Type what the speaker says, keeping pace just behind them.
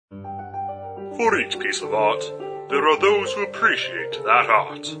For each piece of art, there are those who appreciate that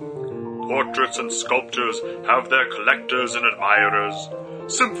art. Portraits and sculptures have their collectors and admirers.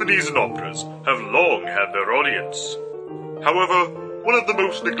 Symphonies and operas have long had their audience. However, one of the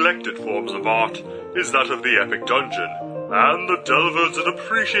most neglected forms of art is that of the epic dungeon, and the delvers that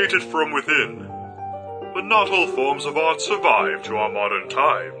appreciate it from within. But not all forms of art survive to our modern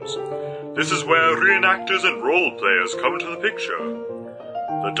times. This is where reenactors and role players come into the picture.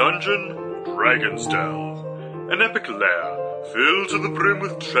 The dungeon, Dragon's Delve, an epic lair filled to the brim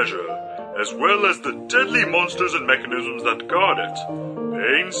with treasure, as well as the deadly monsters and mechanisms that guard it,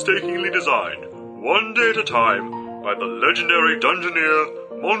 painstakingly designed, one day at a time, by the legendary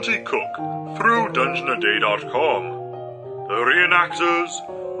dungeoneer Monty Cook through DungeonaDay.com. The reenactors,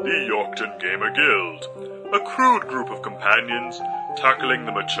 the Yorkton Gamer Guild, a crude group of companions tackling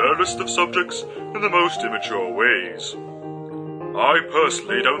the maturest of subjects in the most immature ways. I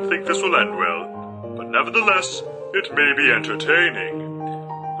personally don't think this will end well, but nevertheless, it may be entertaining.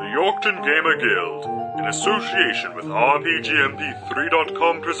 The Yorkton Gamer Guild, in association with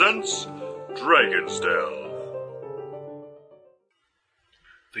RPGMP3.com, presents Dragon's Delve.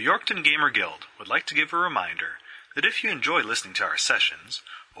 The Yorkton Gamer Guild would like to give a reminder that if you enjoy listening to our sessions,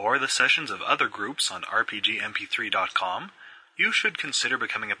 or the sessions of other groups on RPGMP3.com, you should consider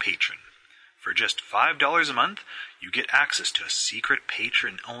becoming a patron. For just $5 a month, you get access to a secret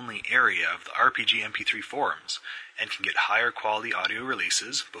patron-only area of the RPG MP3 forums, and can get higher quality audio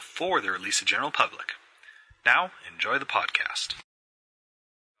releases before they're released to general public. Now, enjoy the podcast.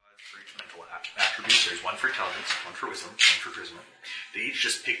 For each mental attributes, there's one for intelligence, one for wisdom, one for charisma. They each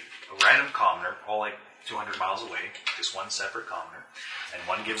just pick a random commoner, all like 200 miles away, just one separate commoner, and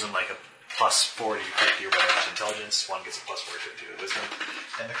one gives them like a plus 40, 50 or whatever to intelligence, one gets a plus 40, 50 to wisdom.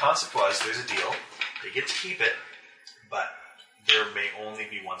 And the concept was, there's a deal, they get to keep it, but there may only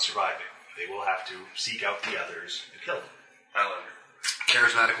be one surviving. They will have to seek out the others and kill them. Highlander.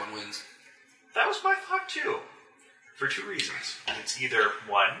 Charismatic one wins. That was my thought too. For two reasons. It's either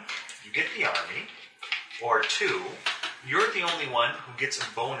one, you get the army, or two, you're the only one who gets a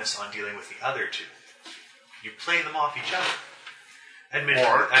bonus on dealing with the other two. You play them off each other.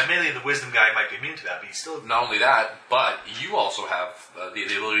 Admittedly, the wisdom guy might be immune to that, but he's still... Not only that, but you also have the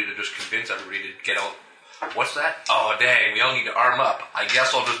ability to just convince everybody to get out. What's that? Oh, dang, we all need to arm up. I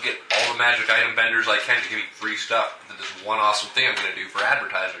guess I'll just get all the magic item vendors I can to give me free stuff. This one awesome thing I'm going to do for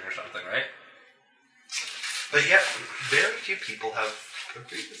advertising or something, right? But yet, very few people have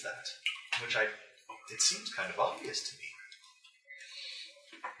agreed with that, which it seems kind of obvious to me.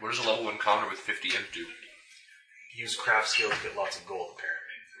 What does a level 1 commoner with 50 imp do? Use craft skill to get lots of gold,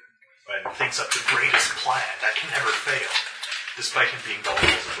 apparently. And thinks up the greatest plan that can never fail, despite him being double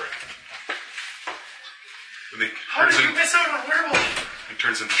as a brick. How did you miss out on werewolf? He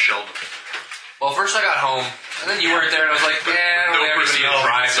turns into Sheldon. Well, first I got home, and then you weren't there, and I was like, everybody else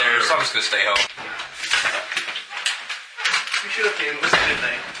drives there, so I'm just going to stay home. We should have came. It was a good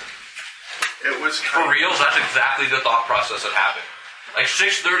thing. It was For reals, that's exactly the thought process that happened. Like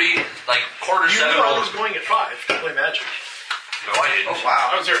 6:30, like quarter 7. You knew I was going at 5 to play Magic. No, I didn't. Oh,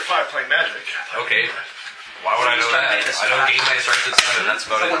 wow. I was there at 5 playing Magic. Okay. Why would I know that? I know game night starts at 7, that's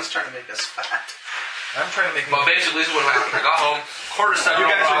about it. Someone's trying to make us fat. I'm trying to make... Well, basically, this is what happened. I got home, quarter 7. You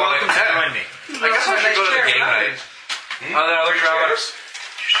guys are welcome to join me. I guess I should go to the game night. Are there other travelers?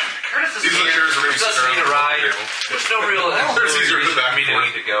 Curtis is These are the chairs that Doesn't need a ride. There's no real Easier reason to back for me to for.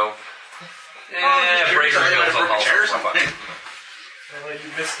 need to go. Breaker Hills on all.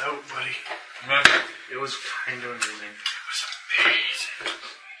 you missed out, buddy. It was kind of amazing. It was amazing.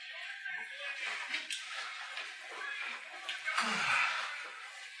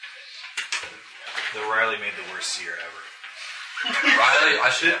 The Riley made the worst seer ever. Riley, I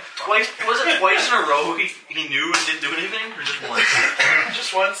should have. Was it twice in a row he knew and didn't do anything? Or just once?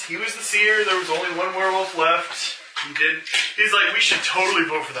 Just once. He was the seer. There was only one werewolf left. He's like, we should totally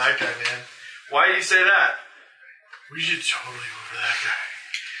vote for that guy, man. Why do you say that? We should totally vote for that guy.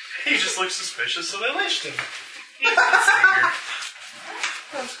 He just looked suspicious, so they lynched him. He's the seer.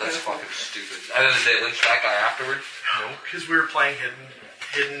 That's fucking stupid. And then they lynched that guy afterward? No, because we were playing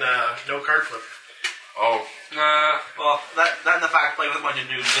hidden no card flip. Oh. Well, that and the fact playing with a bunch of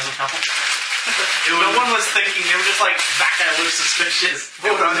dudes doesn't help. No one was thinking, they were just like, that guy looks suspicious.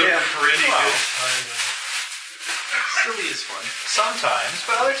 It was a pretty good time. Silly is fun. Sometimes,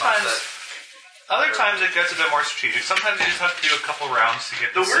 but other times it gets a bit more strategic. Sometimes you just have to do a couple rounds to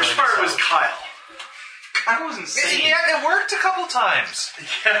get The worst part was Kyle. Kyle was insane. Yeah, it worked a couple times.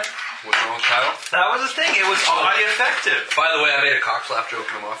 Yeah. What's wrong with Kyle? That was the thing. It was oddly effective. By the way, I made a cockslap joke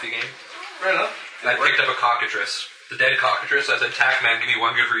in the Mafia game. Right on. And I picked up a cockatrice. The dead cockatrice says, "Attack man, give me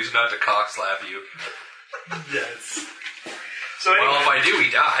one good reason not to cock slap you." Yes. So anyway, Well, if I do,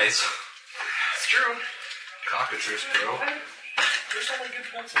 he dies. it's true. Cockatrice, bro. There's only good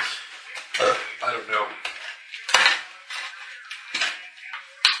pencils. I don't know.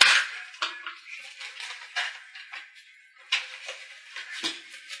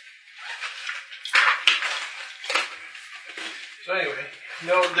 So anyway,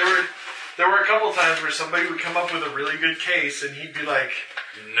 there were a couple of times where somebody would come up with a really good case, and he'd be like,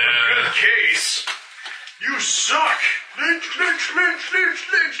 Nah. "Good case, you suck, lynch, lynch, lynch, lynch,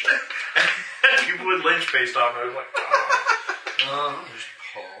 lynch, lynch." And people would lynch based off it. I was like, oh. There's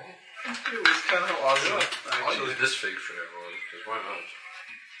Paul. It was kind of awesome. I'll Actually, use this fig for everyone, because why not?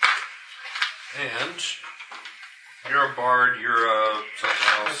 And you're a bard, you're something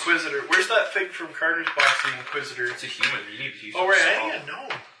else. Inquisitor. Where's that fig from Carter's box? The Inquisitor. It's a human. You need to use Oh right, I small. didn't know.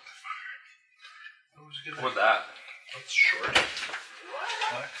 What's that? That's short.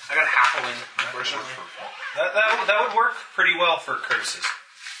 I got half a wing, unfortunately. That would work pretty well for Curtis's.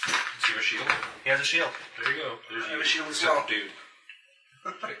 Does he have a shield? He has a shield. There you go. There's I have you. a shield as Except well. dude.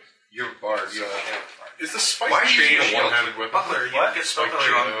 You're a bard. You have a hand. Is the spike Why are you chain using a a shield? one-handed weapon? Butler, you What? get spell Spike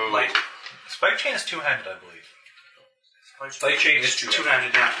killer chain, on light. Spike chain is two-handed, I believe. Spike chain is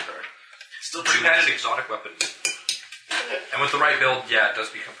two-handed, yeah. Still pretty two-handed nasty. exotic weapon. And with the right build, yeah, it does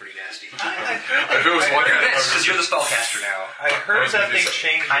become pretty nasty. If it was one handed, Because you're the spellcaster now. I heard was that gonna they do something.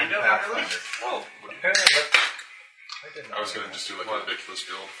 changed Kind in of, not really. Pathfinder. Oh, apparently I did not I was going to know. just do like a ridiculous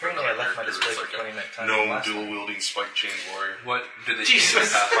build. for Apparently I another left my character. display It's for like 20 minute a time. gnome last time. dual-wielding spike chain warrior. What did they Jesus. change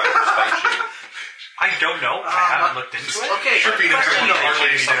in Pathfinder with spike chain? I don't know. I haven't looked into it. Okay, Should be the question good one. though. Hardly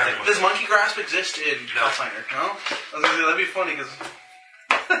any something. damage. Does monkey grasp exist in Pathfinder? No? I was gonna say, that'd be funny, because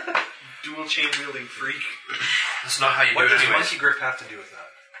dual chain wielding freak. That's not how you What do it does anyways. monkey grip have to do with that?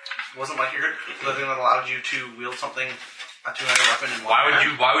 Wasn't monkey grip the thing that allowed you to wield something, a two-handed weapon in one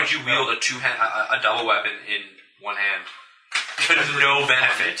hand? Why would you wield a double weapon in one hand? To no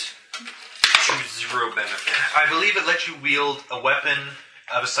benefit. To zero benefit. I believe it lets you wield a weapon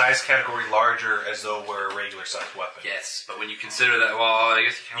of a size category larger as though it were a regular sized weapon. Yes, but when you consider that, well, I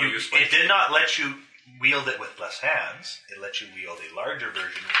guess you can't use It did not let you wield it with less hands. It let you wield a larger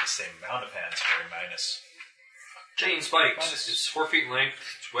version with the same amount of hands for a minus. Chain spikes. It's 4 feet in length.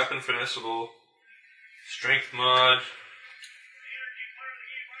 It's weapon finessable. Strength mod.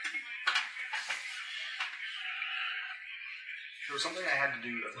 There was something I had to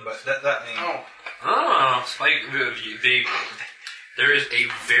do. But that means Oh, Oh, spike. There is a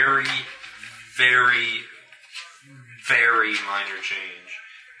very, very, very minor change.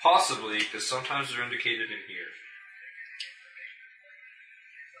 Possibly, because sometimes they're indicated in here.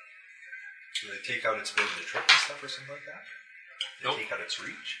 do they take out its ability to trip and stuff or something like that? Do they Nope. take out its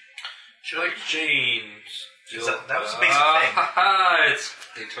reach? Spike chains. That was the basic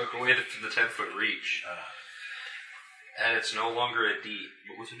thing. They took away the 10-foot reach. And it's no longer a D.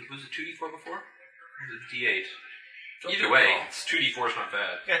 What was it 2d4 before? Or was it D8? Either way, it's 2d4 is not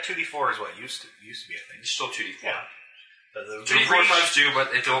bad. Yeah, 2d4 is what used to be a thing. It's still 2d4. Yeah. The 2d4 times 2,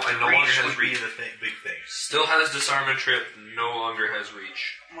 but it no longer reach has would be reach. the big thing. Still has disarm and trip, no longer has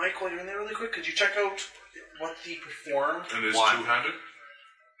reach. Mike, while you're in there really quick, could you check out what the perform And is One. two-handed?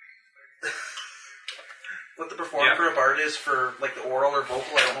 for a bard is for like the oral or vocal?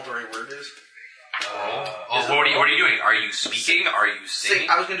 I don't know what the right word is. What are you doing? Are you speaking? Are you singing?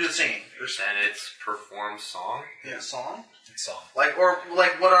 I was gonna do the singing. There's Then it's perform song. song. It's song. Like what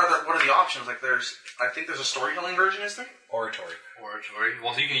are the options? Like I think there's a storytelling version, is there? Oratory. Oratory.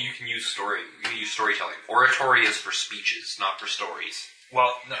 Well, you can use story. You can use storytelling. Oratory is for speeches, not for stories.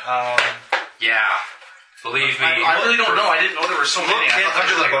 Well, Yeah, believe me. I really don't know. I didn't know there were so many. I thought under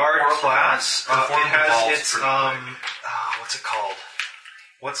there was the bard oral class, perform it has evolves its pretty what's it called?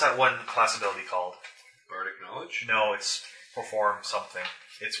 What's that one class ability called? Bardic knowledge. No, it's perform something.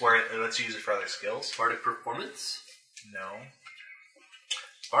 It's where it lets you use it for other skills. Bardic performance. No.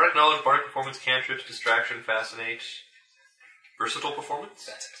 Bardic knowledge. Bardic performance. Cantrips. Distraction. Fascinate. Versatile performance.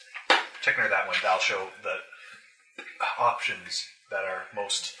 That's it. Check under that one. That'll show the options that are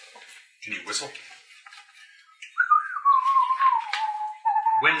most. Can you whistle?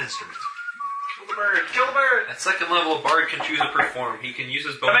 Wind instruments. Kill the bird! Kill the bird! At second level, a bard can choose a perform. He can use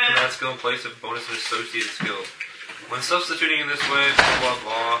his bonus Come in. to that skill in place of bonus and associated skills. When substituting in this way, blah blah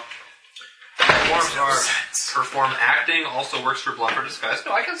blah. Performs are perform acting also works for bluff or disguise.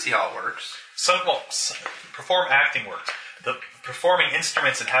 No, I can see how it works. Perform acting works. The performing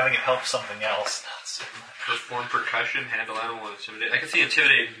instruments and having it help something else. Not so much. Perform percussion, handle animal, and intimidate. I can see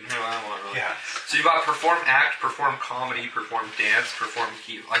intimidate and handle animal. Really. Yeah. So you've got perform act, perform comedy, perform dance, perform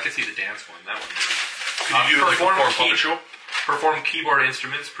key. I can see the dance one. That one. Can you do like a perform perform key- puppet show? Perform keyboard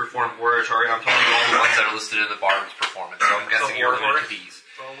instruments, perform oratory. I'm telling you all the ones that are listed in the Bard's performance, so I'm guessing you're limited to these.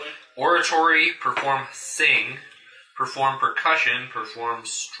 Probably. Oratory, perform sing, perform percussion, perform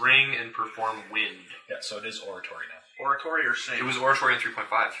string, and perform wind. Yeah, so it is oratory now. Oratory or sing? It was oratory in 3.5.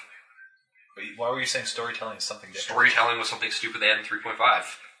 But why were you saying storytelling is something different? Storytelling was something stupid they had in 3.5.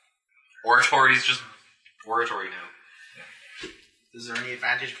 Oratory is just oratory now. Is there any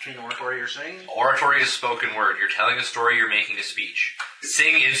advantage between oratory or sing? Oratory is spoken word. You're telling a story, you're making a speech.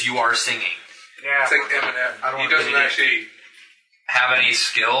 Sing is you are singing. Yeah. It's like Eminem. I don't He want to doesn't be an actually. Have any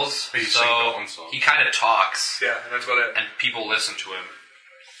skills, He so sings the own song. he kind of talks, Yeah, and that's about it. and people listen to him.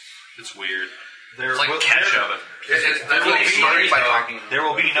 It's weird. There It's like will- ketchup. That's Really started by talking. There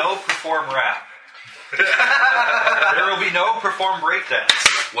will be no perform rap. There will be no perform breakdance.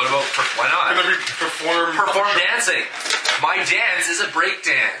 What about why not? Can we perform? Perform dancing. My dance is a break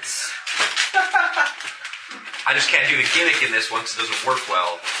dance. I just can't do the gimmick in this one because it doesn't work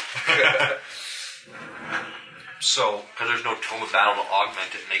well. So, Because there's no tone of battle to augment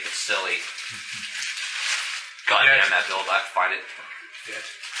it and make it silly. God damn that build, I have to find it. Yet.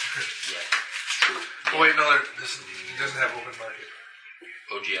 Yeah. Oh, wait, no, it doesn't have open market.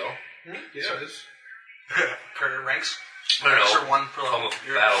 OGL? Yeah, it is. Carter ranks. No, Extra one per Tone level. of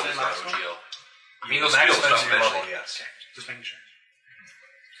You're battle in is not last one? OGL. I mean, those maximize skill stuff your level, eventually. yes. Just making sure.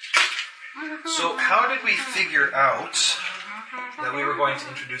 So, how did we figure out that we were going to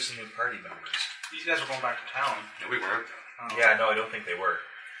introduce the new party members? These guys are going back to town. No, we weren't. Yeah, no, I don't think they were.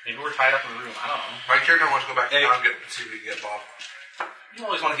 Maybe we're tied up in the room. I don't know. My character wants to go back to Hey. town and see if we can get Bob. You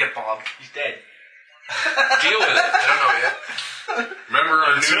always want to get Bob. He's dead. Deal with it. I don't know yet. Remember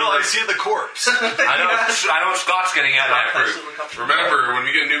our Until I new. see the corpse. I know Scott's getting out of that group. Remember when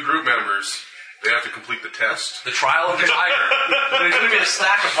we get new group members, they have to complete the test. The trial of the tiger. There's going to be a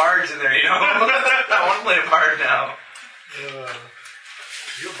stack of bards in there, you know? I want to play a bard now.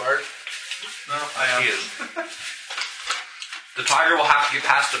 You a bard? No, I am. He is. The tiger will have to get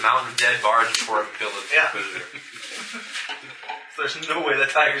past a mountain of dead bards before it can kill the Yeah. inquisitor. There's no way the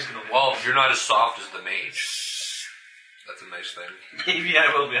tiger's going to win. Well, you're not as soft as the mage. That's a nice thing. Maybe I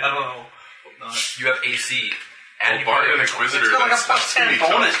will be. I don't know. Hope not. You have AC. And you Bard and have Inquisitor. It's got like a That's plus 10 pretty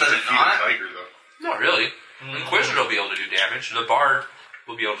tough bonus, to does it defeat not? a tiger, though. Not really. Inquisitor will be able to do damage. The bard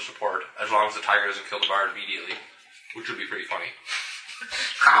will be able to support as long as the tiger doesn't kill the bard immediately, which would be pretty funny.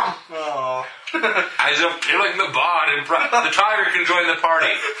 Oh. As if killing the bard in front, the tiger can join the party.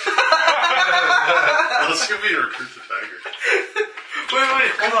 Let's see if we can recruit the tiger.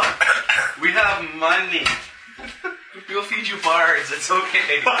 Wait, hold on. We have money. We'll feed you bards. It's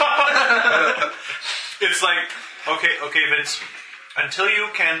okay. It's like, okay, Vince. Until you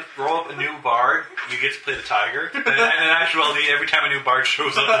can roll up a new bard, you get to play the tiger. And in actuality, every time a new bard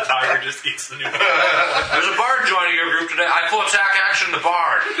shows up, the tiger just eats the new bard. There's a bard joining your group today. I full attack action the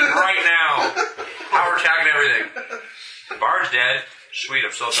bard right now. Power attack and everything. The bard's dead. Sweet,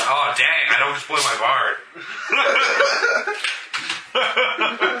 I'm so sorry. Oh dang, I don't just play my bard.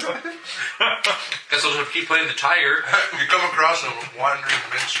 Guess I'll just keep playing the tiger. You come across them wandering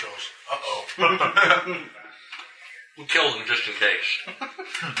minstrels. Uh-oh. We'll kill them just in case.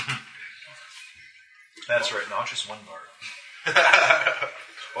 That's right, not just one bard.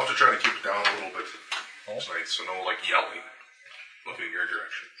 We'll have to try to keep it down a little bit tonight, so no, like, yelling. Looking in your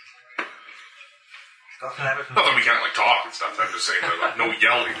direction. Scott, can I have Not that we can't, like, talk and stuff. I'm just saying that, like, no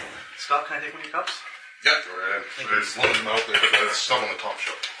yelling. Scott, can I take one of your cups? Yeah, go ahead. There's one of them out there, but there's some on the top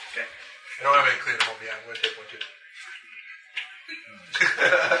shelf. Okay. I don't have any clean home yet. I'm going to take one too.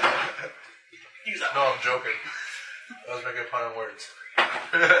 Use that No, I'm joking. That was making a pun on words.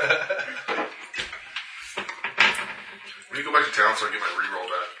 When you go back to town so I get my reroll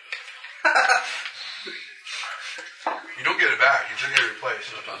back. You don't get it back. You just get it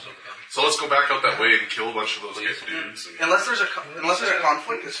replaced. So let's go back out that way and kill a bunch of those dudes. And Unless there's a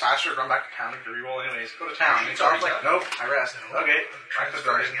conflict, it's faster to run back to town and reroll anyways. Go to town. It's always like, nope, I rest. Okay. Back to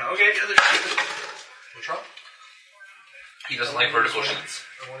starting. Okay. What's wrong? He doesn't like vertical sheets.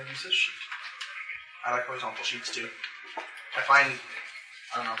 I want to use this sheet. I like horizontal sheets too. I find,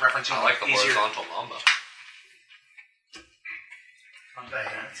 I don't know, referencing I like the easier. horizontal mamba.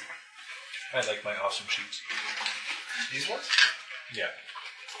 I like my awesome sheets. These ones? Yeah.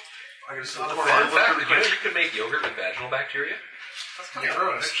 I can still Fun look fact, really did you know quick. you can make yogurt with vaginal bacteria? That's kind of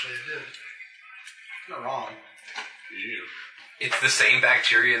gross. Actually, I did. You're wrong. It's the same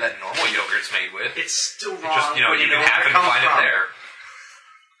bacteria that normal yogurt's made with. It's still It's wrong. just, you know, when you can where happen it to comes find from. it there.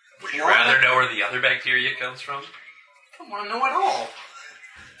 Would you Why? rather know where the other bacteria comes from? I don't want to know at all.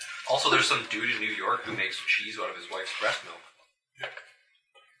 Also, there's some dude in New York who makes cheese out of his wife's breast milk.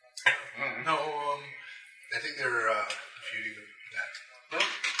 No, I think they're feuding that.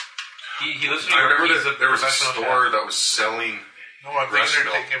 He lives in New I York. remember He's that there was a professional store chef. that was selling. No, I'm Breast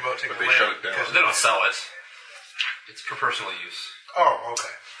thinking they're milk, thinking about taking but they land shut it down. because- They don't sell it. It's for personal use. Oh,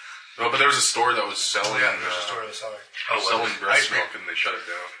 okay. No, but there was a store that was selling. Yeah, there's a store that's selling. Oh, was selling it? breast Ice cream. milk, and they shut it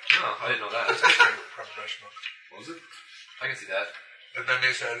down. No, I didn't know that. It's ice cream from breast milk. Was it? I can see that. And then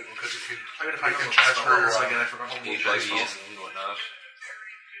they said, because if you I gotta they find can out transfer, what again. I forgot what HIV and whatnot.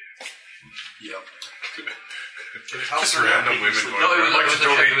 Yep. Just Just random women going. No, "I'd like to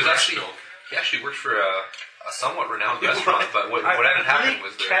donate it was breast actually milk." he actually worked for a somewhat renowned restaurant, but what ended up happening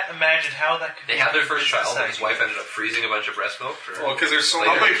was can't imagine how that could they had their first child, and his wife ended up freezing a bunch of breast milk for. Well, because there's so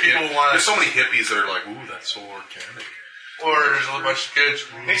How many many people want- There's so many hippies that are like, "Ooh, that's so organic." or there's a bunch of kids.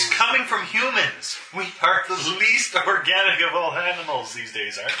 It's coming from humans. We are the least organic of all animals these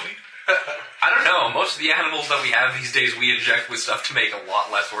days, aren't we? I don't know. Most of the animals that we have these days, we inject with stuff to make a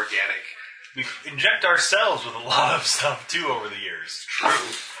lot less organic. We inject ourselves with a lot of stuff too over the years. True.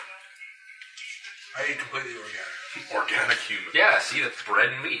 I eat completely organic. Organic human. Yeah. See, that's bread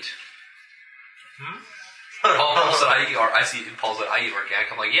and meat. Paul said I see Paul said I eat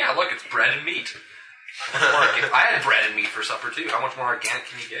organic. I'm like, yeah, look, it's bread and meat. How much more organic? I had bread and meat for supper too. How much more organic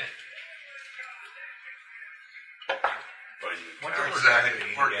can you get?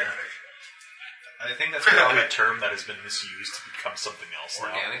 Exactly. Organic. I think that's probably a term that has been misused to become something else now.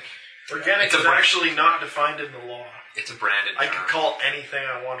 Organic. Organic It's a is brand. actually not defined in the law. It's a branded I term. could call anything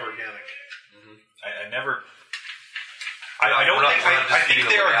I want organic. I never. We're not I think defeating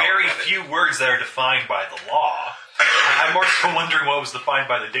there the are very reality of it. few words that are defined by the law. I'm more so wondering what was defined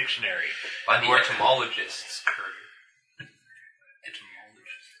by the dictionary. By the etymologists, Kurt.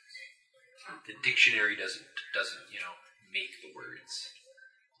 Etymologists. The dictionary doesn't make the words.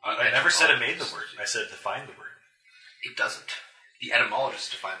 I never said it made the word. I said define the word. It doesn't. The etymologists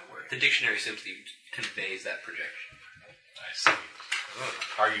define the word. The dictionary simply conveys that projection. I see.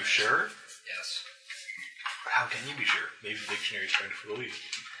 Are you sure? Yes. How can you be sure? Maybe the dictionary is trying to fool you.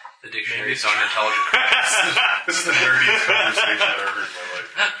 The dictionary is not an intelligent. This is the nerdiest conversation I've ever heard in my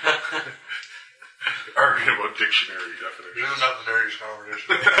life. Arguing about dictionary definitions. This is not the nerdiest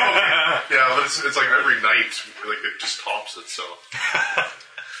conversation. Yeah, but it's like every night, like it just tops itself.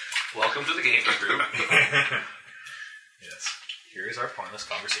 Welcome to the gaming group. Yes. Here is our pointless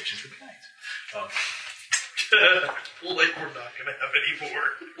conversation for the night. Like we're not going to have any more.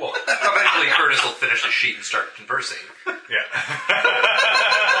 Well, eventually Curtis will finish the sheet and start conversing. Yeah.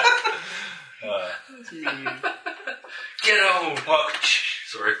 Get out! Well,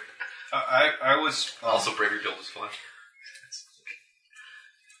 Sorry. I was Also, Bravery Build is fun.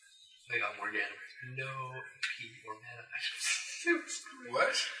 They got more damage. No P or mana.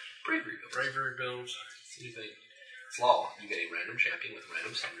 What? Bravery Build. Bravery builds. Same thing. It's law. You get a random champion with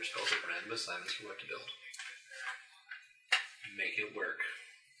random summoner spells with random assignments for what to build. Make it work.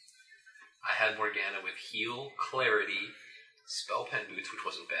 I had Morgana with heal, clarity, spell pen boots, which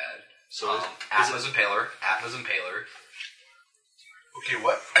wasn't bad. So Atma's Impaler. Okay,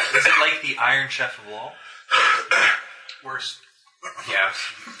 what? is it like the Iron Chef of Law? Worse. Yeah.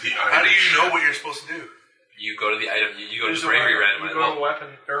 How do you know what you're supposed to do? You go to the item. You go to There's the a Bravery weapon. random You item, go to a weapon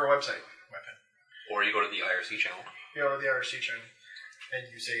or a website. Weapon. or you go to the IRC channel. You go to the RC channel and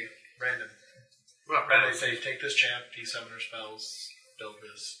you say random. Well, And they say take this champ, these summoner spells, build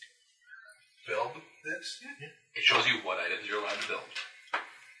this. Build this? It shows you what items you're allowed to build.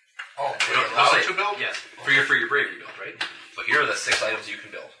 Oh, It'll you're allowed say- to build? Yes, for your Bravery build, right? So here are the 6 items you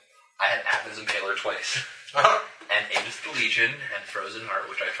can build. I had Atma's Impaler twice, and Aegis the Legion, and Frozen Heart,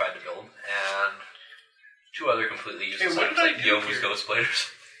 which I tried to build, and 2 other completely useless Hey, what items did I like do Yomu's here? Ghost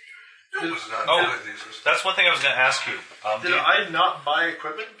Bladers. This is not Oh. good, these. That's one thing I was going to ask you. Did I not buy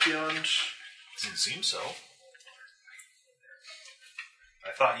equipment beyond? Doesn't seem so.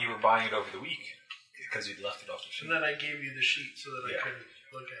 I thought you were buying it over the week because you'd left it off the sheet. And then I gave you the sheet so that Yeah. I could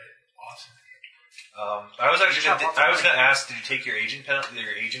look at it. Awesome. I was actually You have lots of I was money. going to ask, did you take your aging penalty,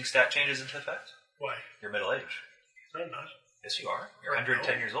 your aging stat changes into effect? Why? Your middle age. No, I'm not. Yes, you are. You're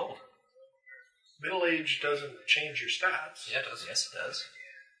 110 years old. Middle age doesn't change your stats. Yeah, it does. Yes, it does.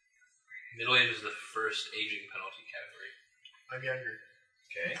 Middle age is the first aging penalty category. I'm younger.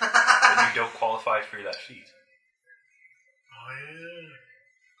 Okay. Then you don't qualify for that feat. Oh yeah.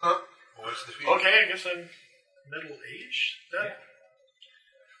 Huh? What's the fee? Okay, I guess I'm middle age. That. Yeah.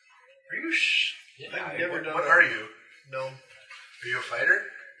 Are you? I've never done. What that. are you? No. Are you a fighter?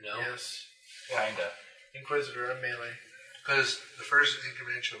 No. Yes. Kinda. Inquisitor. I'm melee. Because the first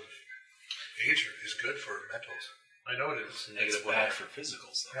increment of age is good for mentals. I know it is. It's It's negative bad 1. for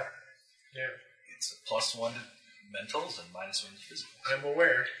physicals, though. Yeah. It's a +1 to mentals and -1 to physicals. I'm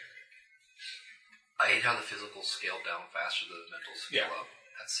aware. I hate how the physical scaled down faster than the mental scale up.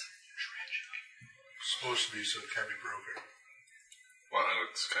 That's tragic. Supposed to be so it can't be broken. Well,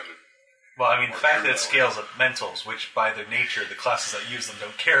 it's kind of... Well, I mean, the fact that it scales up mentals, which by their nature, the classes that use them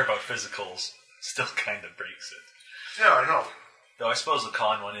don't care about physicals, still kind of breaks it. Yeah, I know. Though I suppose the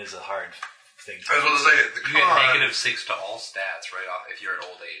con one is a hard thing to I was going to say, the You get con, -6 to all stats right off if you're at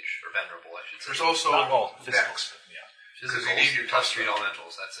old age, or venerable, I should say. there's also Not all physicals. dex. Yeah. Physicals, you need your plus touch 3 to all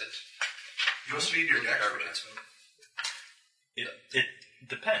mentals, that's it. You also need your dex for that. It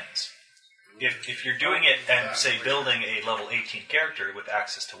depends. If you're doing it and, say, building a level 18 character with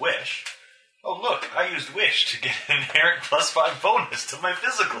access to Wish, oh look, I used Wish to get an inherent +5 bonus to my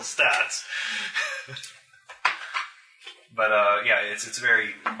physical stats. But, yeah, it's a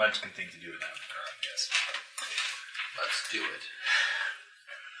very munchkin thing to do in that regard, yes. Let's do it.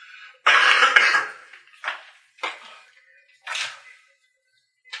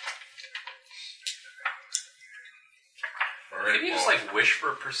 Alright, Can you just, wish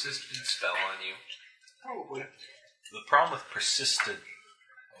for a persistent spell on you? Probably. The problem with persisted...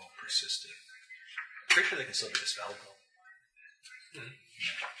 I'm pretty sure they can still be dispelled, though. And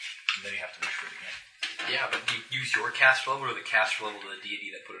then you have to wish for it again. Yeah, but do you use your caster level or the caster level of the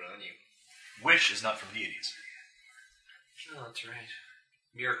deity that put it on you? Wish is not from deities. Oh, that's right.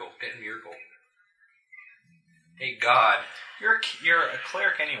 Miracle. Get a miracle. Hey, God. You're a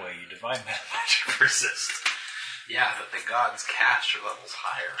cleric anyway. You divine magic persist. Yeah, but the God's caster level's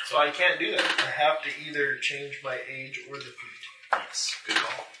higher. So I can't do that. I have to either change my age or the feat. Yes. Good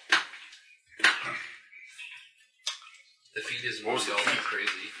call. The feat is What was the feat?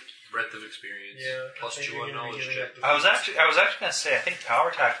 crazy. Breadth of experience. Yeah. Plus I think 2 you're on gonna be knowledge giving check. up the I was actually going to say, I think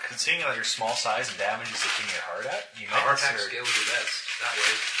power attack, considering that your small size and damage is the thing you're hard at, you might Power attack consider... scales the best that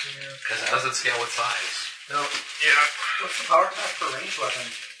way. Because it doesn't scale with size. No. Yeah. What's the power attack for ranged weapon?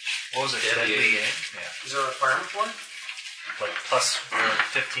 What was it? Deadly Deadly aim. aim? Yeah. Is there a requirement for it? Like plus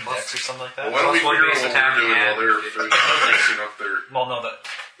 15 dex or something like that? Well, why don't we Plus one figure out base what attack we're doing while and they're fixing up their Well, no, the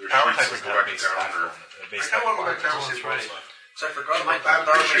sheets power attack so doesn't go have a back to base town, attack. or... A I base kind of attack. want to go back down and see That's what's right. left. Because I forgot I'm about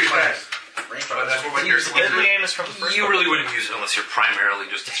pretty sure you that. can. Range But that's weapon. what we're here. Deadly aim is from the first You book. really wouldn't use it unless you're primarily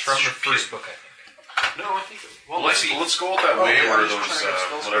just... It's from the first book, I think. No, I think... Well, let's go with that Oh, way yeah, where I'm just those, trying to get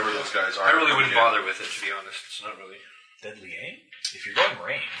spells whatever for those guys are. I really wouldn't Yeah. bother with it, to be honest. It's not really... Deadly aim? If you're going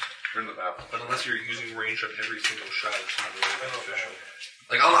range, Turn the map. But unless you're using range on every single shot, it's not really beneficial.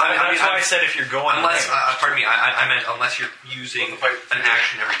 Like, that's why I said if you're going unless, range. pardon me, I meant unless you're using Well, the fight- an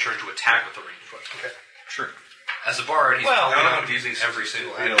action every turn to attack with the ranged weapon. Okay. True. As a bard, he's Well, probably I don't not know. using every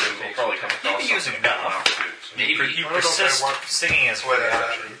single You know, action. we'll probably come across You'd be using something enough. too, so. Maybe. You I don't know if I persist want- singing as What free is that?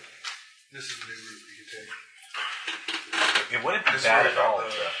 action. This is the new route we can take. It wouldn't be This is bad where at I all.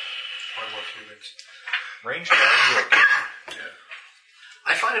 got To One more few minutes. range damage, you're okay.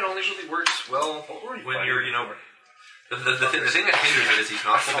 I find it only really works well when you're, the thing that hinders it is he's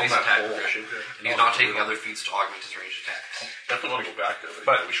not full base found that attack hole. progression, and he's not taking other feats to augment his ranged attacks. Definitely want to go back there.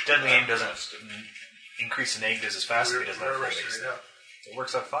 But we should deadly go aim back. doesn't increase the negatives as fast if he doesn't have full base. It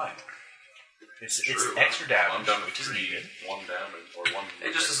works out fine. It's True. extra I'm damage, down to which is 3, needed. 1 damage, or 1...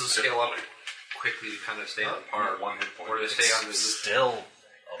 It just doesn't scale up quickly to kind of stay on par, Or 1 hit point. or to stay on the... It's still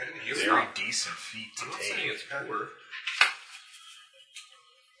a use very it. decent feat to I'm not saying take. it's poor.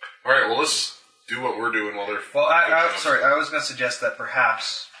 Alright, well, let's do what we're doing while they're... Well, finishing up. I was going to suggest that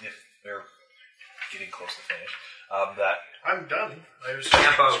perhaps, if they're getting close to finish, that I'm done. I was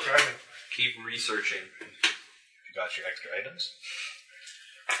Camp out. describing. Keep researching. you got your extra items.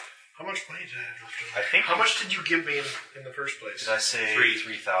 How much money did I have left over? I think. How much did you give me in the first place? Did I say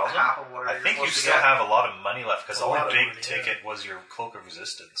 3,000? Half of what I you're think you supposed to still get. have a lot of money left because the A lot only of big money, ticket was your Cloak of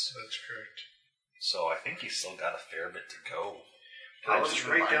Resistance. That's correct. So I think you still got a fair bit to go. Did I just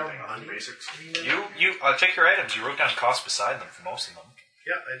write down on money? basics. You check your items. You wrote down costs beside them for most of them,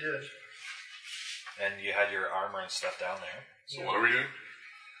 Yeah, I did. and you had your armor and stuff down there. So what are we doing?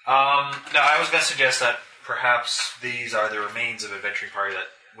 No, I was going to suggest that perhaps these are the remains of adventuring party that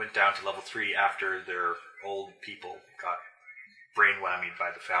went down to level 3 after their old people got brain whammied by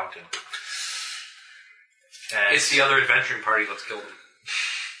the fountain. And It's the other adventuring party. Let's kill them.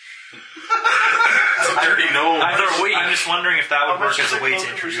 I'm just wondering if that would work as a way to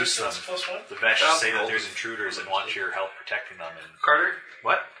introduce them. Plus one? The Vesh say that there's intruders and want your help protecting them. And Carter,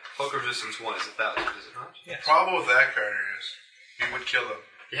 what? Cloak of Resistance 1 is 1,000, is it not? Yes. Problem with that, Carter, is you would kill them.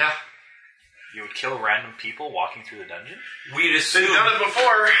 Yeah. You would kill random people walking through the dungeon? We'd assume They've done it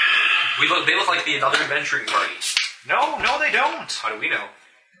before. they look like the other adventuring party. No, they don't. How do we know?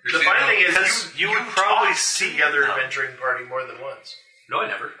 The funny thing is, Because you would probably talked see to the other them. adventuring party more than once. No, I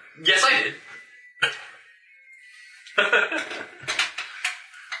never. Yes, I did.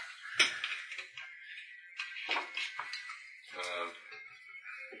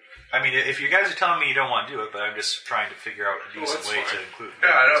 I mean, if you guys are telling me you don't want to do it, but I'm just trying to figure out a decent way to include them.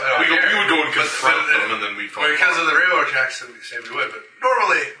 Yeah, I don't know. We would go and confront them, and then we'd find Because of the railroad tracks, we say we would. But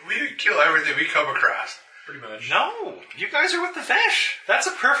normally, we kill everything we come across. Pretty much. No, you guys are with the Vesh. That's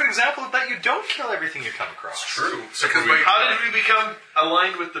a perfect example of that you don't kill everything you come across. True. Because How did we become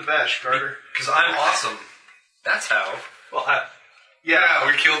aligned with the Vesh, Carter? Because I'm awesome. That's how. Well, yeah,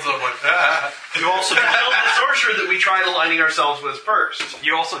 we killed someone. you also We killed the sorcerer that we tried aligning ourselves with first.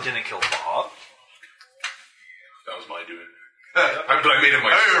 didn't kill Bob. That was my doing. But I made him my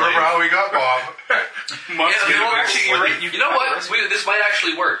I don't remember how we got Bob. You know what? This might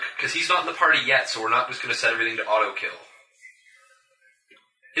actually work, because he's not in the party yet, so we're not just going to set everything to auto-kill.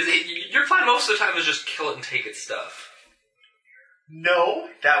 Your plan most of the time is just kill it and take its stuff. No,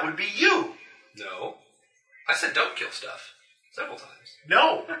 that would be you. No. I said don't kill stuff. Several times.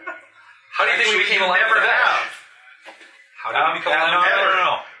 No. How do you think we became aligned with never the have. Vesh? How did we become aligned with the Vesh?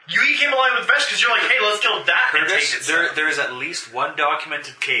 No. You became aligned with Vesh because you're like, hey, let's kill that and take it. There is at least one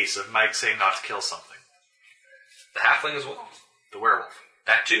documented case of Mike saying not to kill something. The halfling as well. The werewolf.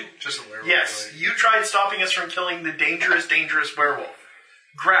 That too. Just a werewolf. Yes, you tried stopping us from killing the dangerous werewolf.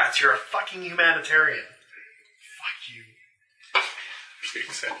 Gratz, you're a fucking humanitarian. Fuck you.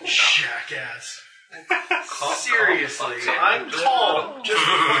 Jackass. Seriously, I'm calm. Just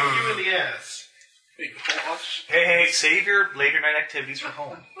fuck you in the ass. Hey, save your later night activities for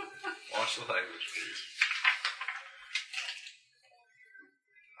home. Watch the language, please.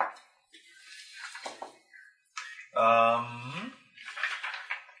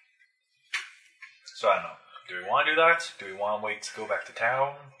 So I don't know. Do we want to do that? Do we want to wait to go back to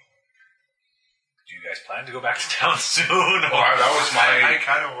town? Do you guys plan to go back to town soon? That was I my...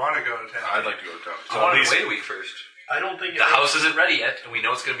 kind of want to go to town. I'd like to go to town. I wanted to wait a week first. I don't think The house isn't ready yet, and we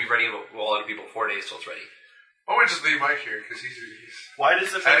know it's going to be ready in a lot of people 4 days till it's ready. Why don't we just leave Mike here? Because he's Why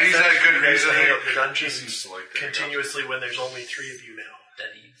does it And make he's sense had for good you guys to reason. hang out the He dungeons seems to like that. continuously when there's only 3 of you now?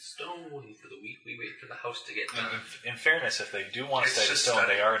 Steady stone for the week we wait for the house to get done. In fairness, if they do want to It's stay to just stone,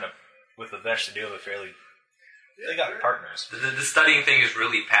 study. they are with the Vesh to deal with fairly. They got partners. The studying thing is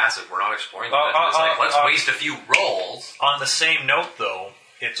really passive. We're not exploring the dungeon. It's like, let's waste a few rolls. On the same note, though,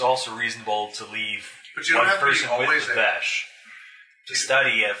 it's also reasonable to leave But you don't one have to be person always with the there. Vesh to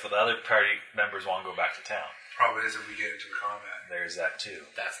study if the other party members want to go back to town. Problem is if we get into the combat. There's that too.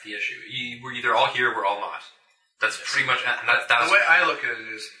 That's the issue. We're either all here or we're all not. That's pretty much... And that's The way I look at it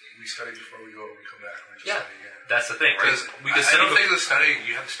is we study before we go and we come back and we just Yeah. study again. That's the thing, right? Because We could I don't study think the studying,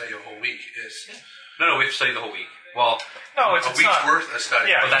 you have to study a whole week. It's No, we have to study the whole week. Well, No, a week's not. worth of study.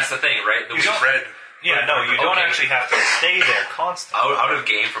 Yeah, but that's the thing, right? The We've week read. Yeah, no, you don't Okay. actually have to stay there constantly. out of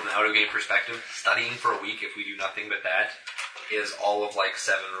game, from the out of game perspective, studying for a week, if we do nothing but that, is all of like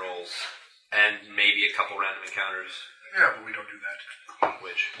 7 rolls and maybe a couple random encounters. Yeah, but we don't do that.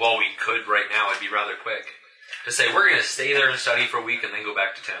 Which, well, we could right now. It'd be rather quick to say we're going to stay there and study for a week and then go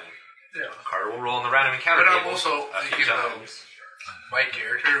back to town. Yeah. Carter will roll on the random encounter But I'm table also a few thinking though, times. my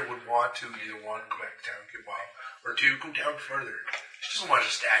character would want to either one, go back to town, get wild, or 2, go down further. She doesn't want to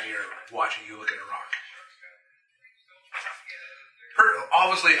just stand here watching you look at a rock.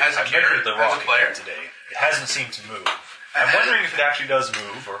 Obviously, as a I measured character, the as rock a player, today. It hasn't seemed to move. I'm wondering if it actually does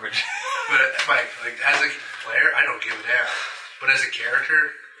move, or if it... but Mike, like as a player, I don't give a damn. But as a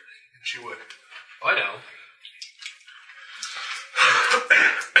character, she would. Oh, I know.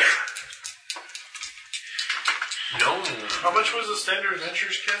 No. How much was the standard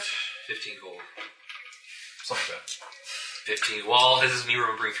adventures kit? 15 gold. Something like that. 15. Well, this is me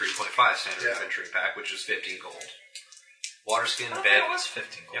remembering 3.5 standard Yeah. adventuring pack, which is 15 gold. Water skin, Oh, bed. it was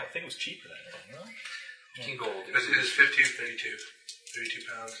 15 gold. Yeah, I think it was cheaper than that. You know? 15 gold. This is 15, 32. 32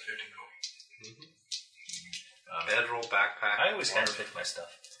 pounds, 15 gold. Bedroll, backpack. I always handpick my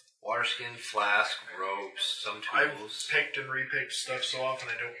stuff. Water skin, flask, ropes, some I've tools. picked and repicked stuff so often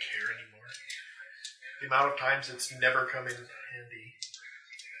I don't care anymore. The amount of times it's never come in handy.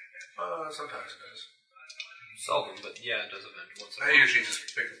 Sometimes it does. Seldom, but yeah, it does eventually. Once in a I while. usually just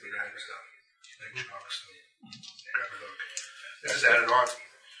pick up the random stuff. Like chalks and grab a hook. I just add it on.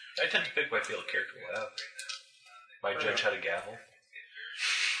 I tend to pick what I feel a character will have. My judge had a gavel.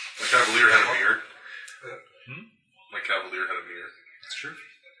 My Cavalier had a mirror. Hmm? My Cavalier had a mirror. That's true.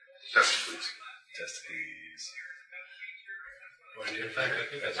 Test it, please. Test please. What do you think?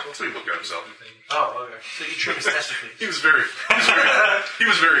 That's what he looked at himself. Oh, okay. So you trim his testicles. He was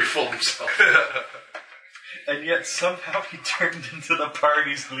very full of himself. And yet somehow he turned into the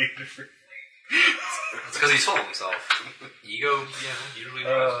party's leader. It's because he's full of himself. Ego, usually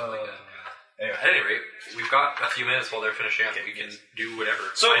drives something like that. Anyway. At any rate, we've got a few minutes while they're finishing up. We can do whatever.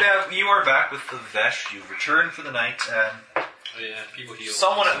 So now you are back with the Vesh. You've returned for the night, and Oh, yeah, people heal.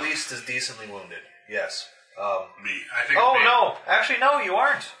 Someone at least is decently wounded. Yes. Me. I think. Oh maybe no! Actually, no, you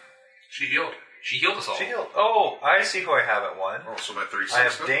aren't. She healed. She healed us all. She healed. Oh, I see who I have at 1. Oh, so my 36. I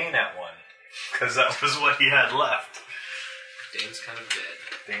have then? Dane at 1 because that was what he had left. Dane's kind of dead.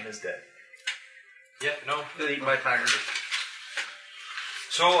 Dane is dead. Yeah, no. Get eaten by tigers.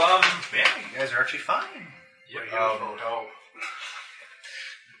 So, yeah, you guys are actually fine. Yep. My heal's no help.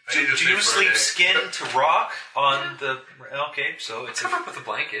 I need to Do you for a sleep day. skin to rock on the? Okay, so it's Cover up with a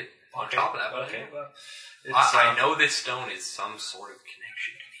blanket on top of that. But Okay, well, it's, I know this stone is some sort of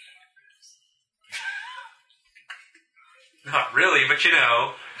connection to me. Not really, but you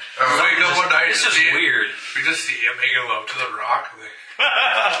know. Wake up one night It's and just see- weird. We just see him making love to the rock.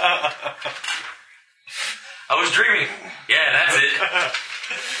 I was dreaming. Yeah, that's it.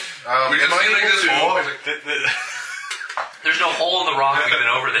 We just am I see like able this to- hole. Like, There's no hole in the rock. We've been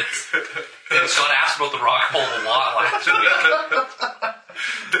over this. And Scott asked about the rock hole a lot last week.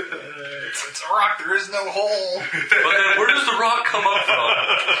 it's a rock. There is no hole. But then where does the rock come up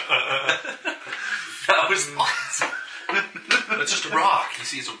from? That was awesome. It's just a rock. You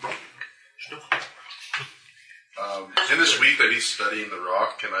see, it's a rock. In this week that he's studying the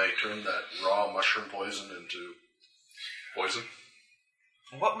rock, can I turn that raw mushroom poison into poison?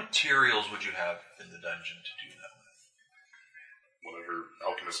 What materials would you have in the dungeon to do that with? Whatever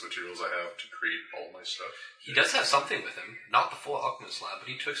alchemist materials I have to create all my stuff. He does have something with him. Not the full alchemist lab, but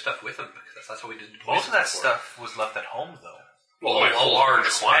he took stuff with him because that's how we did poison. Most of that before. stuff was left at home, though. Well, a large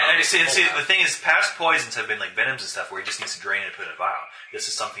quantity. And see, the thing is, past poisons have been like venoms and stuff where he just needs to drain it and put it in a vial. This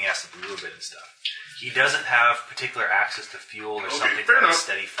is something he has to brew a bit and stuff. He doesn't have particular access to fuel or something fair to have a enough.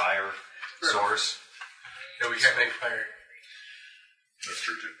 steady fire source. yeah, we can't make fire. That's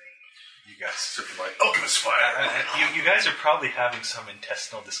true too. You guys, Except for my alchemist fire. you guys are probably having some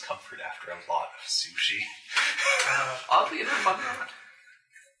intestinal discomfort after a lot of sushi. Oddly enough, I'm not.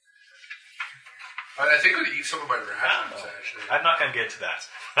 I think I'd eat some of my rations, actually. I'm not going to get into that.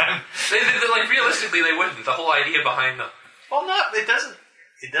 They, like, realistically, they wouldn't. The whole idea behind the... Well, not it doesn't.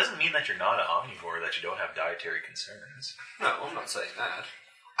 It doesn't mean that you're not an omnivore, that you don't have dietary concerns. No, I'm not saying that.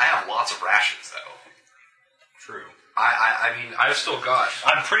 I have lots of rations, though. True. I mean, I've still got...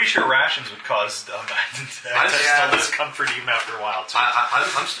 I'm pretty sure rations would cause intestinal discomfort even after a while, too.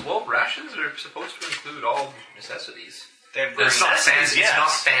 Well, rations are supposed to include all necessities. They're It's not fancy. Yes. It's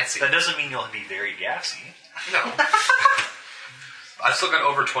not fancy. That doesn't mean you'll be very gassy. No. I've still got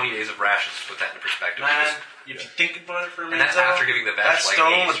over 20 days of rations to put that into perspective. Man, if you think about it for a And minute, that's after giving the that vetch like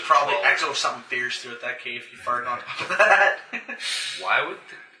stone eight would probably rolls. echo something fierce through at that cave if you farted on top of that. Why would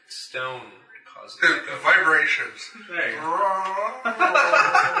the stone cause The that? vibrations. There you go.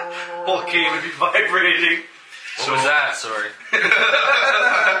 Whole cave would be vibrating. What was that? Sorry.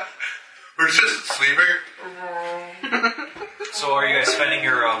 We're just sleeping. So are you guys spending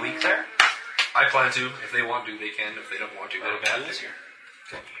your week there? I plan to. If they want to, they can. If they don't want to, they don't have to.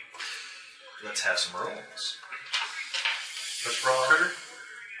 Let's have some rolls. That's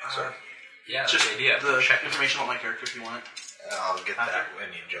wrong. Yeah, that's Just the idea. the Check. information on my character if you want it. I'll get that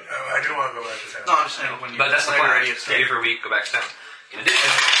when you enjoy. I do want to go back to town. No, I'm just saying when you But that's the when plan. you're ready. It's Stay for a week, go back to town. In addition,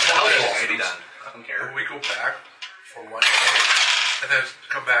 the house will also be done. I don't care. We go back for 1 day, and then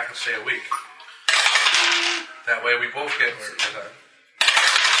come back and stay a week. That way we both get more time.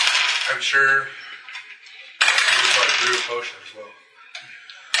 I'm sure we could probably brew a potion as well.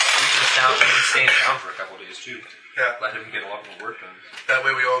 We can stay in town for a couple of days too. Yeah. Let him get a lot more work done. That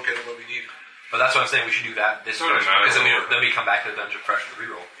way we all get what we need. But that's what I'm saying. We should do that this Doesn't first, matter. because then we come back to the dungeon fresh with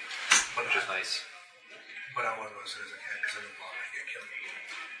reroll, which is nice. But I want to go as soon as I can because I don't want to get killed.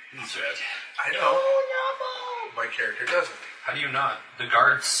 He's dead. I know. My character doesn't. How do you not? The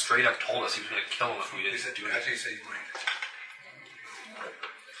guard straight up told us he was going to kill him if we He didn't said, do actually, anything. he said you might.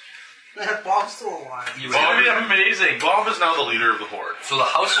 Bob's still alive. You Bob, would- amazing. Bob is now the leader of the horde. So the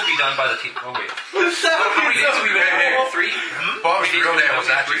house will be done by the team. Oh wait. What's that? How many days have we been here? 3? Bob's real name was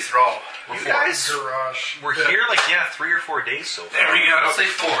actually Thrall. We're You 4. guys Garage. were here like 3 or 4 days so far. There we go. I'll say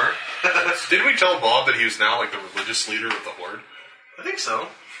 4. Didn't we tell Bob that he was now like the religious leader of the horde? I think so.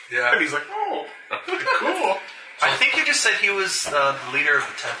 Yeah. And he's like, oh, cool. I think you just said he was the leader of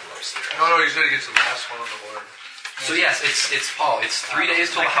the temple upstairs. No, he's going to get the last one on the board. So yes, it's Paul. It's 3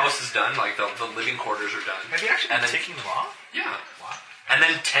 days till the house is done. Like the living quarters are done. Have you actually And been then- taking them off? Yeah. And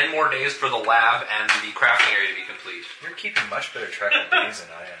then 10 more days for the lab and the crafting area to be complete. You're keeping much better track of days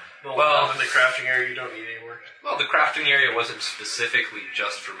than I am. Well- in the crafting area, you don't need any work. Well, the crafting area wasn't specifically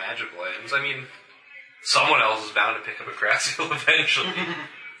just for magical items. I mean, someone else is bound to pick up a Crassiel eventually.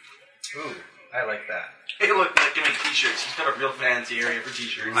 Ooh, I like that. Hey, look, Nick can make t-shirts. He's got a real fancy area for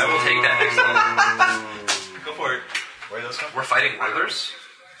t-shirts. I will take that next time. Go for it. Where are those come? We're fighting Withers.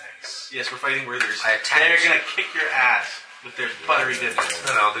 Yes, we're fighting Withers. I attacked. They're gonna kick your ass with their buttery goodness.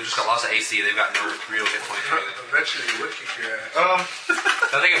 No, they've just got lots of AC. They've got no real hit points. Really. Eventually, you would kick your ass.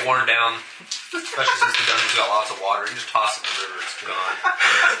 They get worn down, especially since the dungeon's got lots of water. You just toss it in the river, it's gone.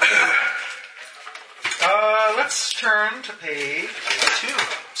 Let's turn to page 82.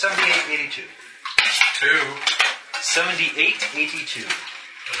 7882. 7882.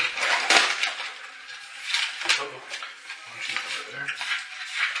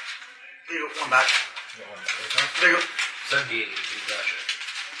 There you go, one back. There you go. 78, gotcha.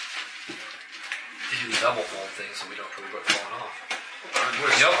 You do the double fold thing so we don't worry about falling off.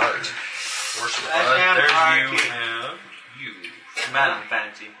 Yep. Worst of the bud. There's There's you and you. Man, I'm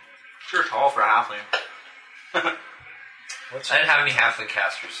fancy. Sure tall for a halfling. I didn't have any halfling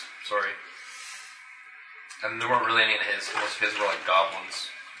casters. Sorry. And there weren't really any in his. Most of his were like goblins.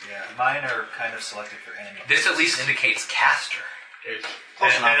 Yeah, mine are kind of selected for enemy. This at least indicates caster.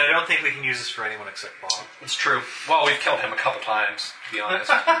 And I don't think we can use this for anyone except Bob. It's true. Well, we've killed him a couple times, to be honest.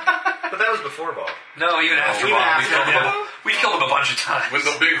 But that was before Bob. No, even after Bob, we killed him a bunch of times. With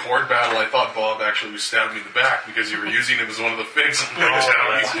the big horde battle, I thought Bob actually was stabbing me in the back because you were using him as one of the things. He's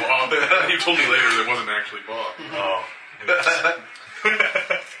Bob. You told me later that it wasn't actually Bob. Oh.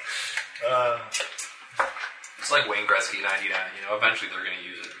 It's like Wayne Gretzky 99, you know, eventually they're going to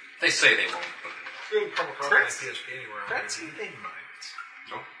use it. They say they won't, but... You can come across my PSP anywhere. Gretzky, they might.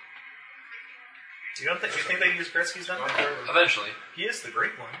 No? You think they use Gretzky's number? Eventually. He is the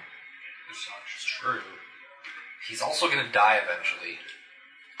great one. It's true. He's also going to die eventually.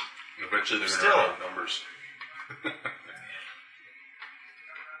 And eventually they're going to run out of numbers.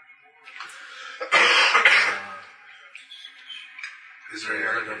 Is there any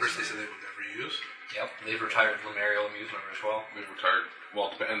other numbers they said they would never use? Yep, they've retired Lumerio and Muse number as well. They've retired.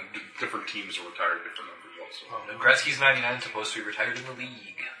 Well, and different teams are retired different numbers also. Gretzky's 99 is supposed to be retired in the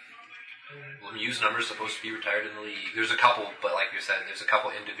league. Lemieux's number is supposed to be retired in the league. There's a couple, but like you said, there's a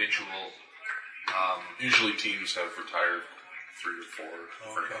couple individual... Usually teams have retired 3 or 4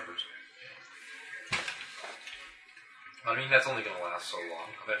 different numbers. I mean, that's only going to last so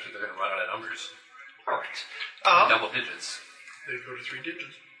long. Eventually they're going to run out of numbers. Alright. Double digits. They go to 3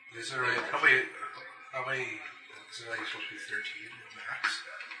 digits. Is there how many, is it like supposed to be 13 max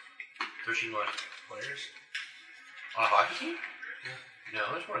 13 what? players? On a hockey team? Yeah.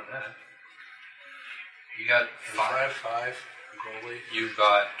 No, there's more than that. You got 5. 5, goalie. You've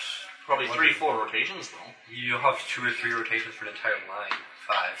got... Probably 3-4 rotations though. You'll have 2 or 3 rotations for an entire line.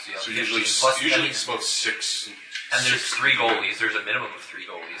 5, so you have So 15. usually Plus it's about 6. and there's 3 goalies. There's a minimum of 3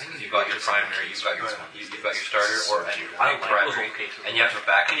 goalies because you've got your primary, you've got your starter, or and your I like those primary, old cases. and you have to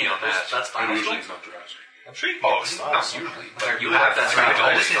back it on that. That's And fine. usually it's not drastic. I'm sure you Oh, can not usually, but you have That's 3 right.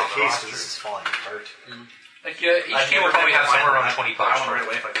 I just goalies need on a the case roster. because this is falling apart. Like each team will probably have somewhere around 20 I players. want right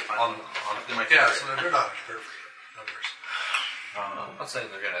away if I can find On in my Yeah, favorite. so they're not perfect numbers. I'm not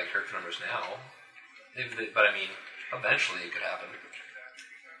saying they're going to hurt the numbers now, but I mean, eventually it could happen.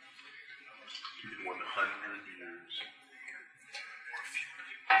 In 100 years.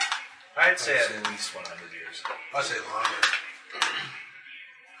 I'd say at least 100 years. I'd say longer.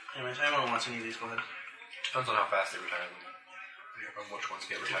 Anyways, anyone wants any of these, go ahead. Depends on how fast they retire them. And which ones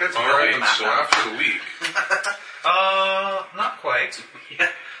get retired. Depends on Alright, map so out. after the week, Not quite.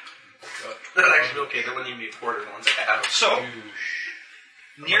 That'd actually be okay. There wouldn't even be a quarter once I have them. So,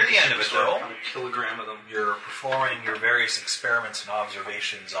 near the end of it though, A kilogram of them. you're performing your various experiments and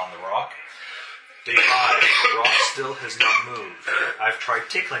observations on the rock. Day 5, rock still has not moved. I've tried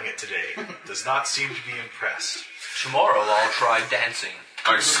tickling it today. Does not seem to be impressed. Tomorrow I'll try dancing.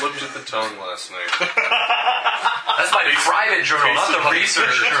 I slipped at the tongue last night. That's my private journal, not the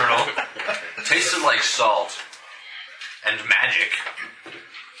research journal. Tasted like salt. And magic.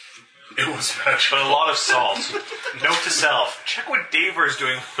 It was magical. But a lot of salt. Note to self, check what Daver's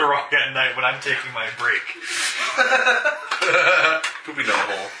doing with the rock at night when I'm taking my break. Could be no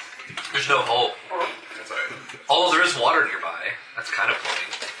hole. There's no hole. That's it. Although there is water nearby. That's kind of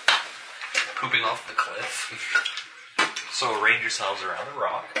floating. Pooping off the cliff. So arrange yourselves around the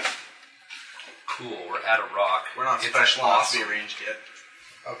rock. Cool, we're at a rock. We're not It's special enough to awesome. be arranged yet.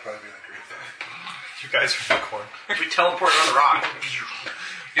 That'll probably be like great thing. You guys are unicorn. If we teleport around the rock,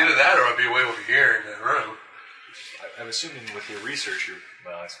 Either that or I'll be way over here in the room. I'm assuming with your research,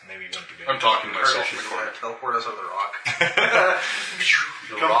 maybe you wouldn't be doing I'm talking to myself in Perdition the is corner. gonna teleport us over the rock.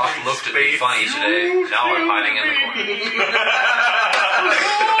 The rock looked at me funny today. Now I'm hiding in the corner.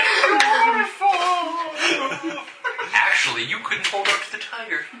 Actually, you couldn't hold up to the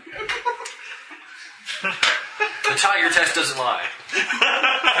tiger. The tiger test doesn't lie.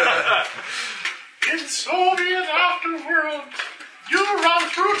 In Soviet afterworld, you run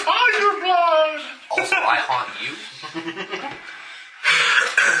through tiger blood. Also, I haunt you.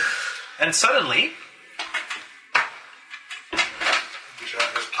 And suddenly,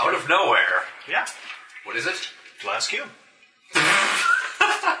 Out of nowhere. yeah, What is it? glass cube.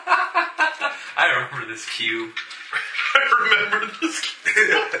 I remember this cube. I remember this.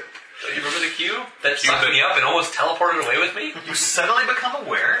 You remember the cube? That sucked me up and almost teleported away with me? You suddenly become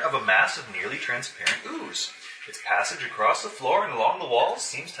aware of a mass of nearly transparent ooze. Its passage across the floor and along the walls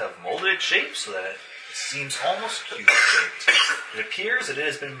seems to have molded its shape so that it seems almost cube-shaped. It appears that it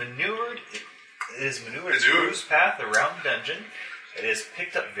has been maneuvered. It has maneuvered its ooze path around the dungeon. It has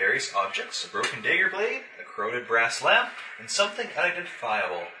picked up various objects: a broken dagger blade, a corroded brass lamp, and something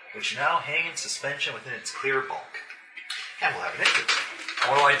unidentifiable, which now hang in suspension within its clear bulk. And we'll have an interview. I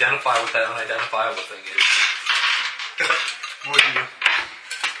want to identify what that unidentifiable thing is. What do you?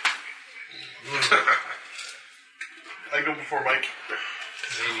 I go before Mike.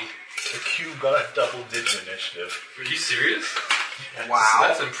 Maybe. The cube got a double-digit initiative. Are you serious? Wow.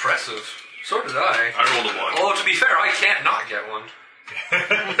 That's impressive. So did I. I rolled a 1. Although, to be fair, I can't not get one.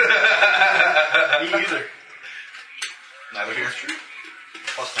 Me either. Neither here.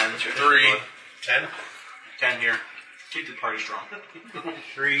 Plus 10. 3. 10. 10 here. Keep the party strong.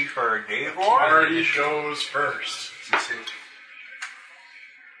 3 for Gavor. Party goes first.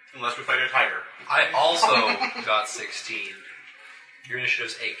 Unless we fight a tiger. I also got 16. Your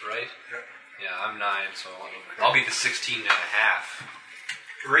initiative's 8, right? Yeah, I'm 9, so I'll be the 16 and a half.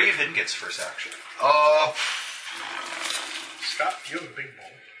 Raven gets first action. Scott, you have a big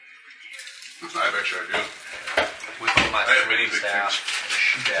bowl. I bet you I do. With my I have many big staff things. and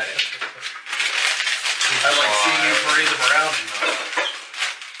shoot at it. I like seeing you parade them around.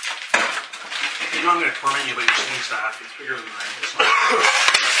 You know I'm going to torment you about your swing staff. It's bigger than mine. It's not.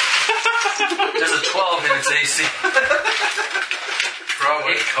 There's a 12 in its AC.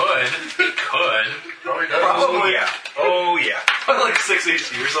 Probably. It could. It could. Probably does. Oh yeah. Oh yeah. like 6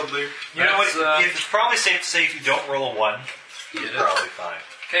 AC or something. You know what? That's, It's probably safe to say if you don't roll a 1, you're probably fine.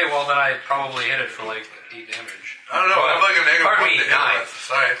 Okay, well then I probably hit it for like 8 damage. I don't know. I have like a negative Pardon 1 me, to hit 9. with.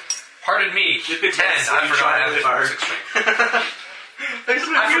 Sorry. Pardon me, 10. You I forgot I really had hard. 6 strength. I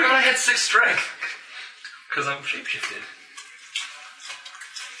forgot I had 6 strength. Because I'm shapeshifted.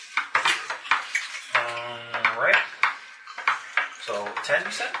 Right. So 10,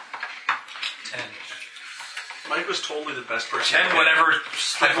 you said? 10. Mike was totally the best person. 10 whatever.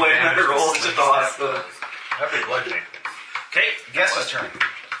 I've waited under rolls to toss the. That'd be bludgeoning. Okay, guess's turn.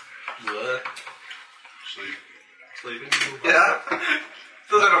 Sleep. Sleeping. Yeah.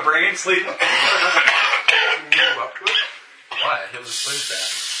 Doesn't have a brain sleeping. Move up to it. Why? It was a sling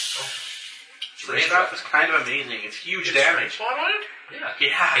staff. Sling staff is kind of amazing. It's huge damage. Spot on it? Yeah.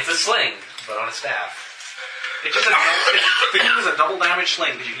 Yeah. It's a sling, but on a staff. It's just a think of it as a double damage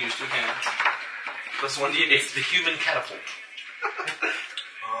sling that you can use 2 hands. Plus 1d8. It's the human catapult.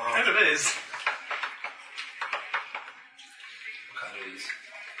 Kind of is. What kind of these?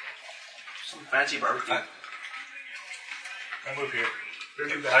 Some fancy barbecue. I move here.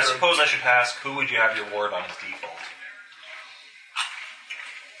 I suppose I should ask, who would you have your ward on as default?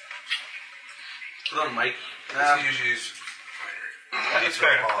 Put on Mike. He usually uses fighter. That's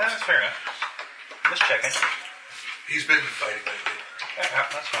fair enough. That's fair enough. Just checking. He's been fighting lately. Yeah,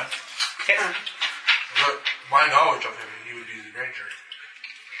 that's fine. Okay. But my knowledge of him, he would be the ranger.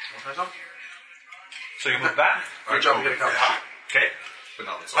 So you move back? Good job, we got a count. Yeah. Okay. But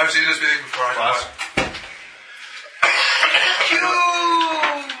not this I've seen this thing before. I Plus.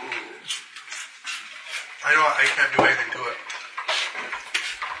 know I can't do anything to it.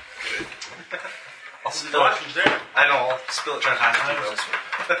 I'll spill it. I know, I'll spill it trying to hide it.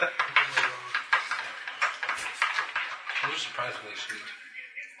 Those are surprisingly sweet.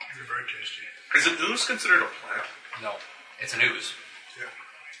 They're very tasty. Is an ooze considered a plant? No. It's an ooze. Yeah.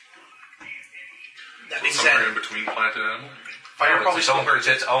 That being Somewhere said, in between plant and animal. fire No, probably it's, still hurts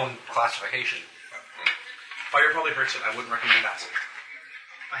it. its own classification. Fire probably hurts it. I wouldn't recommend acid.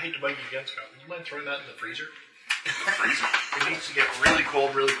 I hate to bite you again, Scott. Would you mind throwing that in the freezer? Freezing. It needs to get really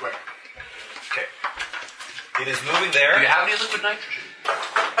cold really quick. Okay. It is moving there. Do you have any liquid nitrogen?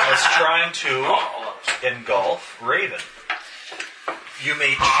 It's trying to engulf Raven. You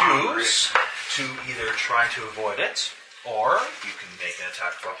may choose to either try to avoid it, or you can make an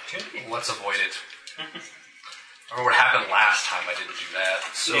attack of opportunity. Let's avoid it. I remember what happened last time I didn't do that.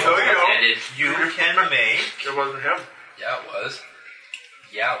 So There you go. you can make It wasn't him. Yeah, it was.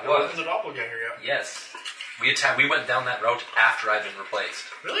 Yeah, it It was. wasn't the doppelganger yet. Yes. We went down that route after I'd been replaced.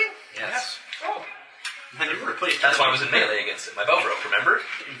 Really? Yes. Oh. And you replaced That's why I was in melee against it. My bow broke, remember?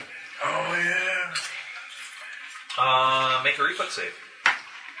 Oh, yeah. Make a reflex save.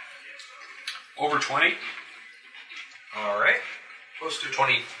 Over 20? All right. Close to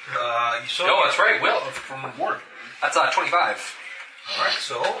 20. You so No, that's right, Will, from reward. That's 25. All right.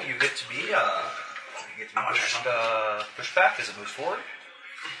 So you get to be pushed back as it moves forward,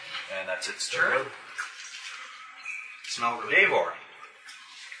 and that's its turn. Smell really Davor.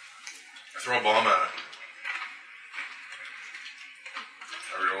 I throw a bomb at it.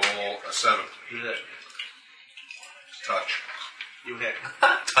 I roll a 7. You hit. Touch. You hit.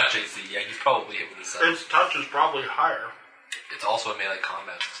 Touch AC, yeah, you probably hit with a 7. Its touch is probably higher. It's also a melee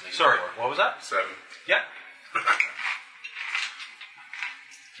combat. It's Sorry, -4. what was that? 7. Yeah.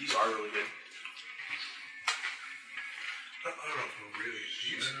 These are really good. I don't know if we're really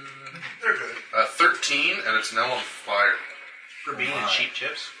these. They're good. 13, and it's now on fire. For being in cheap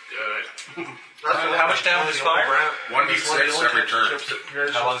chips. Good. How much damage is fire? 1d6 every turn.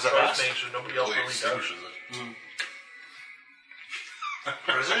 How long does that last? Nobody else Fully really does. extinguishes it.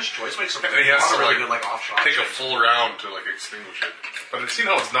 President's Choice makes some And he has to really like, good like off shots. take a full round to like extinguish it. But it's seen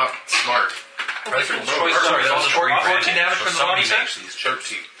how it's not smart. President's Oh, Choice sorry, is that was also 14 rebranded, damage so from the somebody box set? makes these.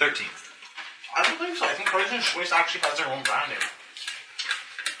 13. 13. I don't think so. I think President's Choice actually has their own brand name.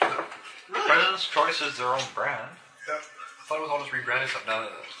 Really? President's Choice is their own brand. I thought it was all just rebranded stuff. No.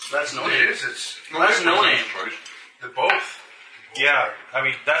 That's no It name. is. It's That's no name. they're both. Yeah, I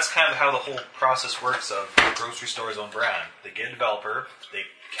mean, that's kind of how the whole process works of the grocery store's own brand. They get a developer, they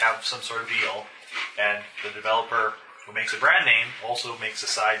have some sort of deal, and the developer who makes a brand name also makes a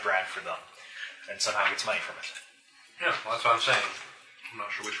side brand for them, and somehow gets money from it. Yeah, well, that's what I'm saying. I'm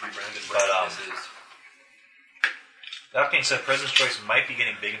not sure which rebranded But, brand this is. That being said, President's Choice might be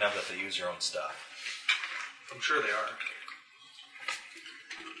getting big enough that they use their own stuff. I'm sure they are.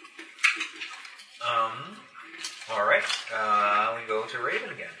 Alright, we go to Raven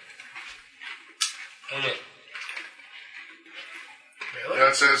again. Yeah,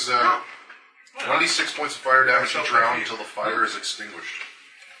 it says 1d6 points of fire damage each round until the fire is extinguished.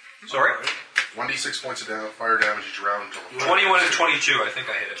 Sorry? 1d6 points of fire damage each round until the fire 21 is and 22, I think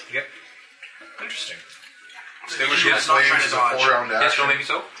I hit it. Yep. Interesting. Extinguishing Yes, the not flames trying to is a dodge. 4-round Yes, action no, maybe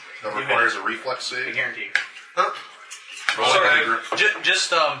so. that requires a reflex I save. guarantee. Rolling Sorry, aggro-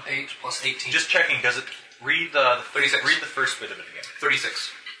 just 8 plus 18. just checking, does it read the 36. read the first bit of it again?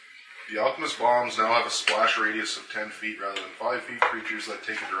 36. The alchemist bombs now have a splash radius of 10 feet rather than 5 feet. Creatures that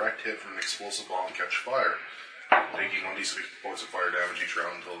take a direct hit from an explosive bomb catch fire, taking 1d6 points of fire damage each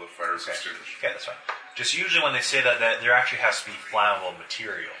round until the fire is extinguished. Okay, that's fine. Just usually when they say that there actually has to be flammable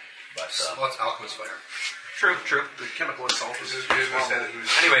material. But Well, it's alchemist fire. true. The chemical itself is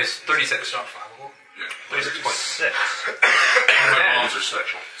Anyways, 36. It's not flammable. 36.6. My bombs are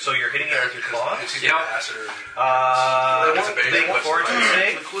special. So you're hitting it with your claws? It's Yep. either acid or... They It's a base. make a fortune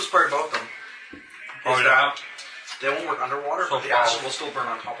save. the coolest part about them Oh, is yeah. that they won't work underwater, So but the acid 12. will still burn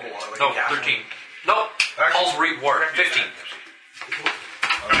on top of the water. Like No, a gas 13. No, Paul's ward. 15.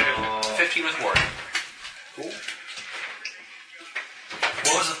 15 with ward. Cool.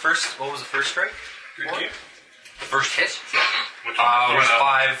 What was the first strike? Good game. The first hit Which was one?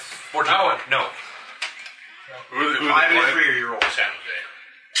 5, 14. No, Who 5 and a 3 are your rolls.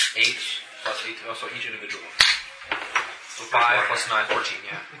 8 plus 8. Oh, so each individual. So 5 plus 9, 14,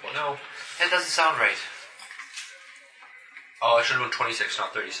 yeah. No, that doesn't sound right. Oh, I should have done 26,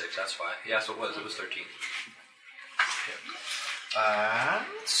 not 36. That's why. Yeah, so it was 13. And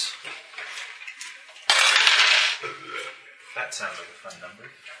that sounds like a fun number.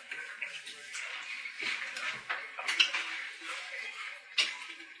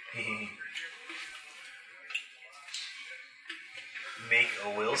 Make a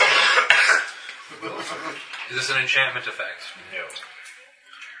will save. Is this an enchantment effect? No.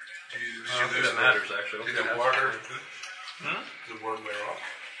 I don't think that matters, actually. Did Okay, the that's- water... The word wear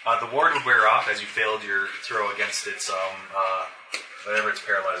off? The ward would wear off as you failed your throw against its whatever its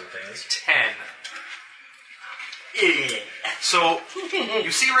paralyzing thing is. 10. So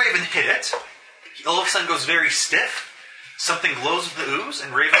you see Raven hit it. He all of a sudden goes very stiff. Something glows with the ooze,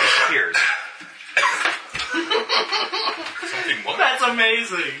 and Raven disappears. Something what? That's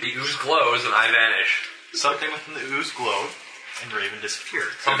amazing. The ooze glows and I vanish. Something within the ooze glowed, and Raven disappeared.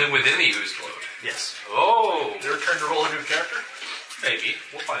 Something within the ooze glowed. Yes. Oh, Your turn to roll a new character? maybe.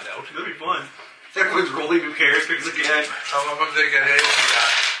 We'll find out. That'd be fun. Everyone's rolling new characters again. Some of them, they get hit.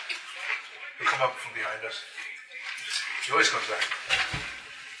 He'll come up from behind us. He always comes back.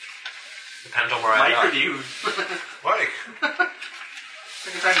 Depends on where I Mike or am. dude? Mike.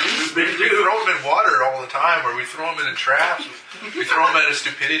 Second time dude's big We dude. throw him in water all the time, or we throw him in traps. We throw him at a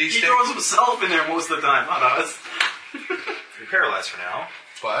stupidity He stick. throws himself in there most of the time, not us. You're paralyzed for now.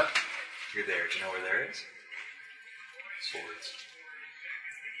 What? You're there. Do you know where there is? Swords.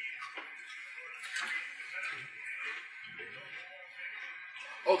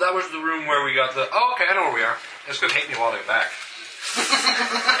 Oh, that was the room where we got the... Oh, okay, I know where we are. It's going to take me a while to get back.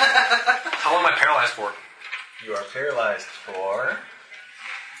 How long am I paralyzed for? You are paralyzed for...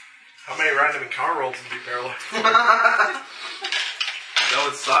 How many random encounter rolls would be paralyzed? That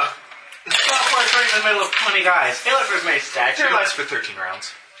would suck. Well, of course, right in the middle of 20 guys. Hey, look, there's my statue. Paralyzed for 13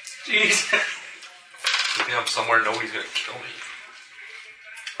 rounds. Jeez. I think I'm somewhere nobody's going to kill me.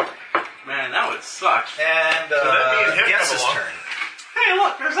 Man, that would suck. And that mean him Guess's come along? turn. Hey,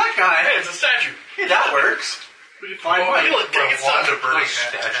 look, there's that guy. Hey, it's a statue. Hey, that works. Fine, Oh, what? you look dang it, Wand son. of burning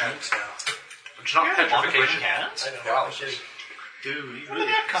Statue. hands. It's not petrification. Hands? I know. Yeah. I'm kidding. Dude, Where did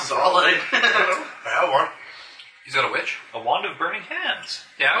that come from? solid. I have one. He's got a witch? A wand of burning hands.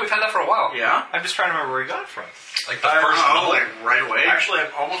 Yeah, we've had that for a while. Yeah? I'm just trying to remember where he got it from. Like the I first don't know, level. like right away. Actually,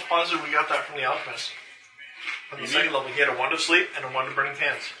 I'm almost positive we got that from the alchemist. On the second level, he had a wand of sleep and a wand of burning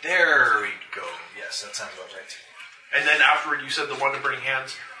hands. There we go. Yes, that sounds about right. And then afterward, you said the wand of burning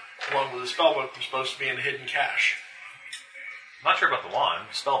hands, along with the spellbook, was supposed to be in a hidden cache. I'm not sure about the wand.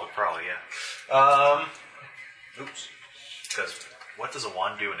 Spellbook, probably, yeah. Oops. Because what does a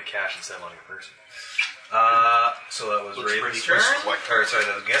wand do in a cache instead of on your person? So that was Looks Raven's pretty turn. swift. Or, sorry,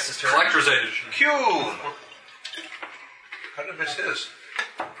 that was Guess's turn. Collector's edition. Cube! How did I miss his?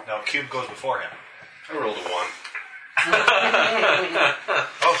 No, Cube goes before him. I rolled a 1.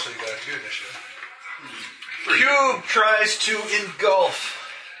 Oh, so you got a 2 initiative. Cube tries to engulf.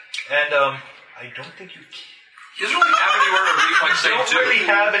 And, I don't think you He doesn't really have anywhere to reflex save don't too. really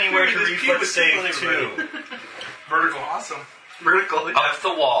have anywhere to Dude, this reflex cube is save really to. Vertical. Awesome. Vertical. Up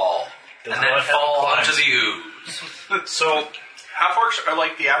the wall. Does and then not have fall climb. onto the ooze. So, half-orcs are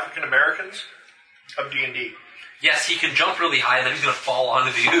like the African Americans of D&D. Yes, he can jump really high and then he's going to fall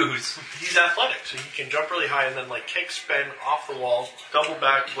onto the ooze. He's athletic, so he can jump really high and then like kick, spin off the wall, double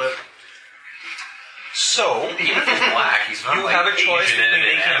backflip. So, Even if he's black, he's not you like have a choice Asian between in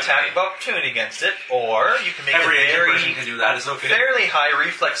making an anime. attack of opportunity against it, or you can make Every a Asian very, person can do that. It's okay. fairly high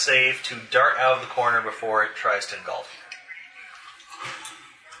reflex save to dart out of the corner before it tries to engulf.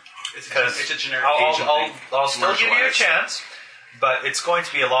 It's Because a generic Asian thing. I'll still give you a Commercialized. chance, but it's going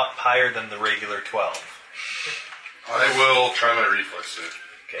to be a lot higher than the regular 12. I will try my reflex save.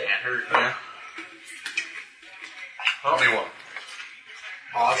 Okay. Can't hurt. Yeah. Only 1.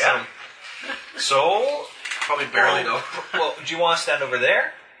 Awesome. So, Probably barely though. well, do you want to stand over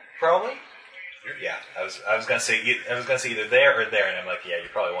there? Probably. Yeah, I was gonna say either there or there, and I'm like, yeah, you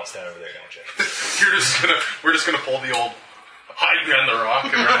probably want to stand over there, don't you? We're just gonna pull the old hide behind the rock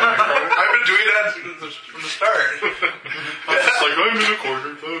and run away from it. I've been doing that from the start. I'm just like, I'm in the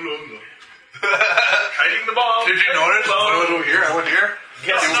corner. Blah, blah, blah. Hiding the bomb. Did you notice? I went over here. I went here.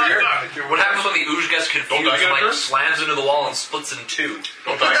 Yes, over here. What happens when the ooze gets confused Don't I and get a like turn? slams into the wall and splits in two?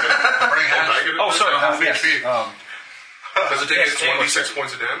 Don't die. Burning hands. Oh, sorry. Half Yes. HP. Does it take Yes, 26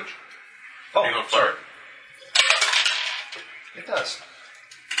 points of damage? Oh, Being on fire. it does.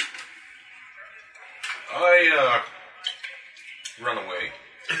 I run away.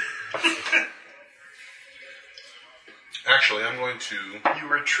 Actually, I'm going to. You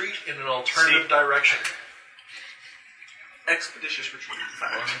retreat in an alternative direction. Expeditious retreat.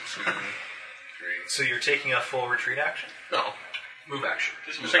 1, 2, 3. So you're taking a full retreat action? No. Move action.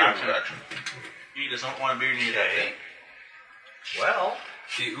 Just I'm move taking a action. move action. He doesn't want to be near Okay. Well,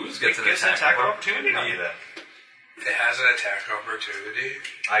 The ooze gets an gets an attack attack of opportunity on you then. It has an attack opportunity.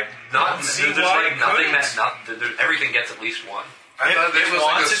 I Not don't see there's why like it nothing couldn't. that not there, everything gets at least one. I thought this It was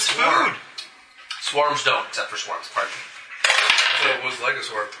like wants a its swarm. food. Swarms don't, except for swarms. Pardon me. I thought it was like a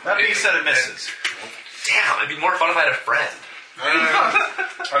swarm. That being said, it misses. Damn, it'd be more fun if I had a friend.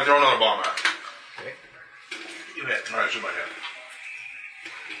 I throw another bomb at it. You hit. Alright, shoot my head.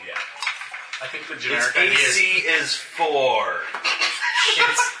 Yeah. I think the Its generic idea is AC is 4.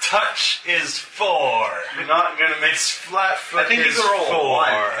 Its touch is 4. you're not going to make. Its flat foot I think you is can roll a 4. one.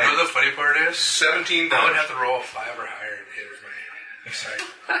 You know what the funny part is? 17 I would damage. have to roll a 5 or higher to hit with my sight.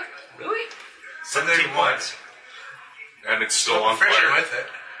 Really? 17 points. And it's still I'm on friendly fire. with it.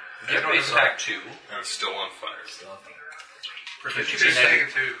 Get base attack 2. And it's still on fire. Proficiency negative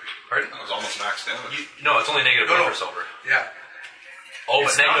 2. Pardon? That was almost max damage. No, it's only negative No, 1 no. for silver. Yeah. Oh,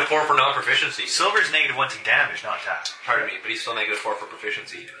 It's but negative not. 4 for non-proficiency. Silver's negative 1 to damage, not attack. Pardon me, but he's still negative 4 for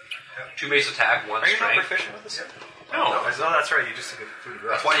proficiency. 2 base attack, 1 Are you not strength. proficient with this? No. Oh, that's right. You just took a food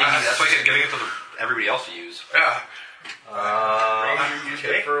That's why he's giving it to everybody else to use. Yeah. You used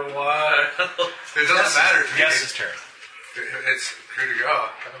it for a while. It doesn't matter to me. Guess's turn. It's free to go.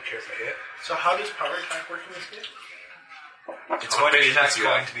 I don't care if I hit. So how does power attack work in this game? It's going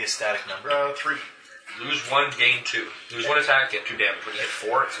to be a static number. 3. Lose 1, gain 2. Lose 1 attack, get 2 damage. When you hit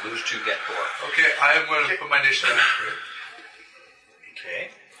 4, it's lose 2, get 4. Okay, I'm going to put my initiative up. Okay.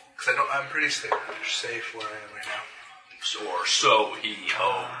 Because I'm pretty safe where I am right now. So he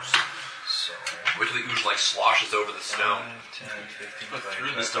hopes. So, Wait till the ooze like sloshes over the stone. 10, 15,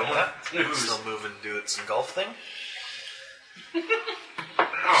 through the stone. Still move and do its engulf thing.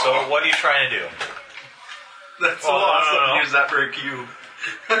 So what are you trying to do? That's so awesome. Use that for a cube.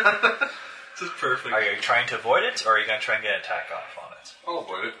 This is perfect. Are you trying to avoid it, or are you going to try and get an attack off on it? I'll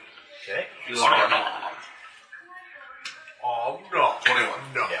avoid it. Okay. Oh, no. 21.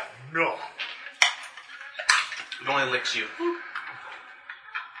 No. Yeah. No. It only licks you.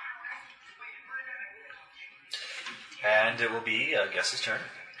 And it will be Guess's turn.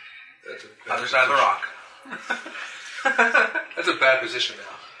 That's a bad Other side of the rock. That's a bad position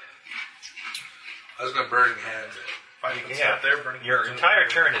now. I was going to burn hands. Your entire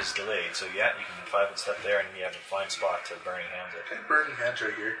turn is delayed, so yeah, you can 5 and step there, and you have a fine spot to burning hands it. Okay, burning hands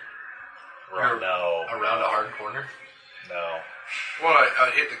right here. No. Around a hard corner. No. Well,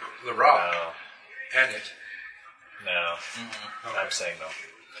 I hit the rock No. and it. No. I'm saying no.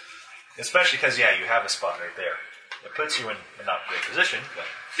 Especially because, you have a spot right there. It puts you in a not great position, but...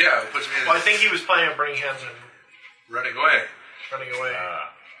 Yeah, it puts me in Well, I think he was planning on bringing hands and running away. running away.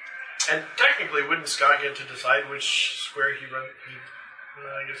 And technically, wouldn't Scott get to decide which square he run?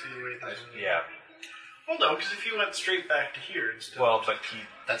 I guess either way. Yeah. Well, no, because if he went straight back to here instead. Well, but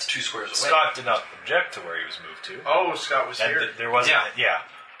That's 2 squares away. Scott did not object to where he was moved to. Oh, Scott was And here. there wasn't... Yeah.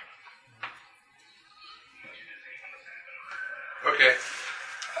 Okay.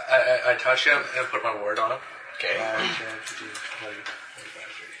 I touch him and put my ward on him. Okay. 10, 15, 20, 25,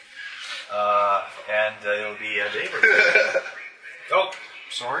 30. And it'll be David. Oh,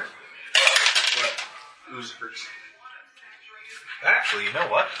 sorry. What? Ooze hurts. Actually, you know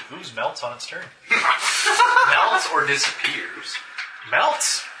what? Ooze melts on its turn. Melts or disappears.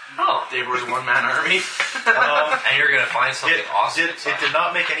 Melts? Oh. Dave was a one-man army. And you're going to find something awesome. It did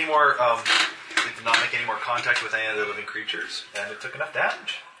not make any more. It did not make any more contact with any of the living creatures, and it took enough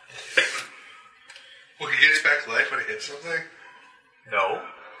damage. Well, he gets back to life when it hits something? No,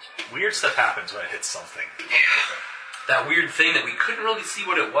 weird stuff happens when it hits something. That weird thing that we couldn't really see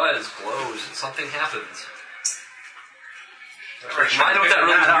what it was glows, and something happens. Find out what that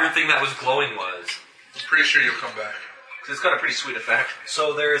really weird thing that was glowing was. I'm pretty sure you'll come back. Because it's got a pretty sweet effect.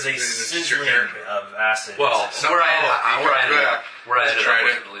 So there is a It's your sizzling turn. of acid. Well, where I ended up wasn't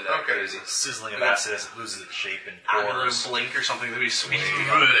really that Okay. crazy. Sizzling of acid as it loses its shape and I'm going pours. to blink or something. That'd be sweet.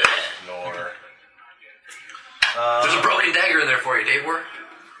 Nor. There's a broken dagger in there for you, Dave War.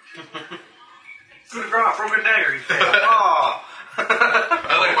 Good draw, broken dagger. You failed. Oh.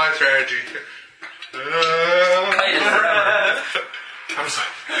 I like my strategy. Kited forever. I was like,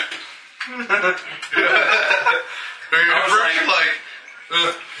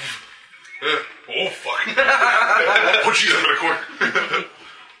 oh fuck. Oh jeez, I'm in a corner.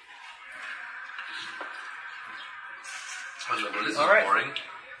 This is Alright. boring.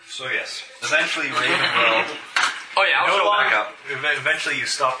 So yes, eventually Raven will. Oh yeah, I'll go back up. Eventually, you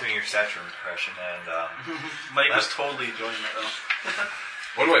stop doing your stature impression, and Mike was totally enjoying that, though.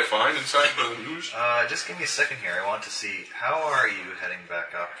 What do I find inside the news? just give me a second here. I want to see how are you heading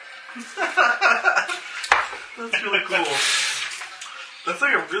back up. That's really cool. That's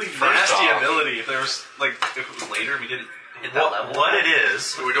like a really nasty off- ability. If there was, like, if it was later and we didn't hit that level. What it is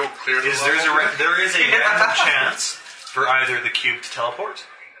So we don't clear the is there is level? a random chance for either the cube to teleport,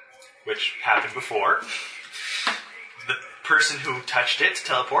 which happened before, the person who touched it to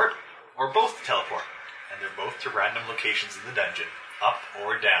teleport, or both to teleport, and they're both to random locations in the dungeon, up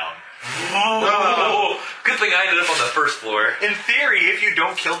or down. Oh, good thing I ended up on the first floor. In theory, if you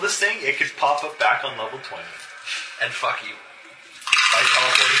don't kill this thing, it could pop up back on level 20. And fuck you. By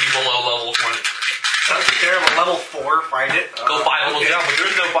teleporting you below level 20. That's terrible. Level 4, find it. Go 5 levels down, but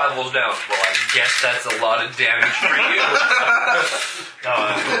there's no 5 levels down. Well, I guess that's a lot of damage for you.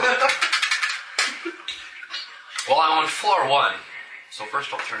 Well, I'm on floor 1. So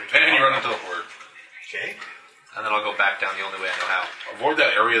first I'll turn into And you run into the horde. Okay. And then I'll go back down the only way I know how. Avoid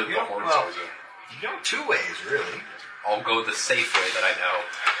that area that the Yeah, horde well- is in. You know, 2 ways, really. I'll go the safe way that I know.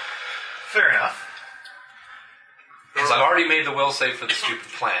 Fair enough. Because I've already made the will save for the stupid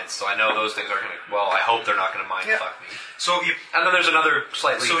plants, so I know those things aren't going to... Well, I hope they're not going to mind fuck me. So you And then there's another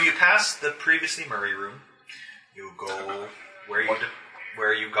slightly... pass the previously Murray room. You go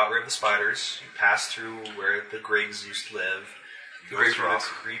where you got rid of the spiders. You pass through where the Griggs used to live. You go Griggs through Rock. this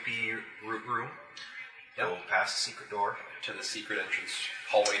creepy room. Yep. Go past the secret door. to the secret entrance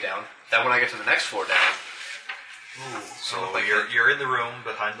hallway down. Then when I get to the next floor down, So you're in the room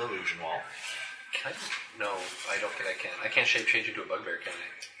behind the illusion wall. Can I? No, I don't think I can. I can't shape change into a bugbear, can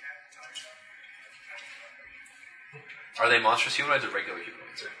I? Are they monstrous humanoids or regular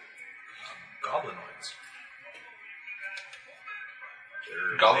humanoids? Goblinoids.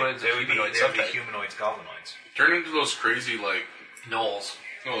 Goblinoids They and would be, humanoids. they would be subtype. humanoids, goblinoids. Turn into those crazy, like, Gnolls.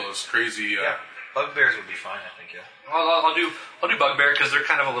 those crazy, Bugbears would be fine, I think, yeah. I'll do bugbear because they're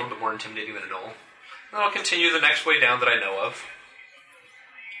kind of a little bit more intimidating than a gnoll. And I'll continue the next way down that I know of.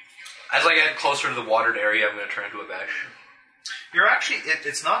 As I get closer to the watered area, I'm going to turn into a Vesh. You're actually,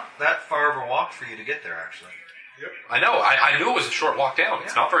 it's not that far of a walk for you to get there, actually. I know. I knew it was a short walk down.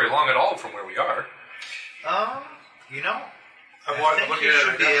 It's not very long at all from where we are. You know, I'm I think looking you at it should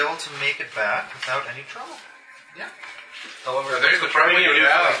right be now. able to make it back without any trouble. Yeah. However, There's the part What we do you do do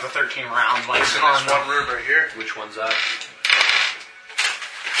have. for like the 13 rounds? Like It's in this one room right here. which one's that?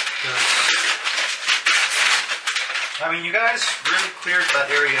 I mean, you guys really cleared that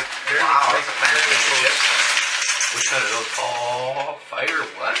area very Wow, very- that's a fantastic very close. Which kind of those? Oh, fire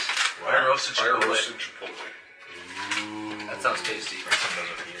what? Fire roasted fire chipotle. roasted chipotle. That sounds tasty. Bring some of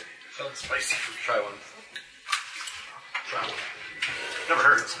those over here. Sounds spicy. Try one. Try one. Never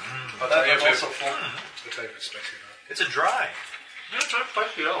heard. I'll tell you if it's full. The type of spicy or not. It's a dry. Yeah, it's not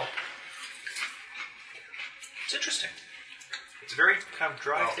spicy at all. It's interesting. It's a very kind of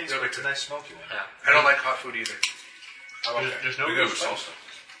dry Oh, taste, yeah, but it's a but- nice smoky one. Yeah. I don't like hot food either. There's no We real got spice. salsa.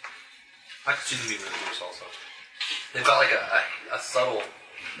 I could see them being really good with salsa. They've got like a subtle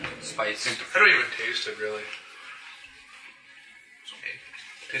spice. I don't even taste it really. It's okay.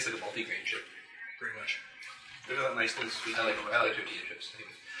 Tastes like a multi-grain chip. Pretty much. Look at that nicely sweet. I like tortilla chips.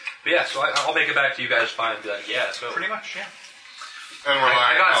 But yeah, so I'll make it back to you guys fine and be like, yeah, so. Pretty much, yeah. And we're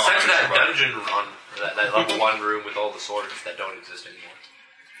I like, got oh, sent to that I'm sure about dungeon run, or that level 1 room with all the swords that don't exist anymore.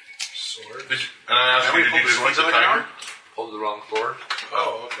 Sword. it. And I asked you, did you defeat the tiger? Pulled the wrong sword.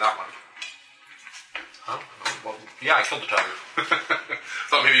 Oh, okay. That one. Huh? Well, yeah, I killed the tiger.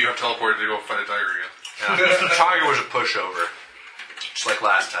 Thought maybe you got teleported to go fight a tiger again. Yeah. The tiger was a pushover. Just like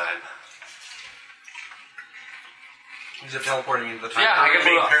last time. He's teleporting into the time. Yeah, I can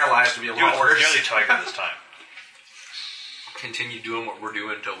being move up. paralyzed to be a Dude, lot we're worse. nearly tiger this time. Continue doing what we're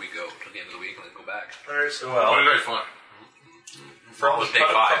doing until we go, till the end of the week, and then go back. Alright, so What did I find? From Well, the, it's day 5,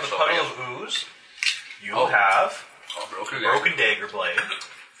 from the so puddle I of ooze, you Oh. have Oh, broken a again. broken dagger blade,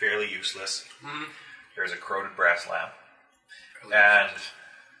 fairly useless. There's a corroded brass lamp, and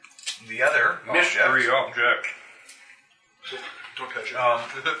the other Mystery object, object. don't touch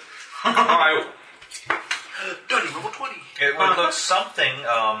it. Dungeon level 20. it would look something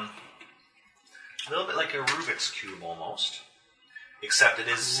a little bit like a Rubik's Cube almost, except it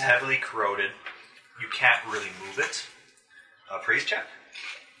is heavily corroded. You can't really move it. Praise check.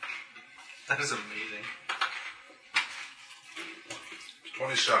 That is amazing.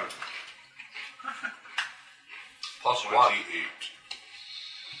 27. Plus what? 28.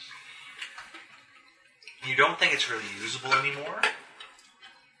 You don't think it's really usable anymore,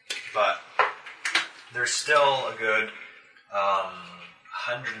 but there's still a good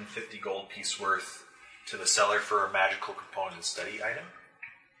 150 gold piece worth to the seller for a magical component study item.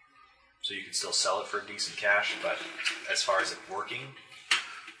 So you can still sell it for decent cash, but as far as it working,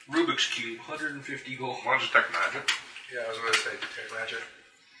 Rubik's Cube, 150 gold. Want to detect magic? Yeah, I was going to say detect magic.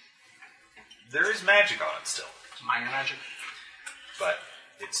 there is magic on it still, It's minor magic. but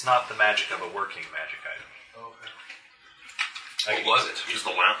it's not the magic of a working magic item. Okay. What was it? Is the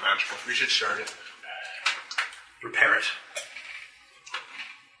lamp magical? We should shard it. Repair it.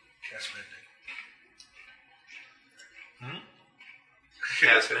 Cast mending.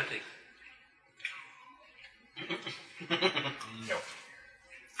 Cast venting. No.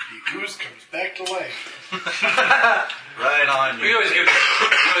 The ooze comes back to life. Right on We you. always go to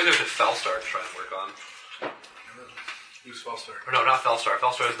Fellstar to try and work on. Who's Fellstar? Or no, not Fellstar.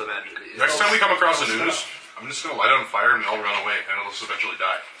 Fellstar is the magic. Next time we come across a news, I'm just going to light it on fire and they'll run away and it'll just eventually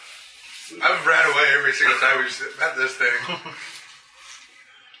die. I've ran away every single time we've met this thing.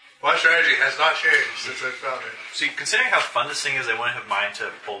 My strategy has not changed since I found it. See, considering how fun this thing is, I wouldn't have mind to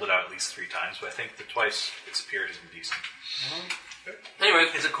have pulled it out at least 3 times, but I think the twice it's appeared has been decent. Anyway,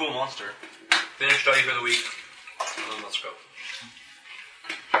 It's a cool monster. finished study for the week. And then let's go.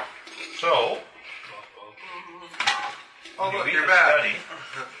 So, Oh, you look, beat you're the back. study.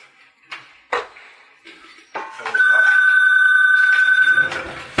 That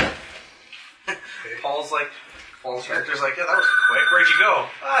was Paul's like, Paul's character's like, yeah, that was quick. Where'd you go?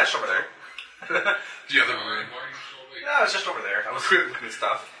 Ah, it's over there. Do you have the room? No, it's just over there. I was looking at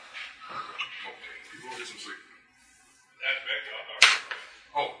stuff. Okay, people get some sleep. That big,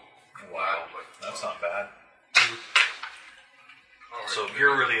 Oh, Wow, that's not bad. So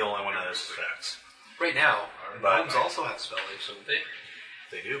you're really the only one that this affects. Right now, But- gnomes also have spell life, don't they?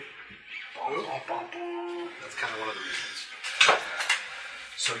 They do. That's kind of one of the reasons.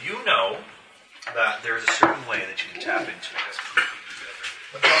 So you know that there's a certain way that you can tap into it.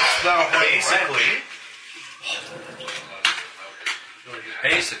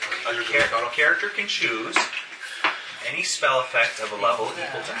 Basically, a character can choose any spell effect of a level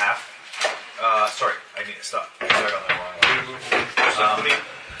equal to half. Sorry, I need to stop. I started on the wrong one.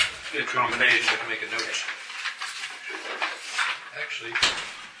 Good combination. I can make a note. Actually,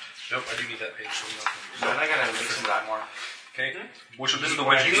 nope. I do need that page. Then I gotta listen to that more. Okay. Which this is the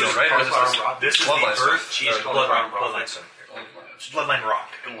wedge deal, right? Or is This is the Bloodline stone. Earth Cheese called Bloodline Stone. Bloodline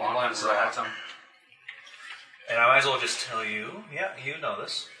Rock. And I might as well just tell you, yeah, you know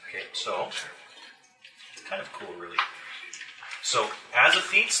this. Okay, so, it's kind of cool, really. So, as a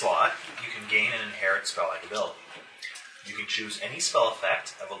feat slot, you can gain and inherit spell-like ability. You can choose any spell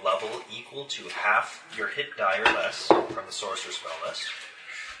effect of a level equal to half your hit die or less from the sorcerer spell list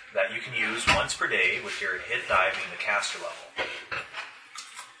that you can use once per day with your hit die being the caster level.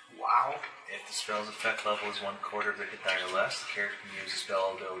 Wow. If the spell's effect level is 1/4 of the hit die or less, the character can use the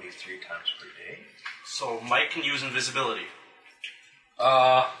spell ability 3 times per day. So Mike can use invisibility.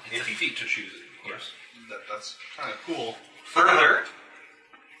 It's a feat to choose it, of course. That's kind of cool. Further,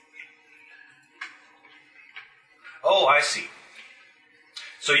 oh, I see.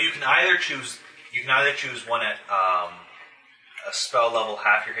 So you can either choose one at a spell level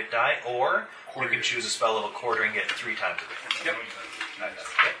half your hit die, or you can choose a spell level quarter and get 3 times the hit. Yep.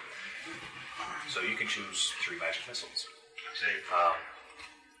 Okay. So you can choose 3 magic missiles.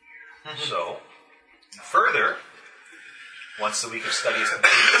 So, further, once the week of study is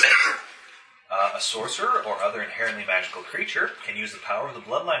complete, a sorcerer or other inherently magical creature can use the power of the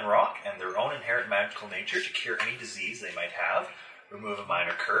Bloodline Rock and their own inherent magical nature to cure any disease they might have, remove a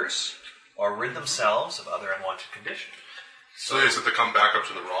minor curse, or rid themselves of other unwanted conditions. So is it to come back up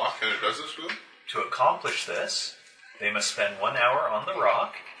to the rock and it does this for them? To accomplish this, they must spend 1 hour on the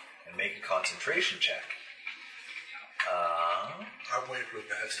rock and make a concentration check. I'm waiting for the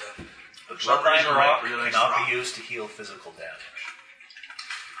bad stuff. The some Bloodline reason, Rock Mike really likes cannot rock. be used to heal physical damage.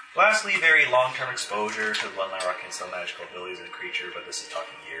 Lastly, very long-term exposure to the Bloodline Rock can still magical abilities of the creature, but this is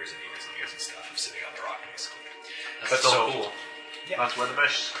talking years and years and years and stuff of sitting on the rock, basically. That's so cool. Yeah. That's where the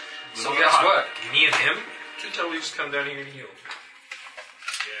best. So guess what? Me and him can totally just come down here and heal.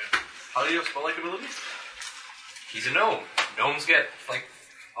 How do you have spell-like abilities? He's a gnome. Gnomes get like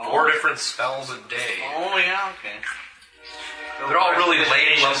 4 different spells a day. Oh yeah, okay. They're all really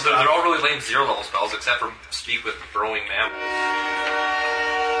lame. They're all really lame 0-level spells, except for Speak with Burrowing Mammal.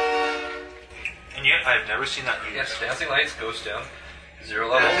 And yet, I've never seen that used. Yes, Dancing Lights, Ghost Down, 0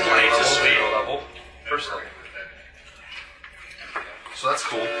 level, Dancing 0 Lights level, is sweet. 0 level, first level. So that's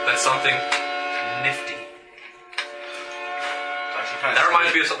cool. That's something nifty. That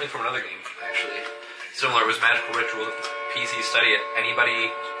reminds me of something from another game, actually. Similar, it was Magical Rituals at the PC Study It.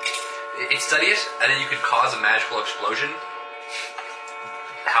 Anybody... It's Study It, and then you could cause a magical explosion.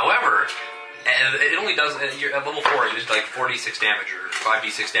 However, and it only does... You're at level 4, it is like 4d6 damage, or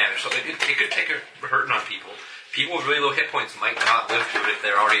 5d6 damage, so it could take a hurting on people. People with really low hit points might not live through it if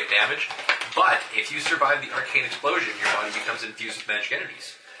they're already at damage, but if you survive the arcane explosion, your body becomes infused with magic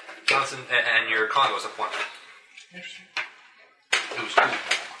entities. Constant, and your con goes up 1. Interesting. It was cool.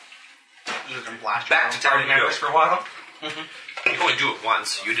 Back to town you go. for a while. You can only do it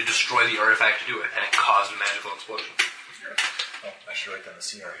once. You had to destroy the artifact to do it, and it caused a magical explosion. Oh, I should write down the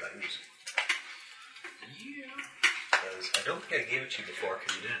CR that I use. Because I don't think I gave it to you before,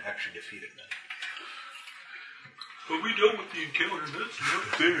 because you didn't actually defeat it then. Are we done with the encounter? That's not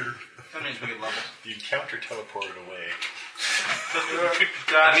fair. That means we get levels. The encounter teleported away.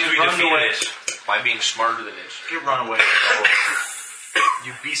 That means we defeated it by being smarter than it. You run away.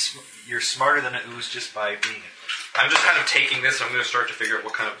 You're smarter than an ooze just by being it. I'm just kind of taking this, and I'm going to start to figure out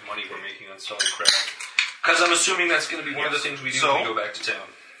what kind of money we're making on selling crap. Because I'm assuming that's going to be one of the things we do when we go back to town.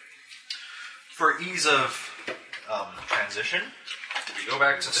 For ease of transition, We go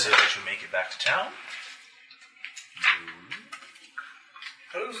back to so town. that you make it back to town.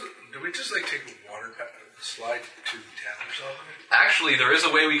 How does it, do we just like take a water slide to town or something? Actually, there is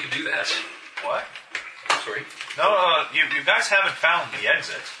a way we could do that. What? Sorry. No, you guys haven't found the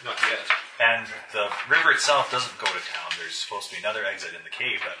exit. Not yet. And the river itself doesn't go to town. There's supposed to be another exit in the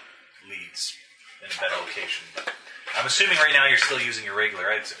cave that leads in a better location. But I'm assuming right now you're still using your regular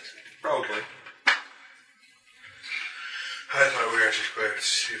exit. Probably. I thought we were actually going to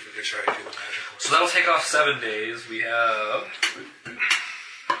see if we could try to do the magical. So that'll take off 7 days. We have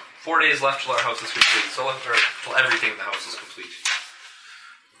 4 days left till our house is complete. So till everything in the house is complete.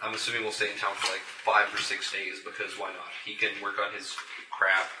 I'm assuming we'll stay in town for like 5 or 6 days because why not? He can work on his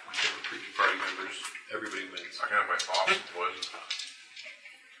crap. We can recruit new party members. Everybody wins. I can have my pops and poison.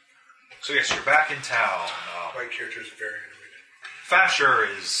 So yes, you're back in town. My character is very annoyed. Fasher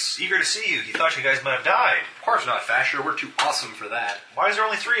is eager to see you. He thought you guys might have died. Of course not, Fasher. We're too awesome for that. Why is there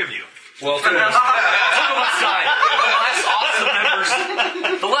only 3 of you? Well, look at what's died.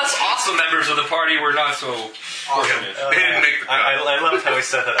 The less awesome members of the party were not so fortunate. They didn't make the cut. I loved how he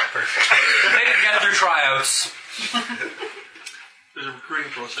set that up perfectly. They didn't get through tryouts. There's a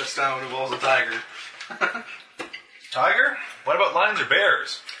recruiting process now. It involves a tiger. Tiger? What about lions or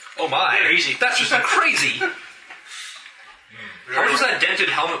bears? Oh my. Crazy. That's just crazy. How much is that dented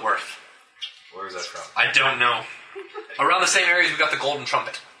helmet worth? Where is that from? I don't know. Around the same areas we got the golden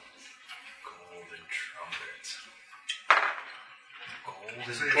trumpet. Golden trumpet. Golden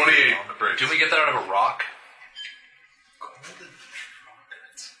 28. trumpet. Did we get that out of a rock? Golden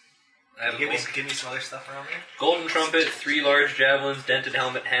I have trumpet. Give me some other stuff around there. golden trumpet, 3 large javelins, dented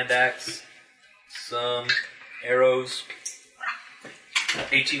helmet, hand axe, some arrows,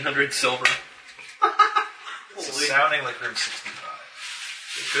 1800 silver. It's sounding like room 65.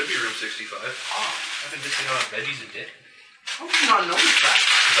 It could be room 65. Oh, I've been missing out on veggies and dip. How did you not notice that?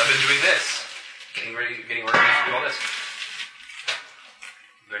 Because I've been doing this. Getting organized to do all this.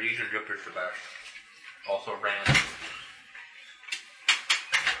 Veggies and drippers for bash. Also ran.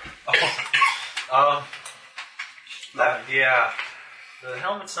 Yeah. The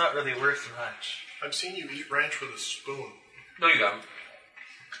helmet's not really worth much. I've seen you eat ranch with a spoon. No, you haven't.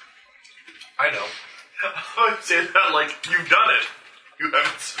 I know. I would say that like, you've done it. You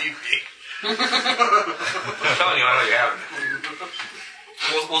haven't seen me. I'm telling you, I know you haven't.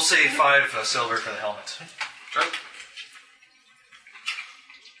 We'll say 5 silver for the helmet.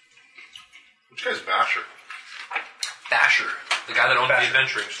 Which guy's Basher? Basher, the guy that owns Basher. the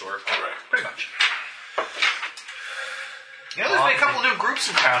adventuring store. Alright. Pretty much. You know, there's been a couple new groups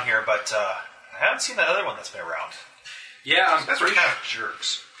in town here, but I haven't seen that other one that's been around. Yeah, I'm That's pretty kind of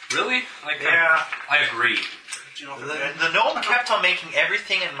jerks. Really? Yeah. I agree. Do you know if The gnome kept on making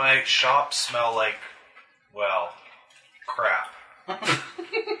everything in my shop smell like, well, crap.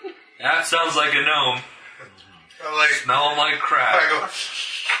 That sounds like a gnome. I'm like, Smell like crap. I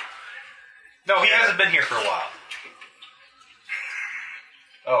go, No, he hasn't been here for a while.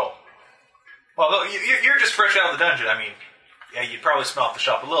 Oh. Well, look, you're just fresh out of the dungeon. I mean, yeah, you'd probably smell off the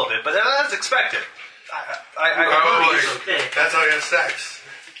shop a little bit, but that's expected. it's okay. That's how he has sex.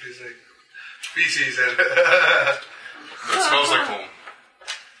 He's like, feces and it smells like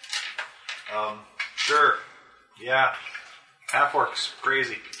home. Sure. Yeah. Half works.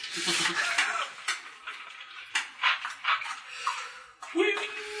 Crazy.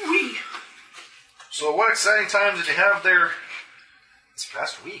 So what exciting times did you have there this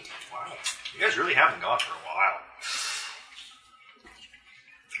past week? Wow. You guys really haven't gone for a while.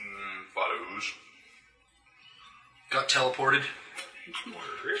 Fought a ooze. Got teleported.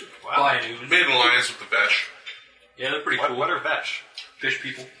 Wow. By an ooze. Made an alliance with the Vesh. Yeah, they're pretty What, cool. what are Vetch? Fish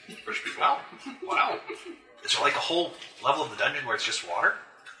people. Fish people. Wow. Wow. Is there like a whole level of the dungeon where it's just water?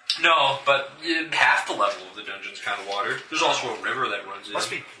 No, but half the level of the dungeon's kind of water. There's also a river that runs in. Must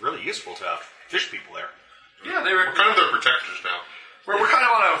be really useful to have fish people there. Yeah, they were. We're kind of their protectors now. We're kind of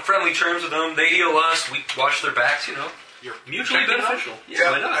on friendly terms with them. They heal us. We watch their backs. You know, You're mutually protecting them? beneficial.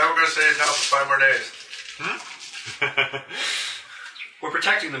 yeah, why now not? we're going to stay in town for 5 more days. We're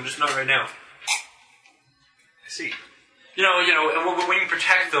protecting them, just not right now. I see. You know, and when you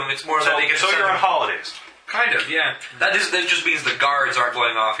protect them, it's more that they get to So send you're on them- holidays. Kind of, yeah. That just means the guards aren't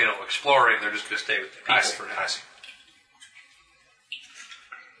going off, exploring. They're just going to stay with the people I see. for now. I see.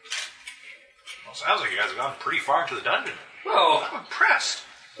 Well, sounds like you guys have gone pretty far into the dungeon. Well, I'm impressed.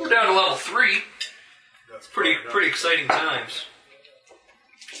 we're down to level 3. That's Pretty far enough. pretty exciting times.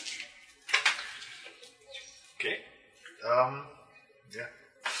 Okay. Yeah.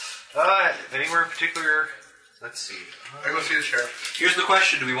 Anywhere in particular? Let's see. I go see the sheriff. Here's the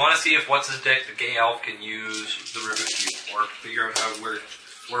question: do we want to see if what's his deck, the gay elf, can use the rivet cube, or figure out how to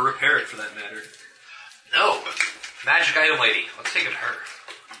or repair it for that matter? No. Magic item lady. Let's take it to her.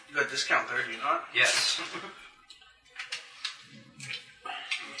 You got a discount there, do you not? Yes.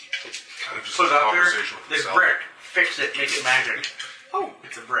 Kind of just Put it a up there. conversation with This himself. brick. Fix it. Make it magic. Oh,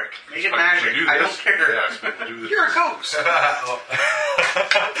 it's a brick. Make it Like, magic. we do I this? don't care. Yeah, so we do this. You're a ghost. What am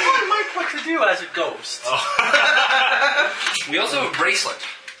I supposed to do as a ghost? We also have a bracelet.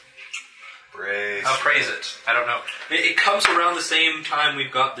 Brace. I'll praise it. I don't know. It comes around the same time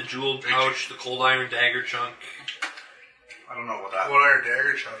we've got the jeweled pouch, the cold iron dagger chunk. I don't know what that was. One iron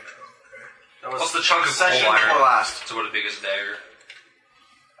dagger chunk. Okay. That was What's the chunk of session coal iron? before last. It's about as big as a dagger.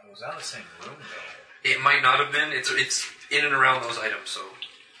 Was that the same room, though? It might not have been. It's in and around those items, so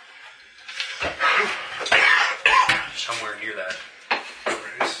somewhere near that.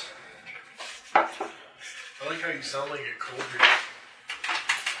 I like how you sound like a cold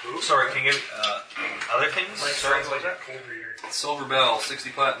reader. Sorry, can you give other things? Like Sorry, sounds like a cold reader. Silver Bell, 60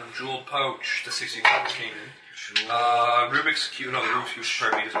 platinum, jeweled pouch. The 60 platinum came in. Rubik's Cube. No, the Rubik's Cube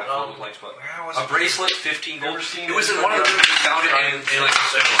probably just got filled with lights, but a bracelet, 15 gold. It was in one of the rooms. We found it in like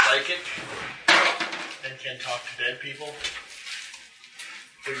a Psychic and can talk to dead people.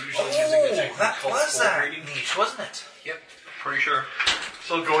 They're usually using a technique that called was cold that reading. niche, wasn't it? Yep, pretty sure.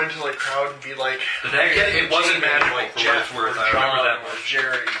 So go into like crowd and be like, The dagger, it wasn't magical like for what it's Jeff worth. or I remember John that or much.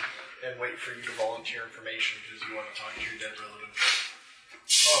 Jerry, and wait for you to volunteer information because you want to talk to your dead relative.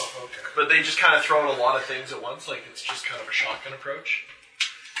 Oh, okay. But they just kind of throw out a lot of things at once, like it's just kind of a shotgun approach.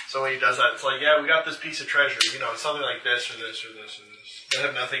 So when he does that, it's like, yeah, we got this piece of treasure, you know, something like this or this or this or this. They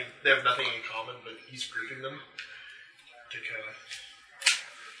have nothing in common, but he's grouping them to kind of.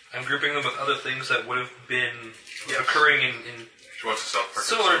 I'm grouping them with other things that would have been occurring in What's the South Park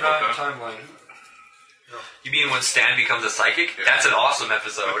similar episode about that? timeline. You mean when Stan becomes a psychic? Yeah. That's an awesome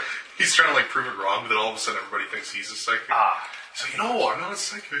episode. He's trying to like prove it wrong, but then all of a sudden everybody thinks he's a psychic. So no, I'm not a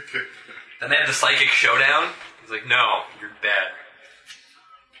psychic. Then they have the psychic showdown. He's like, no, you're bad.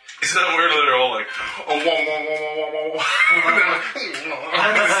 Isn't that weird that they're all like, oh, whoa, whoa, whoa, whoa, whoa, whoa. And they're like, I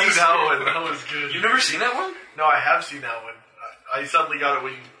haven't seen that one. That was good. You've never seen that one? No, I have seen that one. I suddenly got it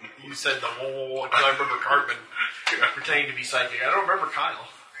when you said the whoa, whoa, whoa, because I remember Cartman pretending to be psychic. I don't remember Kyle.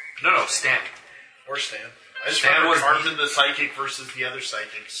 No, Stan. Or Stan. I just Stan remember was Cartman the psychic versus the other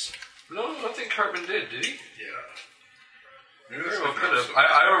psychics. No, I don't think Cartman did he? Yeah. Maybe Very that's well not could an have. episode.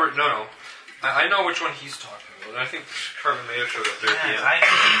 I remember, no. I know which one he's talking about, and I think Cartman may have showed up there at the Man, end. I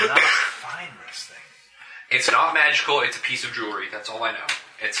cannot find this thing. It's not magical, it's a piece of jewelry, that's all I know.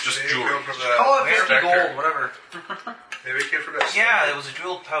 It's just Maybe it jewelry. came from the Oh, it's Spectre. gold, whatever. Maybe it came from that. Yeah, it was a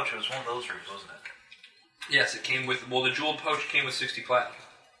jeweled pouch. It was one of those rooms, wasn't it? Yes, it came with, well, the jeweled pouch came with 60 platinum.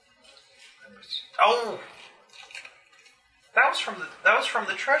 Oh, that was from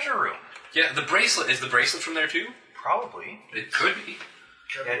the treasure room. Yeah, the bracelet, is the bracelet from there too? Probably. It could be.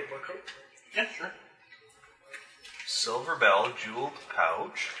 Yeah, sure. Silver bell, jeweled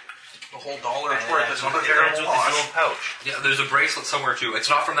pouch. The whole dollar And worth is on the it ends terrible with the wash. jeweled pouch. Yeah, there's a bracelet somewhere too. It's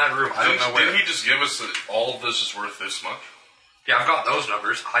not from that room, I don't know where. Didn't he just give us that all of this is worth this much? Yeah, I've got those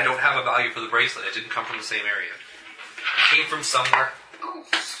numbers. I don't have a value for the bracelet. It didn't come from the same area. It came from somewhere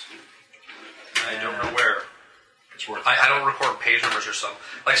else. I don't know where. It's worth I don't record page numbers or some.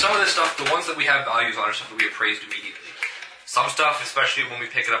 Like some of this stuff, the ones that we have values on are stuff that we appraised immediately. Some stuff, especially when we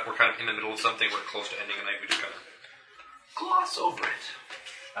pick it up, we're kind of in the middle of something, we're close to ending a night, we just kind of gloss over it.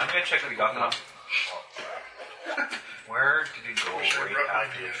 I'm gonna check if we got them. Where did you go? Wish I Where you brought my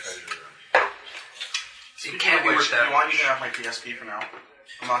have the DS. treasure room? It can't be Which, worth if that you want, much. you can have my PSP for now.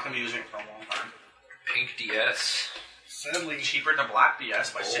 I'm not going to be using it for a long time. Pink DS. Sadly, Cheaper than a black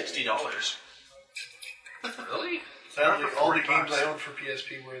DS by $60. Really? sadly, for all the 40 games bucks. I owned for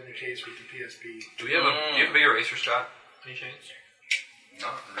PSP were in the case with the PSP. Do you have a big eraser, Scott? Any chance?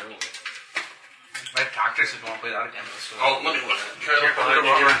 Not really. My Tactics, if you want to play that again. Oh, let me look. Try to find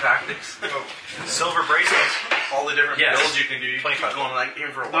different Tactics. Silver bracelets. All the different Yes. builds you can do. You can keep 25. going like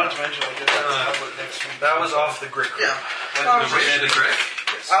even for a while. Not to mention, I get that tablet next week. That was off the grid. Yeah. The Rich and the Crick?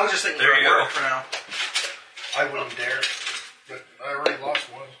 I was just thinking There for you go. work for now. I wouldn't dare. But I already lost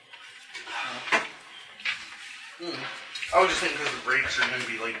one. I was just thinking because the breaks are going to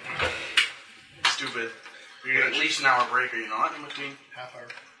be like stupid. You're at least an hour break, are you not? In between? Half hour.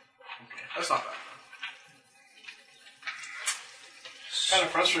 Okay. That's not bad. Kind of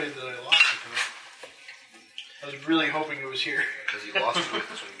frustrated that I lost it though. I was really hoping it was here. Because he lost it with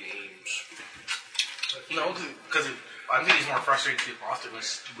some games. No, because I think he's more frustrated because he lost it in a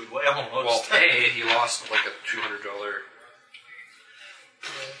stupid way almost. Well, A, he lost like a $200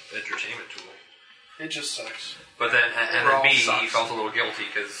 entertainment tool. It just sucks. But then, and then Overall B, he sucks. felt a little guilty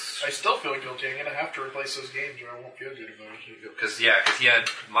because, I still feel guilty. I'm gonna have to replace those games or I won't feel good about it. because he had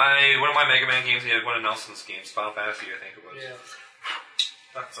one of my Mega Man games, he had one of Nelson's games, Final Fantasy, I think it was. Yeah.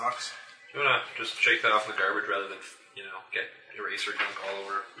 That sucks. You wanna just shake that off in the garbage rather than, get eraser gunk all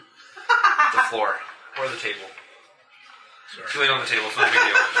over the floor or the table. Too late on the table, it's no big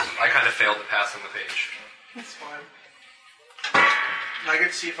deal. I kind of failed to pass on the page. That's fine. I get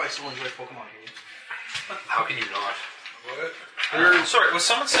to see if I still enjoy Pokemon games. How can you not? What? Sorry, was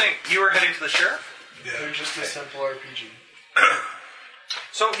someone saying you were heading to the sheriff? They're just a simple RPG.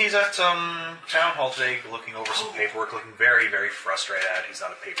 So he's at town hall today, looking over some paperwork, looking very, very frustrated. He's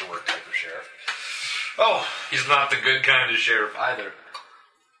not a paperwork type of sheriff. Oh, He's not the good kind of sheriff either.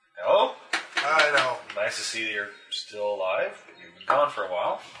 Hello? I know. Nice to see that you're still alive. You've been gone for a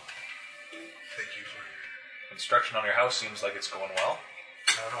while. Thank you for. Construction on your house seems like it's going well.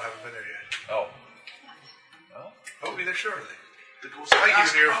 No, I haven't been there yet. Oh. Well, I'll be there shortly.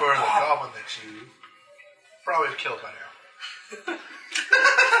 Thank you here for the goblin that you probably have killed by now.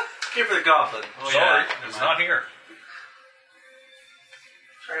 Here for the goblin. Oh, sorry, yeah. it's not here.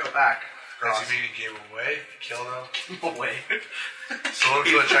 Try to go back. Does he mean he gave him away? Killed him? No way. Sold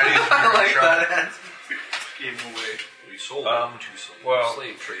him to a Chinese I like truck? that answer. Gave him away. We sold Um, them to some well,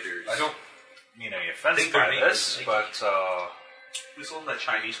 slave traders. I don't mean any offense Think they're by dangerous, this, thank but We sold him that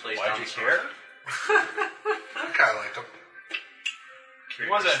Chinese place why'd down you the care? street. I kind of liked him. He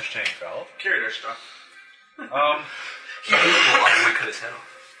was an entertaining fellow. Carried our stuff. He we could have tell.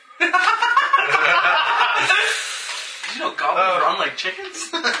 Did you know goblins run like chickens?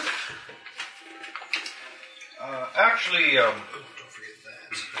 Actually, Don't forget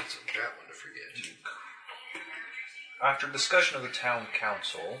that. That's a bad one to forget. after discussion of the town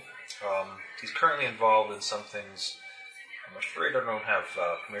council, he's currently involved in some things I'm afraid I don't have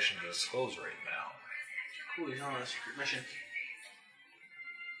permission to disclose right now. Cool, he's on a secret mission.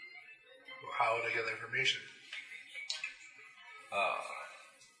 Well, how would I get that information?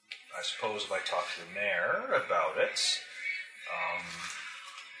 I suppose if I talk to the mayor about it,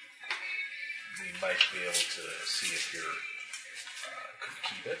 we might be able to see if you're could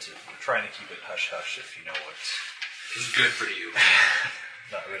keep it. We're trying to keep it hush-hush, if you know what. It's good for you.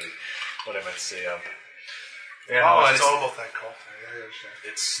 Not really what I meant to say. It's all about that cult. I understand.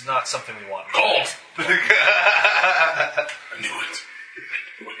 It's not something we want. Gold! I knew it.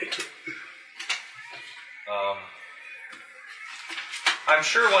 I'm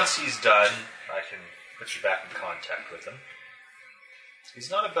sure once he's done, I can put you back in contact with him. He's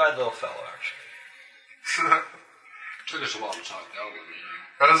not a bad little fellow, actually. Took us a while to talk Goblin.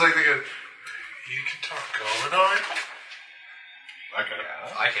 I was like thinking, you can talk goblin on it? I got it.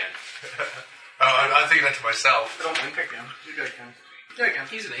 Yeah. I can. I'm thinking that to myself. Don't wink again. You guys can. Yeah, I can.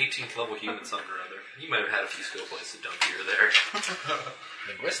 He's an 18th level human something or other. He might have had a few skill points to dump here or there.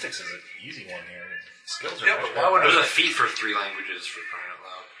 Linguistics is an easy one here. Skills are Yeah, much but why better. would There's a feat for 3 languages for crying out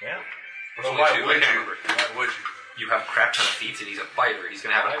loud. Yeah. There's Well, only why 2, I would can't you? remember. Why would you? You have a crap ton of feats and he's a fighter. He's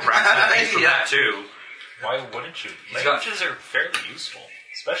going to have a crap ton of feats from Yeah. that too. Why wouldn't you? He's got- Languages are fairly useful,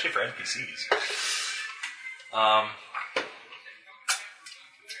 especially for NPCs.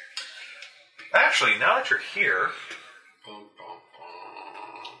 Actually, now that you're here, Bum, bum,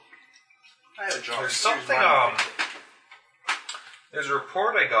 bum. I have a job. there's Here's something. mine. There's a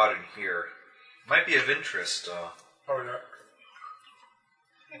report I got in here. Might be of interest. Probably not.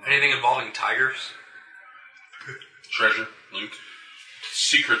 Anything involving tigers? Treasure, loot,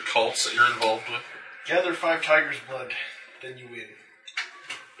 secret cults that you're involved with. Gather 5 tigers' blood, then you win.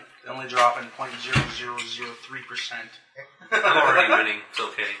 They only drop in 0.0003%. I'm already winning. It's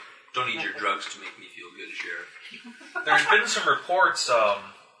okay. Don't need your drugs to make me feel good, Sheriff. There's been some reports.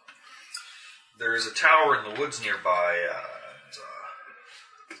 There's a tower in the woods nearby.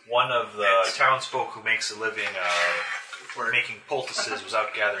 One of the townsfolk who makes a living making poultices was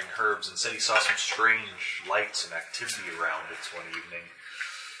out gathering herbs and said he saw some strange lights and activity around it one evening.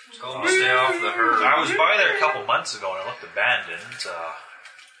 Tell him to stay off the herb. I was by there a couple months ago and it looked abandoned.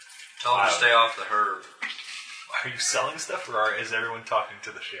 Tell him to stay off the herb. Are you selling stuff or is everyone talking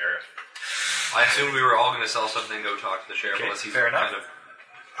to the sheriff? I assumed we were all going to sell something and go talk to the sheriff Okay, unless he's fair enough. kind of...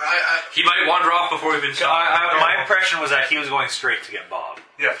 He might wander off before we've been stopped. My impression was that he was going straight to get Bob.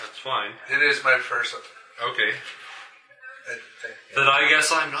 Yeah, That's fine. it is my first Okay. thing. Then I guess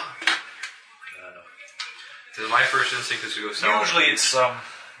I'm not. Because my first instinct is to go sell. Usually it's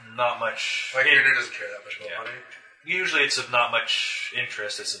not much. My character doesn't care that much about Yeah. money. Usually it's of not much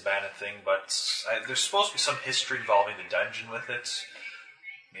interest. It's a bandit thing, but there's supposed to be some history involving the dungeon with it.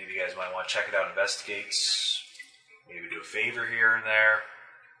 Maybe you guys might want to check it out, investigate. Maybe do a favor here and there.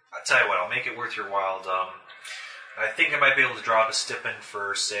 I'll tell you what, I'll make it worth your while. I think I might be able to drop a stipend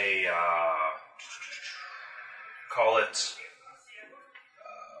for, say, call it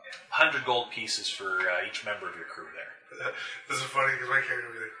 100 gold pieces for each member of your crew there. This is funny because my character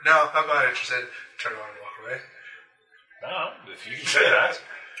will be like, no, I'm not interested. Turn around and walk away. No, if you can say that.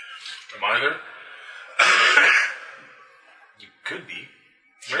 Am I there? You could be.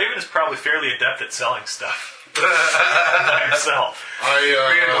 Raven is probably fairly adept at selling stuff. Not yourself. Are you a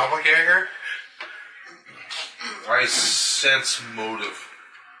I doppelganger? I sense motive.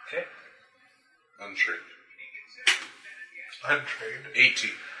 Okay. Untrained. Untrained.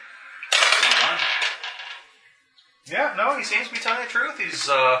 18. Yeah, no, he seems to be telling the truth.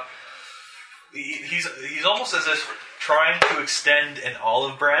 He's almost as if trying to extend an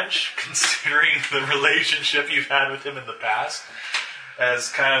olive branch, considering the relationship you've had with him in the past, as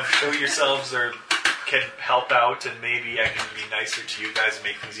kind of show yourselves or can help out, and maybe I can be nicer to you guys and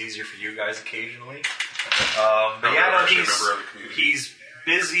make things easier for you guys occasionally. But yeah, no, he's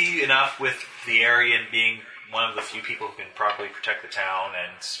busy enough with the area and being one of the few people who can properly protect the town,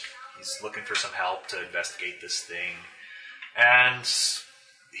 and he's looking for some help to investigate this thing. And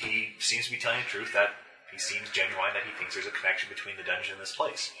he seems to be telling the truth that he seems genuine, that he thinks there's a connection between the dungeon and this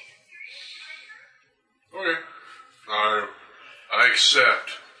place. Okay. I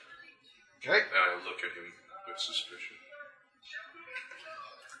accept. Okay. And I look at him with suspicion.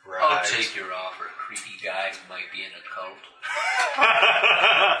 Right. I'll take your offer, creepy guy who might be in a cult.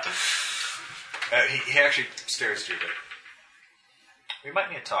 He actually stares at you, but we might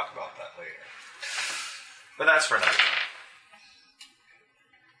need to talk about that later. But that's for another time.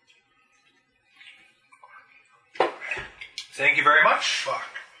 Thank you very much. Fuck.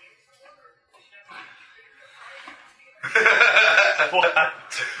 What?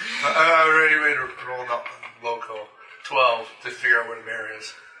 I'm already ready to roll up local 12 to figure out where the mayor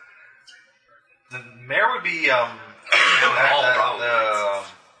is. The mayor would be, yeah,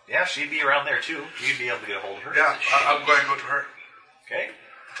 she'd be around there too. You'd be able to get a hold of her. Yeah, I'm going to go to her. Okay.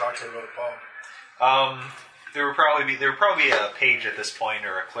 Talk to her about Paul. There would probably be a page at this point,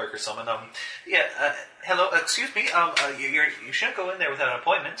 or a clerk or someone. Hello, excuse me. You shouldn't go in there without an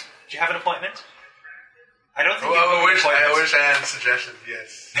appointment. Do you have an appointment? I don't think. I wish I had suggestions.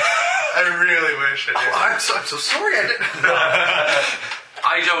 Yes, I really wish I did. I'm so sorry. I didn't.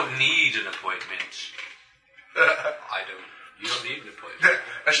 I don't need an appointment. You don't need an appointment.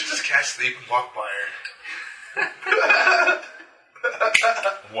 I should just cast sleep and walk by her.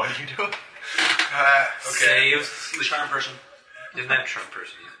 What are you doing? Okay. Save the charm person. Isn't that charm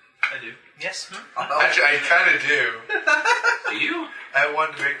person? I do. Yes. Actually, I kind of do. Do you? I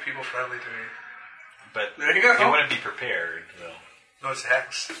want to make people friendly to me. But There you go. you wouldn't be prepared, though. No, it's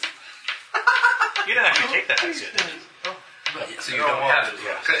hex. You didn't actually take that hex yet, did you? So you don't have it.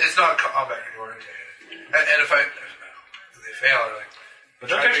 Yeah. 'Cause it's not combat oriented. And if they fail, they're like, But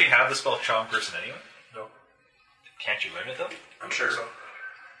don't you actually have the spell Charm Person anyway? no. Can't you learn it, though? I'm sure so.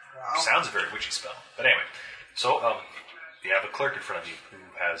 Sounds a very witchy spell. But anyway, so you have a clerk in front of you who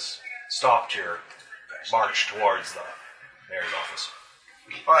has stopped your march towards the mayor's office.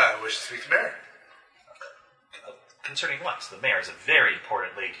 Oh, I wish to speak to Mary. Concerning what? The mayor is a very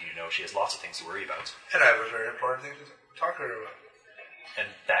important lady, you know. She has lots of things to worry about. And I have a very important thing to talk to her about. And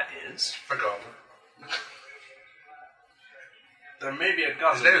that is? A goblin. There may be a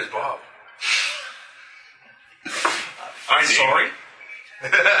goblin. His name is Bob. Sorry?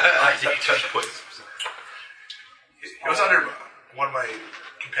 I think you touched points. He was under one of my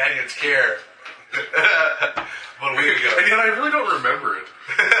companion's care about a week ago. And yet I really don't remember it.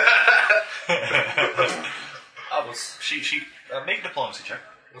 She make a diplomacy check.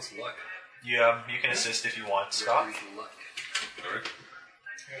 What's luck? You can assist if you want, Scott. Luck. Alright.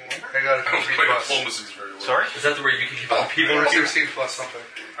 I got a I don't 15 play plus. diplomacies very well. Sorry? Is that the way you can keep all people? Or 16 plus something.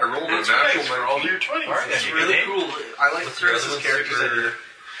 I rolled a natural 19. 20. Alright, then you Really can cool. I like What's your other Chris's one? characters.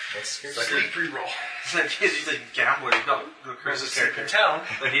 Super- Sleep reroll. He's a gambler. No, Chris's character. Town.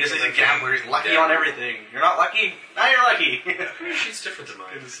 But he is a gambler. He's lucky on everything. You're not lucky. Now you're lucky. She's different than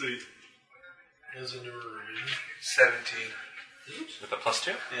mine. sleep. Is a newer revision. 17. With a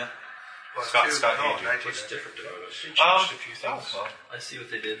 +2? Yeah. Plus Scott, 2. Scott, No, you do. 19. What's different about us? She changed a few things. well, I see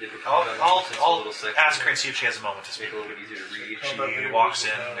what they did. They put I'll a little section. ask her and see if she has a moment to Make speak. it a little bit easier to read. She walks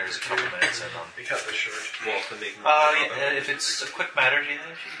in, there's a couple minutes, and They cut this short. Well, to make if it's a quick matter, do you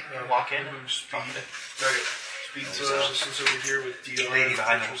think she can walk in? Speed resistance over here with DR, Lady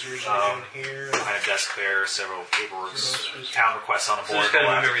behind which was the, originally in here. behind a desk there, several paperwork, town requests on a So board. just kind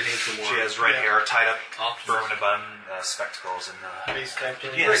of and all move that. everything to more. She has red hair tied up, Off. fur in a bun, spectacles, and Face tapped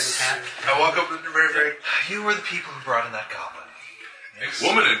on Yes. I walk up very, very. you were the people who brought in that goblin.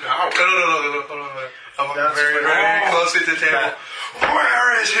 Woman in power. No. I walk up very, very closely to the table.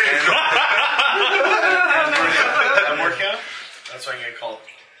 Where is he? I'm working on it. That's why I'm going to call it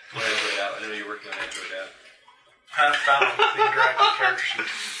Android out. I know you're working on Android out. Half Found, the interactive character sheet.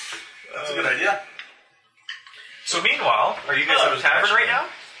 That's a good idea. So meanwhile, are you guys Oh, at the tavern right now?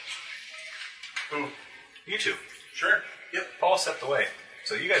 Who? You two. Sure. Yep. Paul stepped away.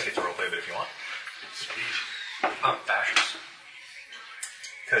 So you guys get to roleplay a bit if you want. I'm fascist.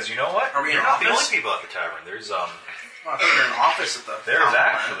 Because you know what? Are we in You're not the only office? people at the tavern. There's I think you're in office at the. There's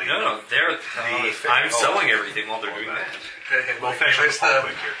actually No, they're. I'm selling everything while they're doing that. We'll finish up the poll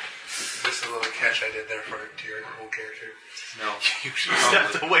quick here. this is a little catch I did there for your whole character. No. You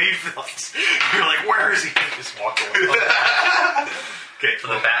stepped away from us. You're like, where is he? You just walk away. Okay, For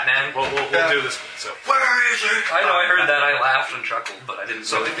the Batman? we'll do this one. So, Where is it? I know, I heard that. I laughed and chuckled, but I didn't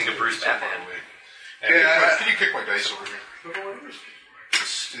really think of Bruce Batman. Can you kick my dice over here?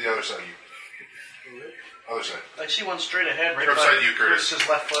 Just to the other side of you. Other side. I see one straight ahead, right Upside by you, Curtis. Curtis's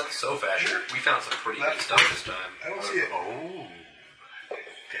left foot. So Fasher, we found some pretty good stuff this time. I don't see it. oh.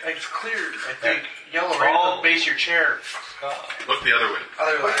 It's clear, I think, yellow right at the base of your chair. Look the other way.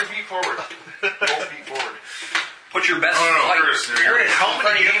 Other way. Put your feet forward. Both feet forward. Put your best No, light. Curtis, there you go. How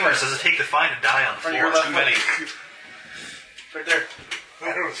many gamers does it take to find a die on the Front of floor? your left Too many. Right there.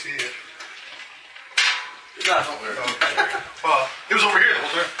 I don't see it. No. Well, it was over here the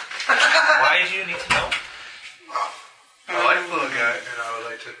whole time. Why do you need to know? I like the little guy, and I would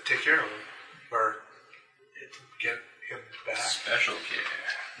like to take care of him. Or get him back. Special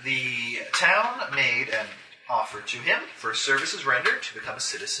care. The town made an offer to him for services rendered to become a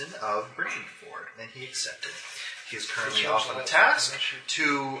citizen of Burningford, and he accepted. He is currently off on a task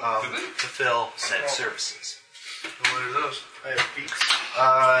to fulfill said services. And what are those? I have feet.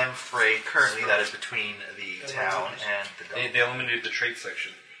 I'm afraid currently that is between the town and the dog. They eliminated the trait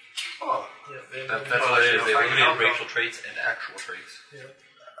section. Oh. That's what it is. They eliminated racial traits and actual traits.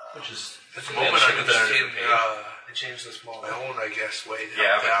 Which is That's the the moment shit I that understand. page. They changed the small own, I guess, way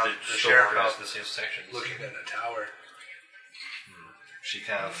Yeah, down. but The sheriff is house the same sections. looking at a tower. She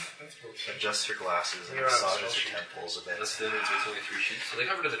kind of adjusts her glasses and You're on a massages social her temples a bit. That's the it's only 3 sheets. So they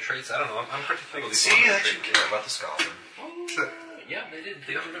got rid of the traits. I don't know. I'm particularly See fond of that the you trait. care about the scholar. Yeah, they did.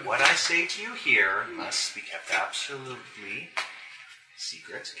 They got rid of What I say to you here must be kept absolutely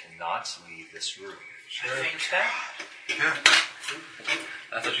secret. Cannot leave this room. I think that.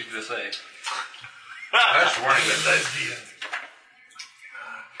 That's what you were going to say. That's warning that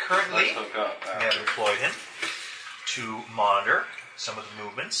Currently, Let's hook up. we have employed him to monitor some of the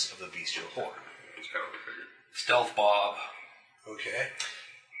movements of the bestial horde. Stealth Bob. Okay.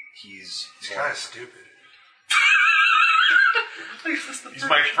 He's Kind of stupid. He's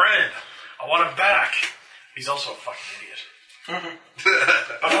my friend. I want him back. He's also a fucking idiot.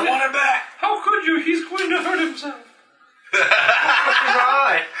 But I want him back. How could you? He's going to hurt himself.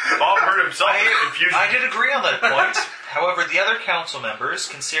 Bob hurt himself in confusion. I did agree on that point. However, the other council members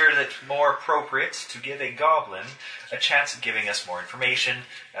considered it more appropriate to give a goblin a chance at giving us more information,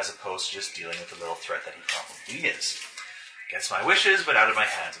 as opposed to just dealing with the little threat that he probably is. Against my wishes, but out of my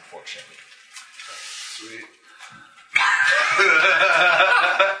hands, unfortunately. Sweet.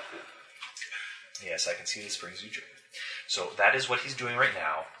 Yes, I can see this brings you joy. So that is what he's doing right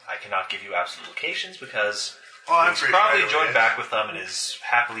now. I cannot give you absolute locations because I'm he's pretty probably sure I joined know, back with them and is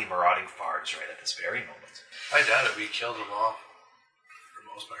happily marauding farms right at this very moment. I doubt it. We killed them all. For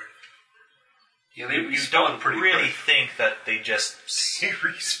the most part. Yeah, You don't really think that they just...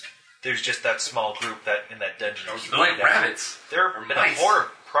 There's just that small group that in that dungeon. They're like rabbits. There Or have been mice. a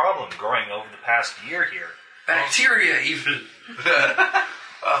horror problem growing over the past year here. Bacteria, even.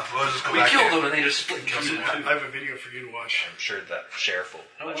 We'll just go We back killed in. them and they just split into two. I have a video for you to watch. I'm sure that sheriff will...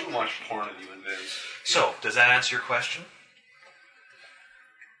 How about you watch porn of you and Vince? So, does that answer your question?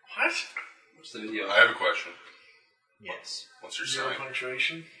 What? What's the video? I have a question. Yes. What's your Zero sign?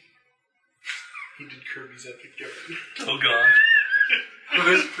 punctuation. He did Kirby's Epic Yarn. Oh god. It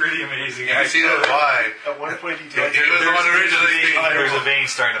was pretty amazing. You can see that why. At one point, he Yeah, talked it was the one originally. There's a vein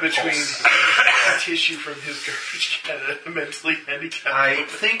starting to between pulse. tissue from his garbage can and a mentally handicapped. I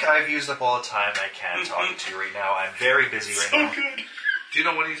think I've used up all the time I can talking to you right now. I'm very busy right so now. good. Do you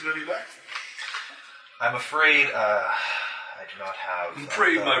know when he's going to be back? I'm afraid I do not have I'm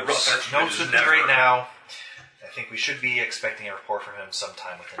afraid my rough estimate notes is with me never. right now. I think we should be expecting a report from him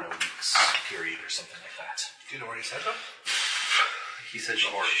sometime within a week's period or something like that. Do you know where he sent them? He said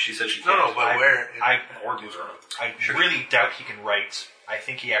she said she No, can't. but where? I really doubt he can write. I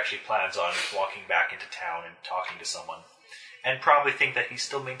think he actually plans on walking back into town and talking to someone. And probably think that he's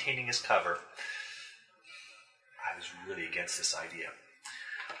still maintaining his cover. I was really against this idea.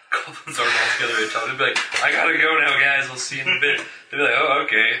 Goblins aren't all together in town. They'd be like, I gotta go now, guys. We'll see you in a bit. They'd be like, oh,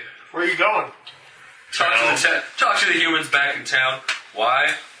 okay. Where are you going? Talk to the humans back in town.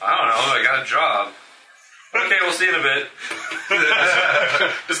 Why? I don't know. I got a job. Okay, we'll see you in a bit.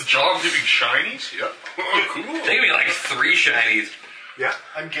 Is the job giving shinies? Yep. Oh, cool. They give me like 3 shinies. Yeah,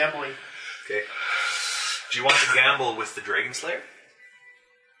 I'm gambling. Okay. Do you want to gamble with the Dragon Slayer?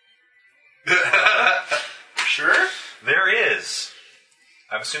 Sure? There is.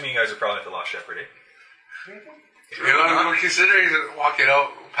 I'm assuming you guys are probably at the Lost Shepherd, eh? You know, I'm considering walking out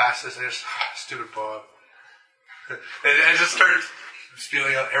past this and just, stupid Bob. And I just start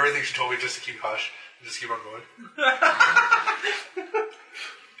spewing out everything she told me just to keep hush. Just keep on going.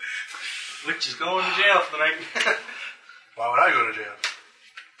 Which is going to jail for the night. Why would I go to jail?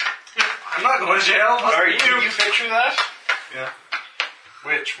 I'm not going to jail. Alright, can you picture that? Yeah.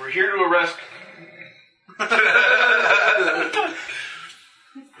 Which? We're here to arrest.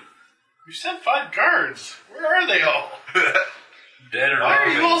 You sent 5 guards. Where are they all? Dead or Why are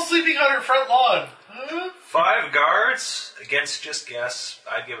you not? all sleeping on our front lawn? Huh? 5 guards against just guess.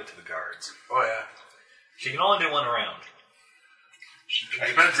 I'd give it to the guards. Oh, yeah. She can only do one round. She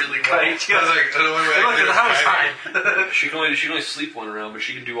went really well. I was like, the only way I Look could at the do it house was time. She can only sleep one round, but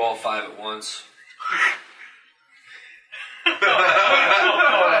she can do all 5 at once.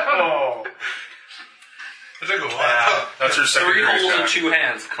 Oh. It took a while. That's her 3 secondary holes in attack. 2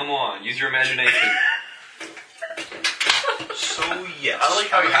 hands. Come on, use your imagination. So, yes. I like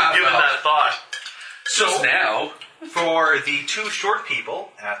how I have you've given that. that thought. Just now. For the 2 short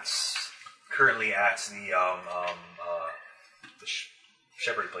people currently at the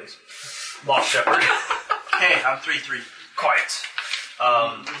Shepherd place, Lost Shepherd. Hey, I'm 3-3. Quiet.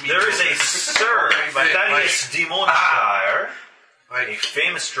 There is a Sir Thaddeus de Monshire, a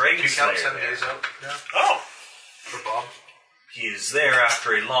famous Do dragon you count slayer. 7 days out now Oh. for Bob? He is there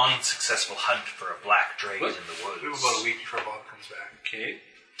after a long and successful hunt for a black dragon in the We have woods. about a week before Bob comes back. Okay.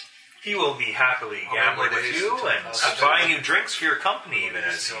 He will be happily How many gambling more with days you until and I'll- buying you drinks for your company, even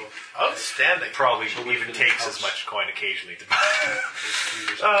as he Outstanding. probably So we even can takes house. as much coin occasionally to buy.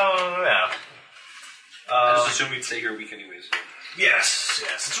 Oh, yeah. I just assume we'd stay here a week anyways. Yes.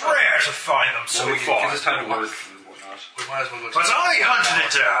 It's rare to find them so Gives far. us time to work and whatnot. We might as well go But I hunted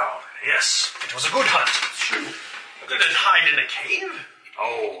it down. Yes, it was a good hunt. Did it hide in a cave?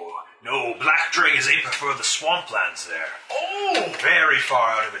 Oh, no, black dragons ain't prefer the swamplands there. Oh. Very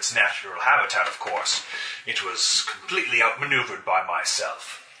far out of its natural habitat, of course. It was completely outmaneuvered by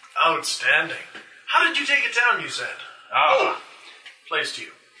myself. Outstanding. How did you take it down, you said? Ah, Place to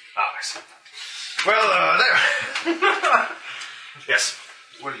you. I see. Well, there. Yes.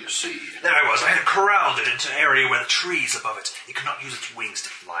 What do you see? There I was. I had corralled it into an area where the trees above it, it could not use its wings to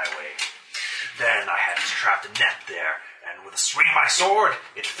fly away. Then I had trapped a net there, and with a swing of my sword,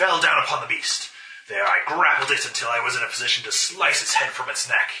 it fell down upon the beast. There I grappled it until I was in a position to slice its head from its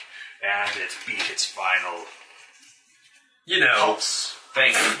neck, and it beat its final pulse.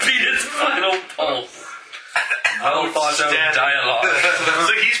 Thanks. Beat its final pulse. Well thought out dialogue.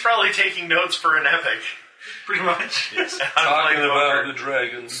 So he's probably taking notes for an epic. Pretty much. Yes. Talking about the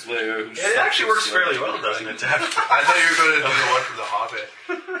Dragon Slayer. Who It actually works fairly well, doesn't it? I thought you were going to do the one from The Hobbit.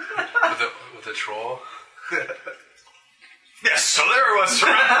 with the troll. Yes, so there it was,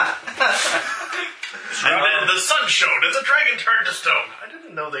 surrounded. And then the sun shone and the dragon turned to stone. I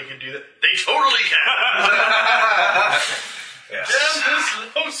didn't know they could do that. They totally can. Yes. Damn this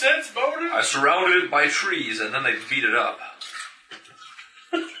low sense motive. I surrounded it by trees and then they beat it up.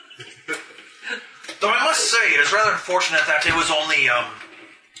 Though I must say, it is rather unfortunate that it was only,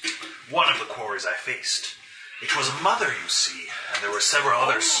 one of the quarries I faced. It was a mother, you see, and there were several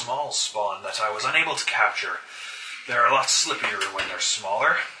other small spawn that I was unable to capture. They're a lot slippier when they're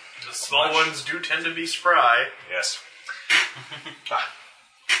smaller. The small ones do tend to be spry. Yes.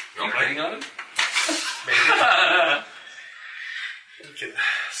 Are you hitting on him? You can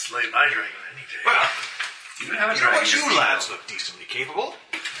slay my dragon any day. Well, You don't have a you know dragon. what, you lads look decently capable.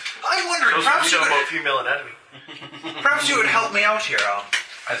 I'm wondering, Those perhaps who you, know about female anatomy. perhaps you would help me out here.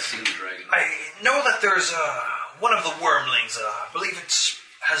 I've seen the dragon. I know that there's one of the wormlings, I believe it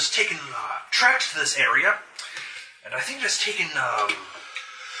has taken tracked to this area, and I think it has taken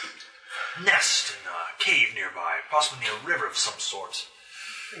nest in a cave nearby, possibly near a river of some sort.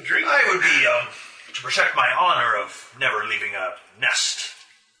 Drink. I would be to protect my honor of never leaving a nest,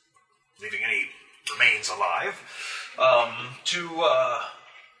 leaving any remains alive, to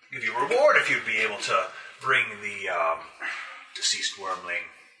give you a reward if you'd be able to bring the deceased wormling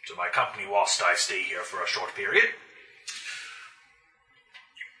to my company whilst I stay here for a short period.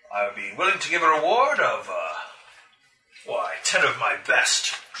 I would be willing to give a reward of, 10 of my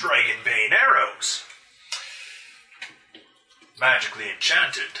best Dragonbane arrows. Magically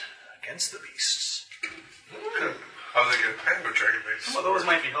enchanted against the beasts. I was thinking, I have a dragon base. Some of those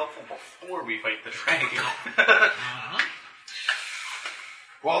might be helpful before we fight the dragon.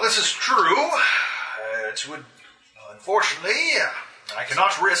 While this is true, it would, unfortunately, I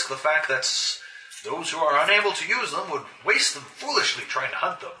cannot risk the fact that those who are unable to use them would waste them foolishly trying to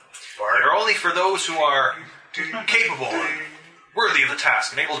hunt them. They're only for those who are capable and worthy of the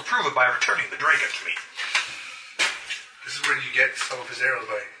task and able to prove it by returning the dragon to me. This is where you get some of his arrows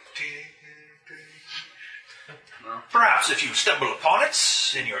by. Perhaps if you stumble upon it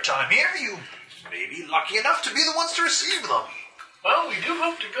in your time here, you may be lucky enough to be the ones to receive them. Well, we do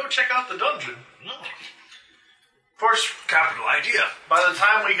hope to go check out the dungeon. Of course, capital idea. By the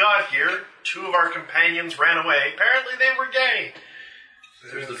time we got here, 2 of our companions ran away. Apparently they were gay.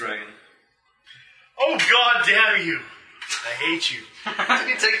 There's the dragon. Oh, god damn you! I hate you. Did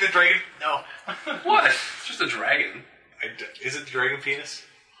you take the dragon? No. What? It's just a dragon. Is it the dragon penis?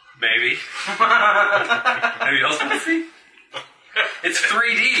 Maybe. Anybody else want to see? It's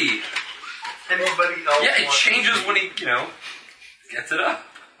 3D. Anybody else? Yeah, it want changes to when he, gets it up.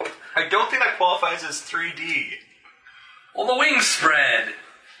 I don't think that qualifies as 3D. Well, the wings spread.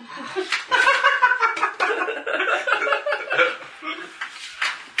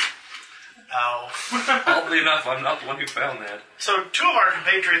 Ow. Oddly enough, I'm not the one who found that. So 2 of our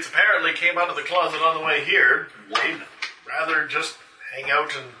compatriots apparently came out of the closet on the way here. They'd rather just hang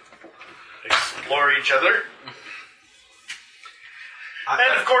out and explore each other.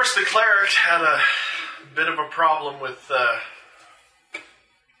 And of course the cleric had a bit of a problem with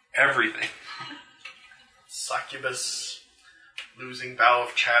Everything. succubus losing vow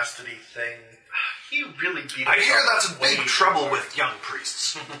of chastity thing. He really beat I us hear up that's way big too trouble hard. with young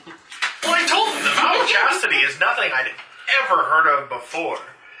priests. Well, I told him the vow of chastity is nothing I'd ever heard of before.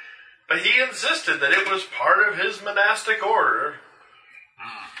 But he insisted that it was part of his monastic order.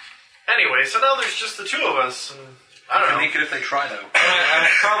 Anyway, so now there's just the 2 of us, and I don't know. Make it if they try, though. And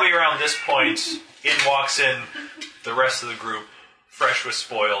probably around this point, walks in the rest of the group, fresh with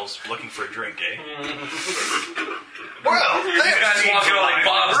spoils, looking for a drink, eh? Well, These guys walking around like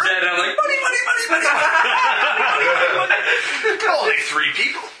Bob's dead, and I'm like, money, money, money, money. Only 3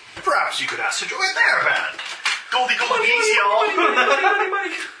 people. Perhaps you could ask to join their band. Goldie bees, y'all. Money, money,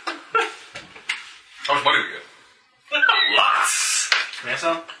 money. How much money do we get? Lots. Can I have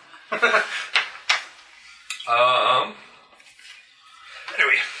some?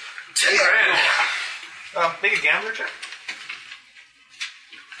 Anyway, 10 grand. make a gambler check.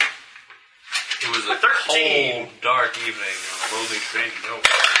 It was a 13. cold, dark evening on a lonely train.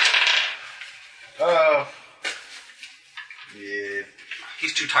 Yeah.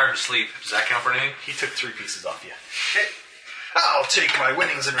 He's too tired to sleep. Does that count for anything? He took 3 pieces off you. I'll take my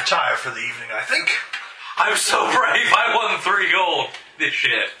winnings and retire for the evening, I think. I'm so brave. I won 3 gold. This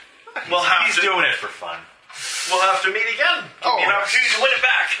shit. He's doing it for fun. We'll have to meet again. Give me an opportunity to win it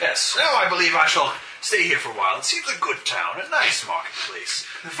back. Yes. Now I believe I shall stay here for a while. It seems a good town, a nice marketplace.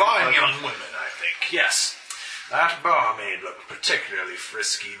 Fine young women, I think. Yes. That barmaid looked particularly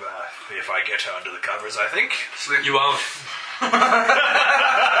frisky, but if I get her under the covers, I think. You won't.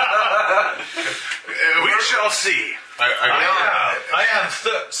 We shall see. I am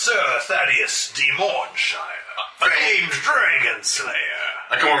Sir Thaddeus de Mornshire, famed dragon slayer.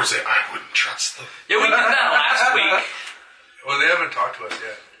 I come over and say, I wouldn't trust them. Yeah, we did that last week. Well, they haven't talked to us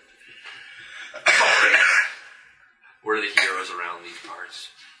yet. We're the heroes around these parts.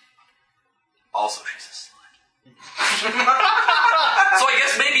 Also, she's a slut. So I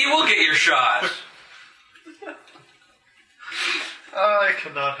guess maybe you will get your shot. I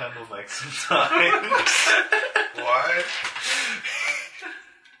cannot handle Mike sometimes. Why?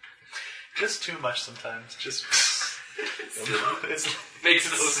 Just too much sometimes. Just Makes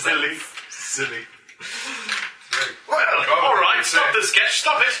it silly. Silly. Well, all right, stop this sketch.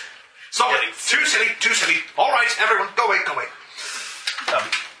 Stop it. Stop it. Too silly. Too silly. All right, everyone, go away. Go away.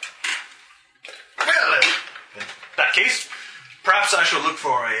 Well, in that case, perhaps I shall look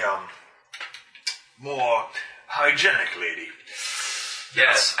for a more hygienic lady.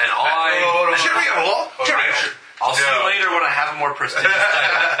 Yes, and I'll see you later when I have a more prestigious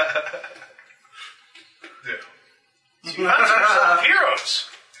title. You answer yourself heroes.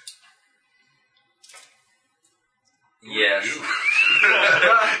 Yes.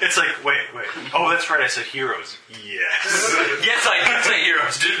 It's like, wait. Oh, that's right, I said heroes. Yes. Yes, I did say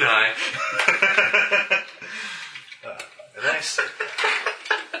heroes, didn't I? And then I said,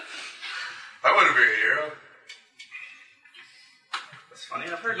 I want to be a hero. That's funny.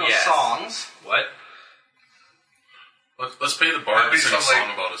 I've heard no Yes. songs. What? Let's pay the bard to sing a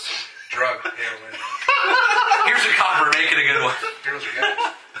song about us. Drug, heroin. Here's a copper, make it a good one. Heroes are guys.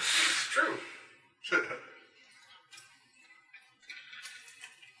 It's true.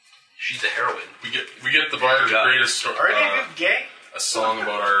 She's a heroine. We get the bard to create Are any of you gay? a song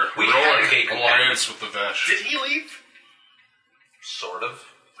about our We had a gay heroic companion. alliance with the Vesh. Did he leave? Sort of.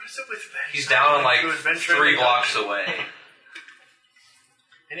 What is it with that? He's down like To adventure in 3 the blocks dungeon. away.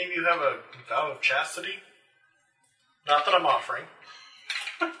 Any of you have a vow of chastity? Not that I'm offering.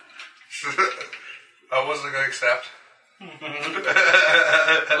 I wasn't going to accept. A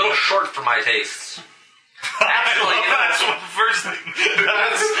little short for my tastes. I That's what the first thing.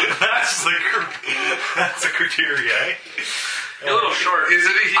 That's the criteria, eh? You're a little short.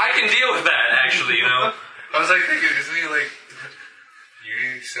 Isn't he? I can deal with that, actually, you know. I was like thinking, isn't he like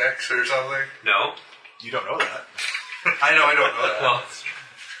unisex or something? No. You don't know that. I know, I don't know that. Well,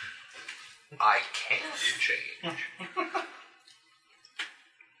 I can change.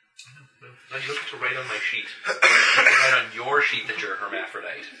 No, you look to write on my sheet. You write on your sheet that you're a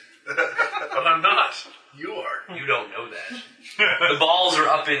hermaphrodite. But I'm not. You are. You don't know that. The balls are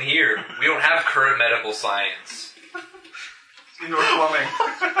up in here. We don't have current medical science. Indoor plumbing.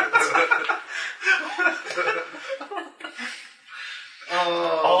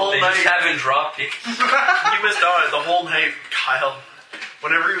 All They night. just haven't dropped it. You missed out the whole night, Kyle.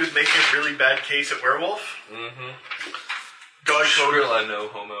 Whenever he was making a really bad case at Werewolf. Mm-hmm. Guy code. Skrilla, no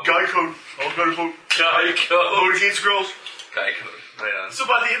homo. Guy code. All guys vote. Guy code. Vote against girls. Guy code. Right on. So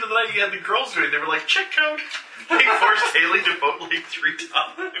by the end of the night, you had the girls do it. They were like, check code. They forced Haley to vote like 3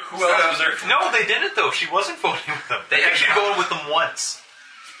 times. Who else was there? No, they didn't though. She wasn't voting with them. They actually voted with them once.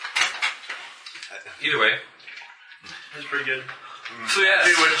 Either way. That's pretty good. So yes,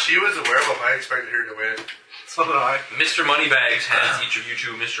 See, when she was a werewolf, I expected her to win. So did I. Mr. Moneybags has each of you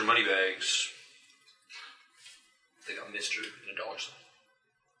two Mr. Moneybags. They got Mr. in a dollar sign.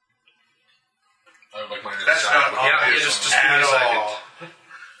 I would like mine in a That's sack not with Yeah, obvious. just give me at a second. all.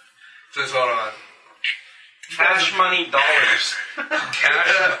 Just hold on. Cash money dollars.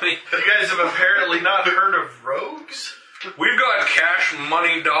 Cash money. You guys have apparently not heard of rogues? We've got cash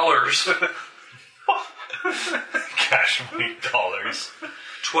money dollars. Cash money dollars.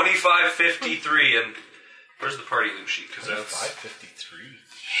 25.53 and where's the party loot sheet? Because that's 553.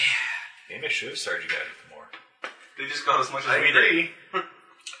 Maybe I should have started you guys with more. They just got as much as I we did. agree.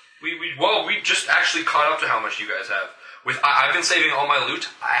 we just actually caught up to how much you guys have. I've been saving all my loot.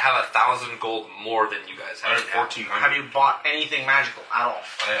 I have 1,000 gold more than you guys I have. have 1,400. Have you bought anything magical at all?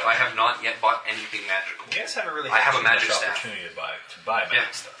 I have not yet bought anything magical. You guys haven't really I have had a magic much staff. opportunity to buy Yeah,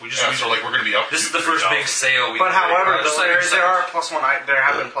 magic stuff. we just. Yeah, so like we're gonna be up. This is to the first 3,000. big sale. But however, Just though, like- there are there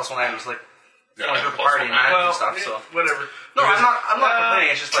have been +1 items like Yeah, like I with have the party +1. and magic Well, and stuff. So Whatever. no, I'm not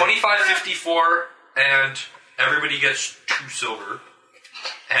complaining. It's just like 25.54, and everybody gets 2 silver,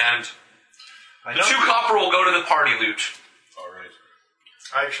 and I the know 2 copper will go to the party loot. All right.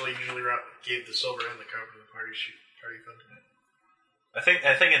 I actually usually gave the silver and the copper to the party fund.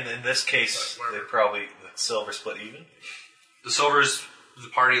 I think in this case But they whatever. probably the silver split even. The silver's the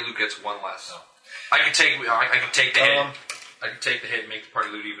party loot gets 1 less. Oh. I could take the hit. I could take the hit and make the party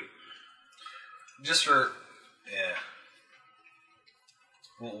loot even. Just for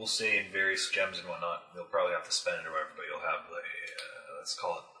we'll say in various gems and whatnot, you'll probably have to spend it or whatever, but you'll have let's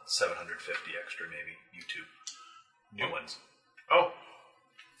call it 750 extra maybe. You two new ones Oh.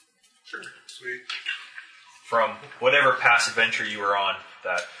 Sure. Sweet. from whatever past adventure you were on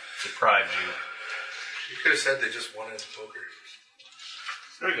that deprived you. You could have said they just won in poker.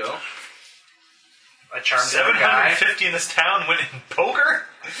 there you go. I charmed every guy. 750 in this town went in poker.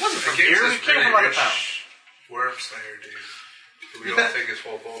 The here, game's we this came really from out of rich town. worm slayer dude. Who we all think is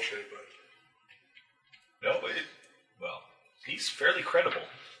full bullshit, but No, well, he's fairly credible.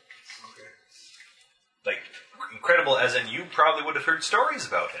 okay. Like incredible, as in you probably would have heard stories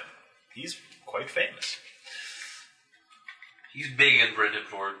about him. He's quite famous. He's big in Brendan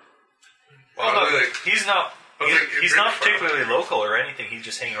Ford. Well, Well, no, like, he's not. I was like, He's in not British particularly Farm. local or anything. He's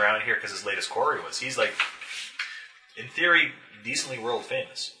just hanging around here because his latest quarry was. He's like, in theory, decently world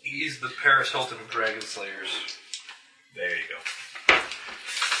famous. He's the Paris Hilton of Dragon Slayers. There you go.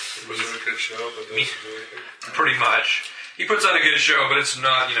 It was a good show, but doesn't do anything. Pretty much. He puts on a good show, but it's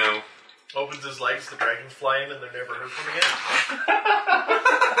not, Opens his legs, the dragons fly in, and they're never heard from again.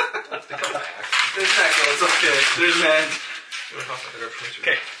 they come back. There's an echo. It's okay. There's an end.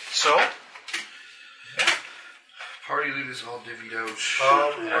 Okay, so Party loot is all divvied out.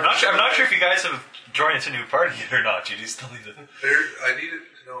 I'm not sure if you guys have joined into a new party yet or not. You just still need to. I needed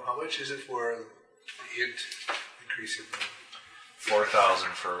to know how much is it for the int increasing. 4,000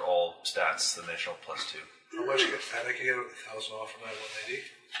 for all stats, the initial +2. How much? And I can get 1,000 off from that 190.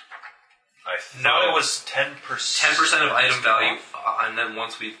 I thought it was 10%. 10% of item value, and then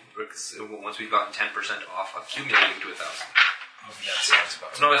once we've gotten 10% off, accumulating to 1,000. That sounds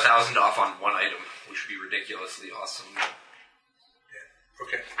about It's right. not 1,000 off on one item, which would be ridiculously awesome. Yeah.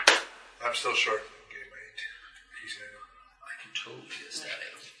 Okay. I'm still short. I'm getting my int increasing. I can totally get a stat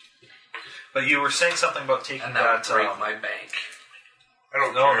item. But you were saying something about taking And that would that. break my bank. I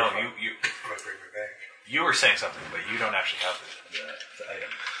don't No, care no, if you I might break my bank. you were saying something, but you don't actually have the item.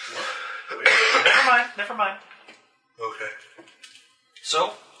 Never mind. Okay.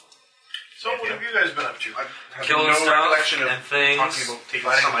 So So what have you guys been up to? I have Killing no stuff recollection of and things. talking about taking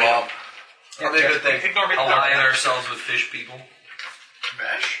Fighting some Bob. item. Probably a good thing. Ignore me. Align ourselves with fish people.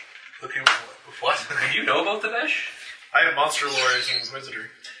 Bash? Looking what? Do you know about the Nesh? I have Monster Lore as an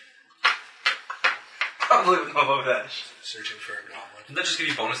Inquisitor. I don't even know about that. Searching for a goblin. Didn't that just give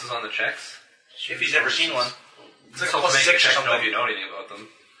you bonuses on the checks? If he's never seen one. It's like like a to make +6 or the checks know something. if you know anything about them.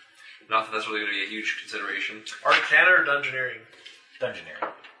 Not that that's really going to be a huge consideration. Arcana or Dungeoneering? Dungeoneering.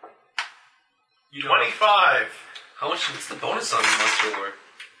 25. How much? What's the bonus on Monster Lore?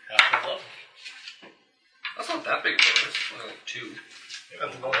 Half a level. That's not that big a bonus. Only like 2.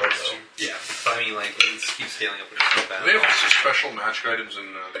 That's a bonus. Yeah, but I mean, like, it keeps scaling up with it's Do they have also special magic items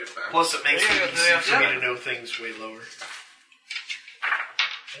in the advance? Plus, it makes Yeah, it they easy have for me to. to know things way lower.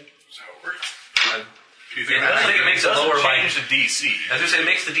 That's how it works. I Do you think think it makes it lower by. change the DC. I was gonna say it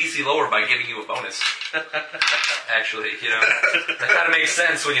makes the DC lower by giving you a bonus. Actually, you know, that kind of makes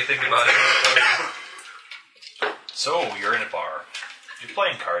sense when you think about it. So, you're in a bar. You're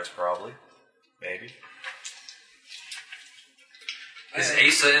playing cards, probably. Maybe. Is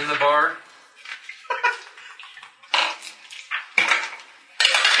Asa in the bar?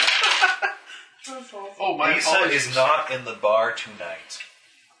 Oh, my Lisa apologies. is not in the bar tonight.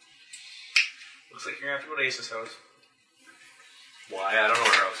 Looks like you're going to have to go to Ace's house. Why? I don't know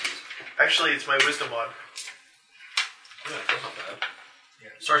where her house is. Actually, it's my wisdom mod. Yeah, that's not bad.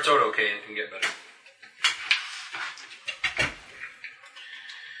 Starts out okay and can get better.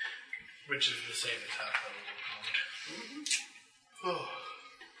 Which is the same as half level at the moment.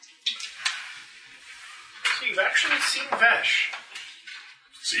 So you've actually seen Vesh.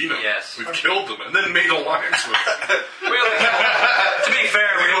 Seen them. Yes. We've killed them and then made alliance with them. To be fair,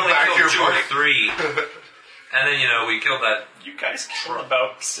 we only back to your killed 2 or buddy. 3. And then, you know, we killed that. You guys killed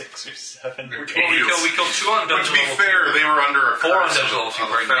about 6 or 7. We killed 2 on But dungeon to be level fair, they were under a 4 on curse dungeon level of 2 a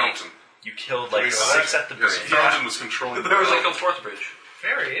right fountain. You killed like We 6 at the Yes, bridge. the fountain was controlling There was the like killed Fourth Bridge.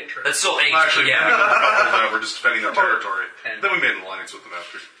 Very interesting. That's still 8. Actually, yeah. we killed a couple that were just defending their territory. And- Then we made an alliance with them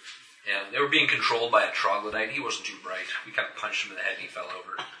after. Yeah, they were being controlled by a troglodyte. He wasn't too bright. We kind of punched him in the head and he fell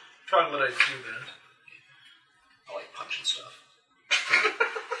over. Troglodytes do that. I like punching stuff.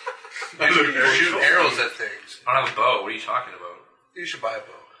 You're shooting arrows at things. I don't have a bow. What are you talking about? You should buy a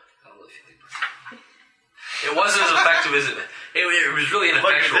bow. I don't really feel like it wasn't as effective as it was really Look,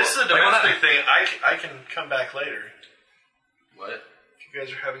 if ineffectual. this is a Like, when domestic thing, I can come back later. What? If you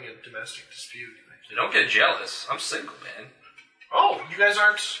guys are having a domestic dispute. You don't get jealous. I'm single, man. Oh, you guys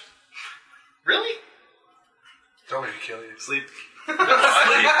aren't... Really? Don't make me kill you. Sleep. No,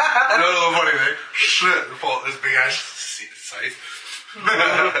 funny thing. Shit, pull this big ass sight.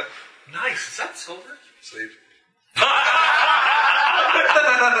 Nice. Is that silver? Sleep.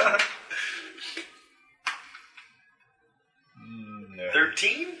 No.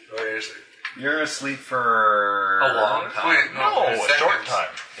 13? Oh, yeah, sleep. You're asleep for A long time. Wait, No, a short seconds. time.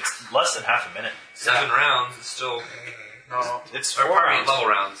 It's less than half a minute. 7 rounds. It's still. No. It's Or 4 pardon me, rounds. level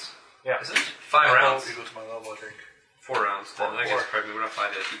rounds. Yeah. Is it? 5 My rounds. level equal to my level, I think. 4 rounds. Then I guess Four. probably we're not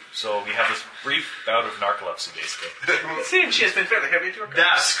 5 yet. So we have this brief bout of narcolepsy, basically. It seems she has been fairly heavy to her.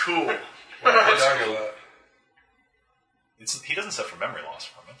 That's cool. What are you talking about? He doesn't suffer memory loss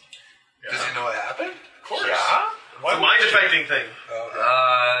from it. Does he know what happened? Of course. Yeah? It's a mind affecting thing.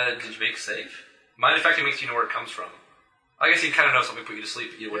 Did you make a save? Mind affecting makes you know where it comes from. I guess you kind of know something put you to sleep,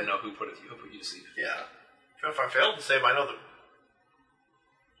 but you wouldn't know who put you to sleep. Yeah. If I failed to save, I know that.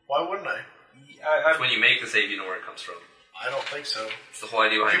 Why wouldn't I? It's when you make the save, you know where it comes from. I don't think so. It's the whole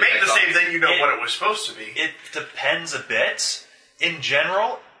idea If behind you make the Xbox. save, then you know what it was supposed to be. It depends a bit. In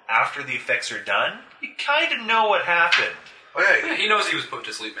general, after the effects are done, you kind of know what happened. Oh, yeah, Yeah, he knows he was put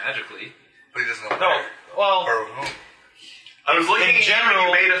to sleep magically. but he doesn't know No, where. well, Or who. I was looking in at you and general-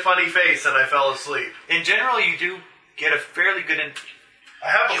 you made a funny face and I fell asleep. in general, you do get a fairly good... I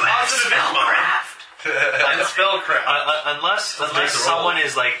have a positive and spellcraft. unless make the roll. someone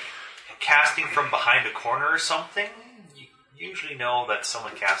is like casting from behind a corner or something, you usually know that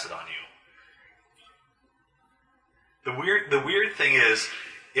someone cast it on you. The weird thing is,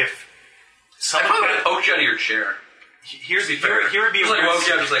 if I someone probably would have poked you out of your chair. here would be a Just like weird woke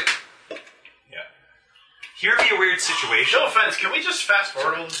you up, just like, yeah. Here would be a weird situation. No offense, can we just fast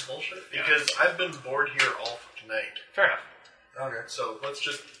forward all this bullshit? Because I've been bored here all tonight. Fair enough. Okay. So let's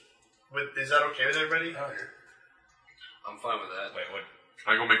just. Is that okay with everybody? Okay. I'm fine with that. Wait, what?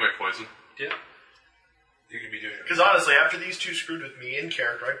 Can I go make my poison? Yeah. You could be doing it. Because honestly, after these two screwed with me in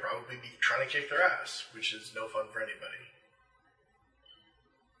character, I'd probably be trying to kick their ass, which is no fun for anybody.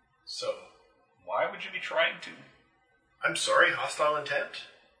 So, Why would you be trying to? I'm sorry, hostile intent?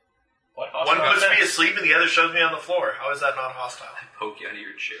 What? One puts me asleep and the other shoves me on the floor. How is that not hostile? Poke you out of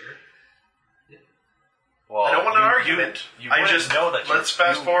your chair. Well, I don't want an argument. You I wouldn't just know that. let's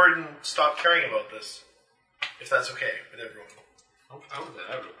fast forward and stop caring about this, if that's okay with everyone. I have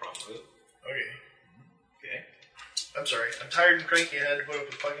no problem with it. Okay. Okay. I'm sorry. I'm tired and cranky. I had to put up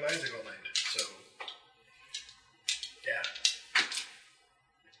with fucking Isaac all night. So, yeah.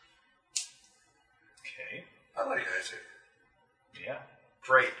 Okay. I like Isaac. Yeah.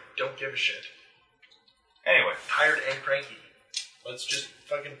 Great. Don't give a shit. Anyway. Tired and cranky. Let's just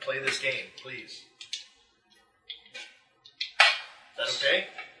fucking play this game, please. Is that okay?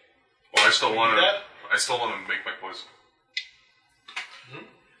 Well, I still want do that? to make my poison.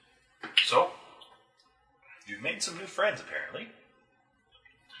 So, you've made some new friends, apparently.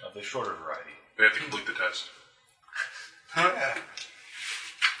 Of the shorter variety. They have to complete the test. Yeah.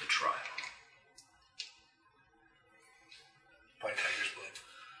 The trial. Buy tiger's blood.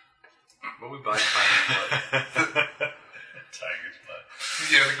 What we buy tiger's blood? Tiger's blood.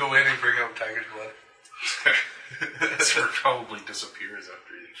 You have to go in and bring out tiger's blood. This word probably disappears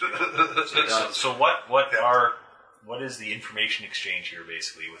after you. So what is the information exchange here,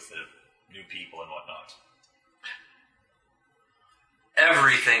 basically, with the new people and whatnot?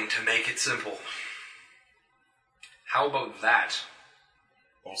 Everything to make it simple. How about that?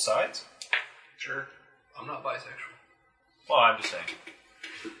 Both sides? Sure. I'm not bisexual. Well, I'm just saying.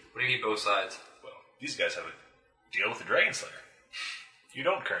 What do you mean both sides? Well, these guys have a deal with the Dragon Slayer. You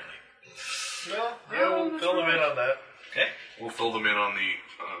don't currently. Well, yeah, we'll fill them in on that. Okay. We'll fill them in on the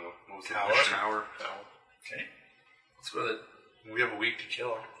what was it? Tower. Okay. Let's go to the, We have a week to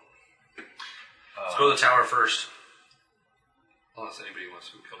kill him. let's go to the tower first. Unless anybody wants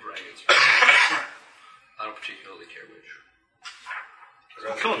to kill dragons. I don't particularly care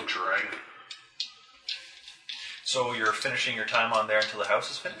which. Kill a dragon. So you're finishing your time on there until the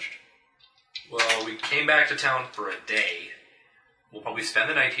house is finished? Well, we came back to town for a day. We'll probably spend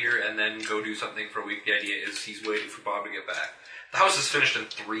the night here and then go do something for a week. The idea is he's waiting for Bob to get back. The house is finished in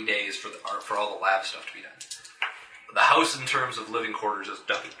 3 days for all the lab stuff to be done. The house, in terms of living quarters, is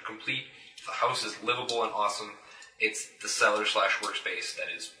done complete. The house is livable and awesome. It's the cellar/workspace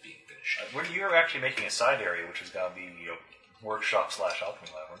that is being finished. When you're actually making a side area, which is going to be workshop/alchemy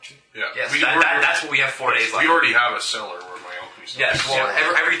lab, aren't you? Yeah. Yes, that's what we have 4 days left. We already have a cellar where my alchemy stuff Yes, is. well,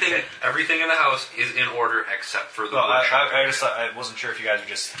 everything in the house is in order except for the No, workshop. I wasn't sure if you guys were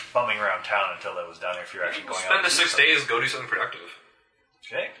just bumming around town until that was done, or if you're actually going out. Spend the 6 days, go do something productive.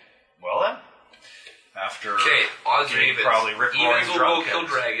 Okay. Well then. After Okay, odds and getting evens. probably rip-roaring Evens will drunk go kill and-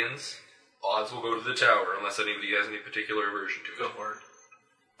 dragons. Odds will go to the tower, unless anybody has any particular aversion to it.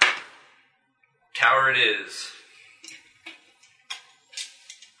 Tower it is.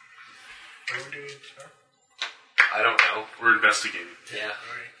 What are we doing? I don't know. We're investigating. Yeah.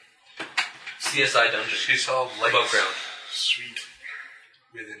 CSI dungeon. She solved lights. Above ground. Sweet.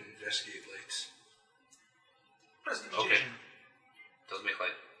 With an investigate lights. Okay. Doesn't make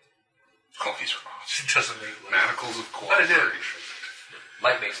light. Oh, these are awesome. It doesn't make light. Manacles of But it did. cooperation.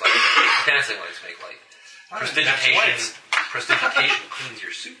 Light makes light. Dancing lights make light. Prestidigitation cleans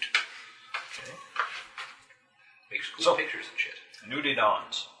your suit. Okay. Makes cool So- pictures and shit. A new day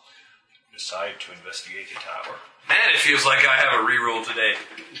dawns. You decide to investigate the tower. Man, it feels like I have a reroll today.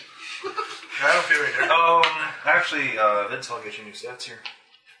 I don't feel any different. Actually, Vince, I'll get you new stats here.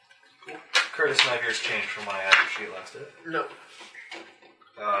 Cool. Curtis and I have yours changed from when I had your sheet last day. No.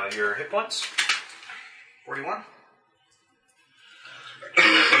 Your hit points. 41.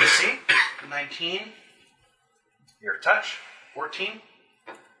 Your AC. 19. Your touch. 14.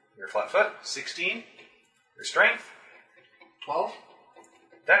 Your flat foot. 16. Your strength. 12.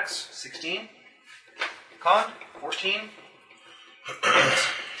 Dex. 16. Con. 14.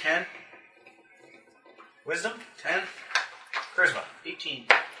 10. Wisdom. 10. Charisma. 18.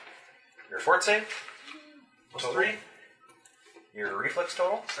 Your fort save. Plus Total. 3. Your reflex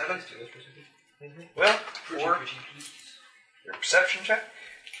total. 7. Will. 4. Your perception check.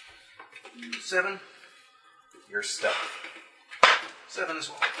 7. Your stealth. 7 as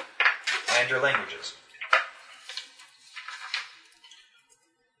well. And your languages.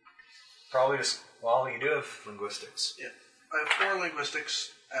 Probably just, well, you do have linguistics. Yeah. I have 4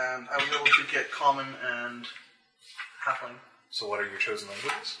 linguistics, and I was able to get common and halfling. So what are your chosen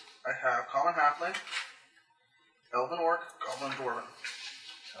languages? I have common halfling, elven orc, goblin dwarven.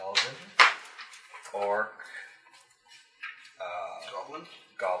 Elven, orc, Goblin,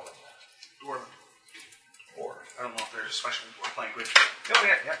 goblin, dwarven. orc. I don't know if there's a special dwarf language. Oh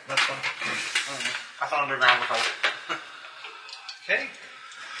yeah, that's fine. I don't know. I thought underground would help. Okay.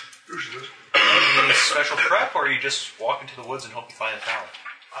 Usually. Any special prep, or you just walk into the woods and hope you find a tower?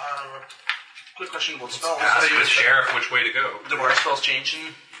 Quick question about spells. Ask the sheriff which way to go. Do our spells change in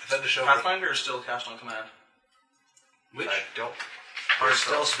I thought the show. Pathfinder or still cast on command? Which? I don't. Or They're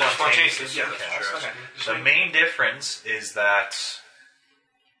still spontaneous, spontaneous. yeah, cast. okay. The main difference is that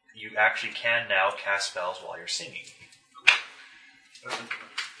you actually can now cast spells while you're singing.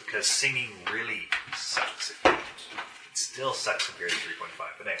 Because singing really sucks at games. It still sucks compared to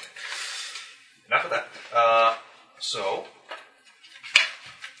 3.5, but anyway. Enough of that.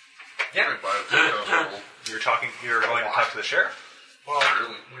 Yeah. You're going to talk to the sheriff? Well,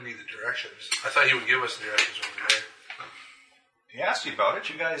 we need the directions. I thought he would give us the directions over there. He asked you about it.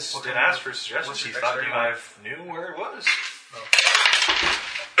 You guys didn't ask for suggestions. He thought you might have knew where it was.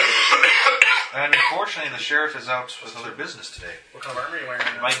 And unfortunately, the sheriff is out with other business today. What kind of armor are you wearing?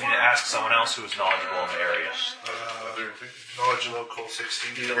 You might need to ask someone else who is knowledgeable in the area. Knowledge local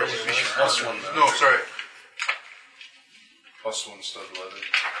 16. +1 now. No, sorry. +1 stud leather.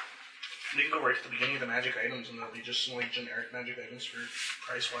 You can go right to the beginning of the magic items, and they'll be just some like generic magic items for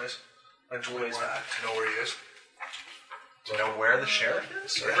price-wise. Like To know where he is. To know where the sheriff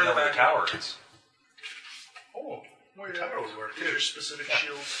is? Or Yeah. to know where the tower is? Oh, Where tower would work, these too. are specific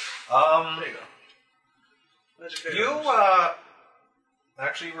shields. There you go. Magic items. You,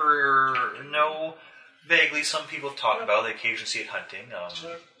 actually know vaguely some people have talked about it. They occasionally see it hunting.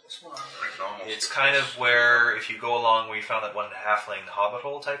 It's kind of where, if you go along where you found that one halfling Hobbit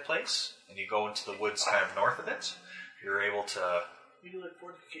hole type place, and you go into the woods kind of north of it, you're able to... You do like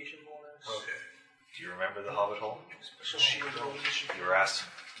fortification bonus. Okay. Do you remember the Hobbit hole? Special shield bonus. You were asked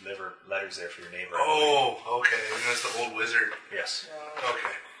to deliver letters there for your neighbor. Oh, okay. And that's the old wizard. Yes.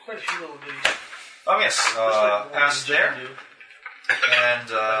 Okay. Quite a few little goodies. Oh, yes. Just like Past ones there. you can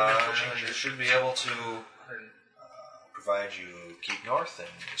do. And you should be able to provide you keep north and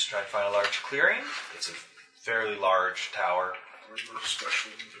just try to find a large clearing. It's a fairly large tower,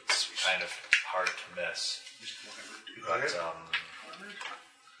 Special. kind of hard to miss. Okay.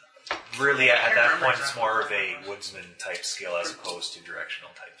 But really, at that point, it's more of a woodsman type skill as opposed to directional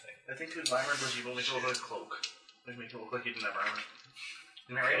type thing. I think the glamour was you only go with a cloak. Like make it look like you didn't have armor.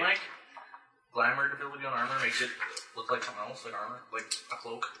 Isn't that right, Mike? Glamour ability on armor makes it look like something else, like armor, like a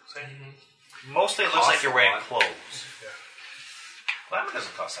cloak, say. Mostly, it looks like you're wearing clothes. Yeah. Glamour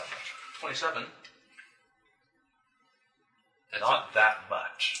doesn't cost that much. 27. Not that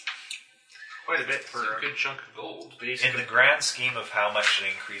much. Quite a bit for It's a good chunk of gold. In the grand scheme of how much an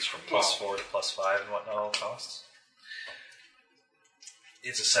increase from +4 to +5 and whatnot all costs,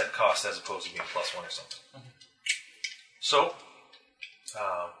 it's a set cost as opposed to being +1 or something. So,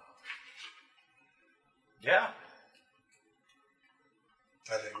 yeah.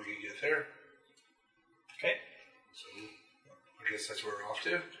 I think we can get there. Okay. So, I guess that's where we're off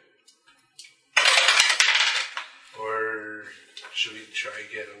to. Or should we try and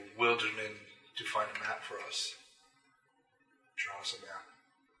get a wilderman to find a map for us? Draw us a map.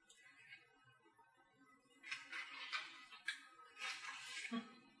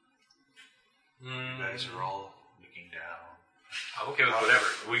 You guys are all looking down. I'm okay with whatever.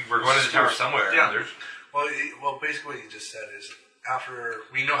 We're going to the tower somewhere. Yeah. There's, Well, basically what you just said is after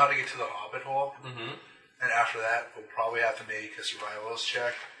we know how to get to the Hobbit hole, and after that we'll probably have to make a survivalist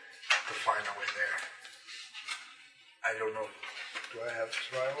check to find our way there. I don't know. Do I have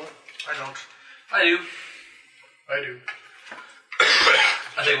survival? I don't. I do. I do.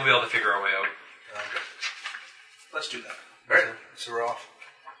 I think we'll be able to figure our way out. Okay. Let's do that. Alright, so we're off.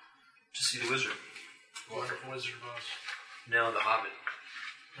 To see the wizard. Wonderful wizard boss. No, the Hobbit.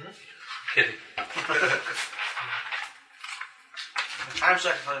 Kidding. I'm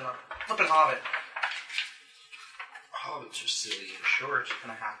sorry, flipping hobbit. Hobbits are silly and short.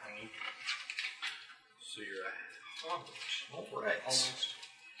 And a halfling. So you're a hobbit. All right. Almost.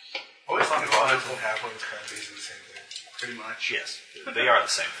 I always think Hobbits and halflings kind of basically the same thing. Pretty much. Yes, they are the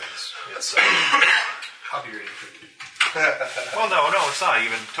same things. It's Copyrighted. well, no, it's not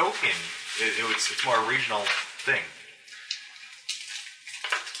even Tolkien. It's more a regional thing.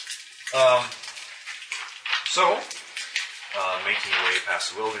 Making your way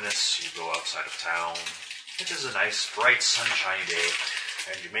past the wilderness, you go outside of town. It is a nice, bright, sunshiny day,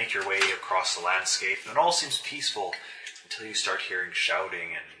 and you make your way across the landscape, and it all seems peaceful until you start hearing shouting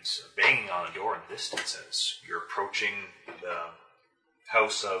and banging on a door in the distance as you're approaching the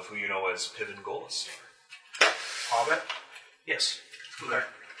house of who you know as Piven Golas. Hobbit? Yes. Okay.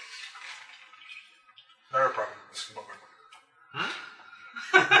 Not a problem. This is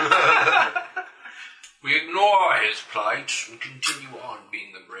We ignore his plight and continue on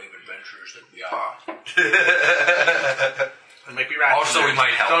being the brave adventurers that we are. And make me rats. Also, we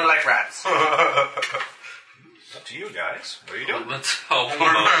might help. Don't like rats. It's up to you guys. What are you doing? Let's help him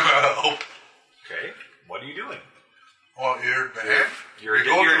out. Okay. What are you doing? Well, you're bad. You're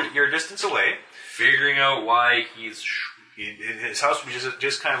a distance away. Figuring out why he's... His house would be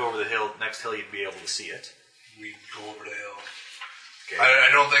just kind of over the hill. Next hill, you'd be able to see it. We go over the hill. Okay. I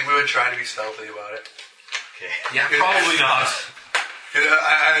don't think we would try to be stealthy about it. Okay. Yeah, probably not.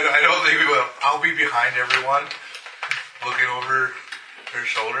 I don't think we will. I'll be behind everyone, looking over their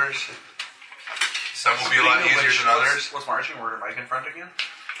shoulders. Some will be a lot easier than others. What's marching order? Mike in front again?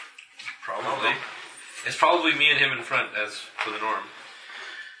 Probably. It's probably me and him in front, as for the norm.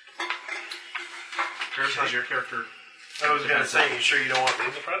 Here's how's your character. I was gonna say, you sure you don't want me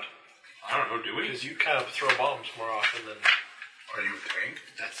in the front? I don't know, do we? Because you kind of throw bombs more often than Are you a tank?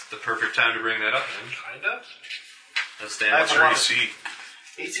 That's the perfect time to bring that up then. kinda. Let's I stand have up. a lot AC.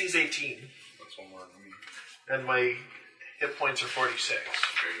 AC's 18, That's one more than me. and my hit points are 46. Okay,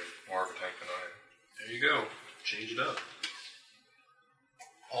 you're more of a tank than I am. There you go. Change it up.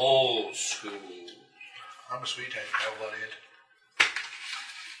 Old school. I'm a sweet tank. I have a lot of hit.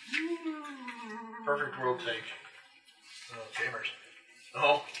 Perfect world tank. Gamers.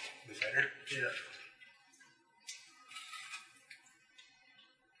 Oh, Defender. yeah.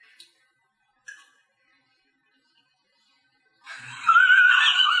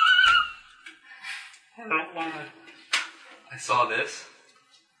 I don't want to. I saw this,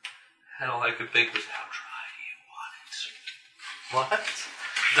 and all I could think was, how dry do you want it? What?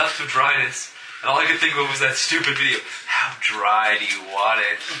 Dust of dryness. And all I could think of was that stupid video. How dry do you want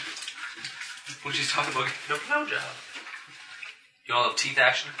it? When she's talking about getting a blowjob. You want a little teeth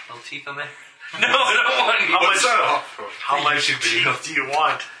action? A little teeth on there? No, I don't want any. What's that? How much YouTube video. teeth do you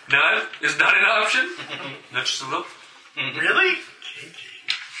want? None? Is not an option? Not just a little? Really?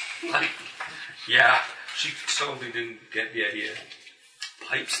 Yeah. She totally didn't get the idea.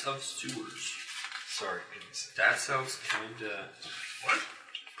 Pipes of sewers. Sorry, goodness. That sounds kinda... What?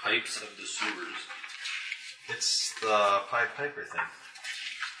 Pipes of the sewers. It's the Pied Piper thing,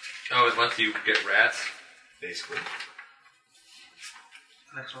 Oh, it lets you get rats? basically.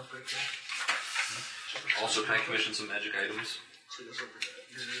 Next one's pretty cool. Also, can I commission some magic items? See this over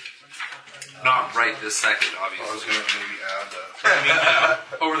there. Not right this second, I was obviously. going to maybe add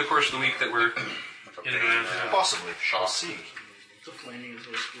Over the course of the week that we're in and around town. Possibly. I'll see. The flaming is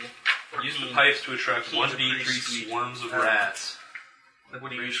really cool. Use the pipes to attract He's a 1d3 pretty sweet- swarms of rats. Like, what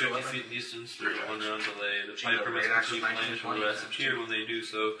do you Reach use for 50 weapon? feet in distance, there's a 1 round delay. The Gee, piper the must great axe receive was flames from the 1920, rats appear when they do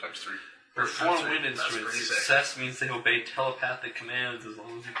so. times 3. Perform That's wind pretty instruments. sick. Success means they obey telepathic commands as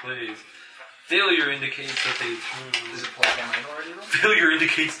long as he plays. Failure indicates that they Is turn. it plus 1 already though? Failure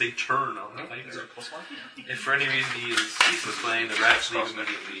indicates they turn on the Is piper. it plus 1? If for any reason he ceases playing, the rats leave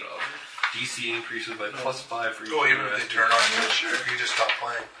immediately. DC increases by +5 for each Oh, of even the if they rats. turn on you, you just stop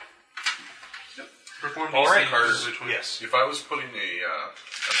playing. Perform All right, DC between. yes. If I was putting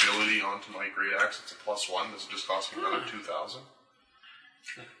a ability onto my great axe, it's a +1. Does it just cost me another 2,000?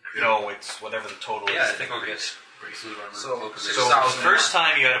 No, it's whatever the total Yeah, I is. think I'll get braces of armor. So, cloak of 6,000. rays. The first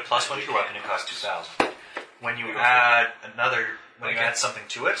time you add a +1 to your weapon, it costs 2,000. When you add when you add something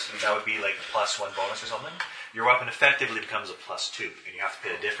to it, that would be like a +1 bonus or something. Your weapon effectively becomes a +2, and you have to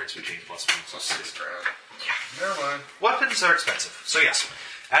pay the difference between +1 and So +2. 6 grand. Yeah. Never mind. Weapons are expensive. So yes,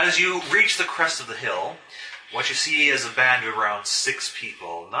 as you reach the crest of the hill, what you see is a band of around 6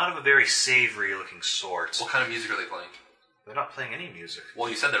 people, not of a very savory looking sort. What kind of music are they playing? They're not playing any music. Well,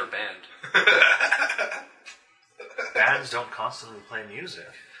 you said they were banned. Bands don't constantly play music.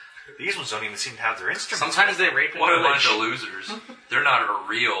 These ones don't even seem to have their instruments. Sometimes they rape What a bunch of losers. They're not a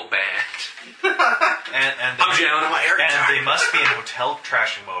real band. And I'm down on my air and guitar. they must be in hotel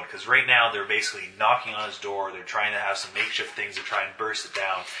trashing mode, because right now they're basically knocking on his door. They're trying to have some makeshift things to try and burst it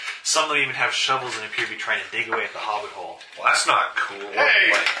down. Some of them even have shovels and appear to be trying to dig away at the hobbit hole. Well, that's not cool.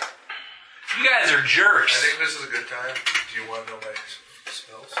 Hey! You guys are jerks. I think this is a good time. Do you want to know my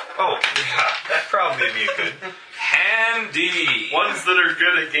spells? Oh, yeah, that'd probably be a good. Handy. Ones that are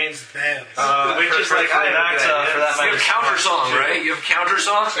good against bands. Which is like for that You have counter song, right? You have counter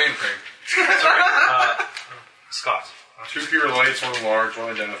song? Same thing. Scott. 2 pure lights, 1 large, 1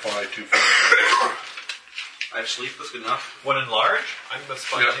 identify, 2 fire. I have sleep, that's good enough. One in large? I'm the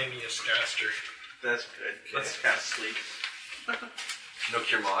spontaneous caster. That's good. Let's cast sleep. No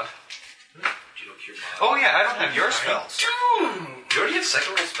cure mod. Do you know cure mod? Oh yeah, I don't have your spells. You already have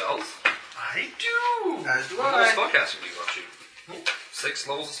second level spells? I do. As do What level I. spellcasting do you got you? 6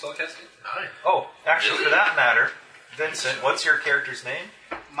 levels of spellcasting? 9. Oh, actually, for that matter, Vincent, what's your character's name?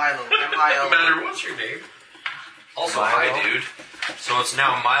 Milo. M-I-L-O. Matter, what's your name? Also, Milo. hi, dude. So it's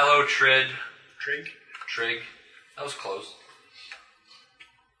now Milo, Trig. Trig. That was close.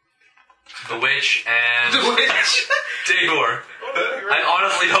 The Witch and... The Witch. Dagor. I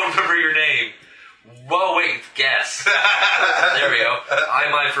honestly don't remember your name. Whoa, wait, guess. There we go.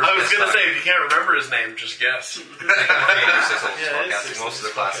 My first I was guess gonna time. say, if you can't remember his name, just guess. Most of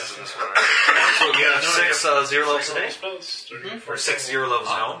the classes in this one. So you have 6 0 levels a day? Or 6 0 levels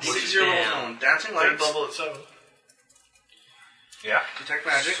known? 6 0 known. Dancing Third lights. level at 7. Yeah. Detect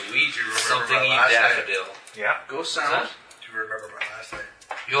magic. Sweet. remember Something my eat last daffodil. Yeah. Ghost What's sound. that? Do you remember my last name?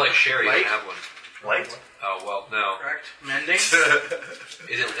 You like Sherry? Light? You have one. Light? Oh, well, no. Correct. Mending. Is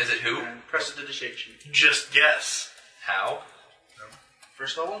it who? And prestidigitation. Just guess. How?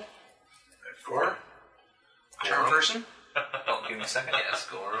 First level. 4. Charm person. Oh, give me a second. Yes,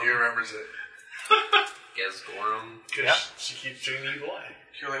 Gorum. He remembers it. Yes, Gorum. Because Yeah. she keeps doing Evil Eye.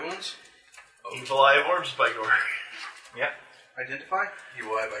 Cure light wounds. Evil Eye of Orbs by Gore. Yeah. Identify. He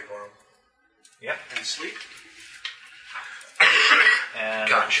will by Gorham. Yeah. And sleep. And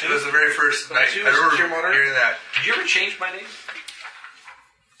Gotcha. It was the very first night. two I is remember Cure Water. hearing that. Did you ever change my name?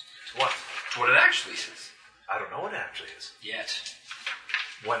 what? To what it actually is. I don't know what it actually is. Yet.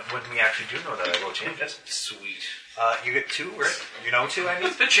 When we actually do know that, I will change it. Sweet. You get 2, right? You know 2, I mean?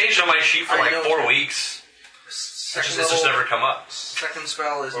 It's been changed on my sheet for I like know 4 too. weeks. It's Second just level. never come up. Second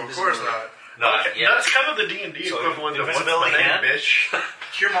spell is Well, of course invisibility. not. Not yet. That's kind of the D&D So, equivalent of what's my invisibility name, hand? bitch.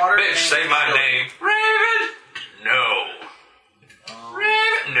 Cure moderate. Bitch, and say my invisibility. name. Raven! No.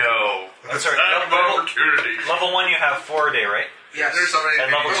 Raven? No. That's right. Out of opportunity. Level 1, you have 4 a day, right? Yes. There's so many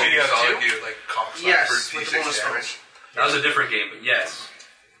And level two, you have all 2? like you, like cocks Yes, for with D6 bonus damage. spells. That was a different game, but yes.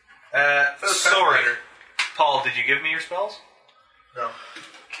 was Sorry. Pathfinder. Paul, did you give me your spells? No.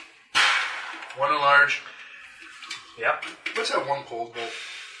 One enlarge. Yep. Let's have one cold bolt.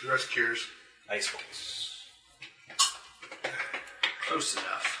 The rest cures. Ice bolts. Close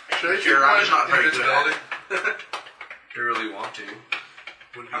enough. Should I Your keep eyes mine? not very good at Invisibility. it. If you really want to.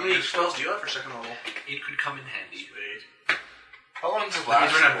 Would be How many useful. spells do you have for second level? It could come in handy. How long does it He's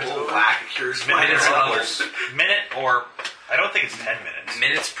last? running a whole whack of cures. Minutes Minute levels. Minute or... I don't think it's 10 minutes.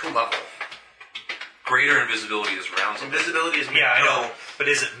 Minutes per level. Greater invisibility is rounds. Invisibility is Yeah, I know. no. But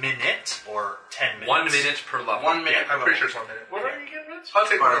is it minute or 10 minutes? 1 minute per level. 1 minute. I'm pretty sure it's 1 minute. What are you getting at? I'll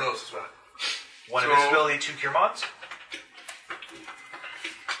take one of those as well. 1 So- invisibility, 2 cure mods.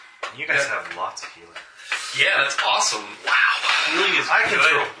 You guys have lots of healing. Yeah, that's awesome. Wow. Healing is I can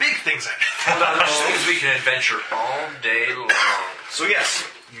throw big things at Those things we can adventure all day long. So yes,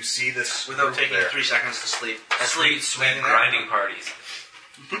 you see this Without group taking there. 3 seconds to sleep. Sweet, sweet Landing there. grinding parties.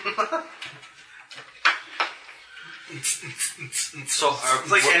 So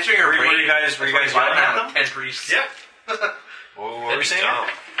It's like entering a were raid. you guys yelling at them? 10 priests. Yep. What were we saying? Dumb.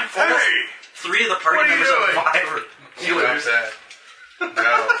 Hey! 3 of the party What are you members of doing? 5 are You would have that. No.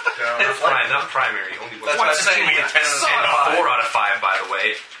 Not primary. Only one. That's what I'm saying. You get 10 out of 10 out of 5. 4 out of 5, by the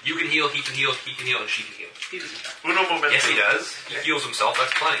way. You can heal, he can heal, he can heal, and she can heal. Uno momento. Yes, he does. He heals himself.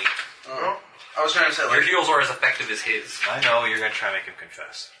 That's plenty. I was trying to say, Your like, heals are as effective as his. I know you're gonna try and make him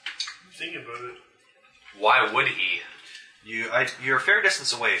confess. Think about it. Why would he? You're a fair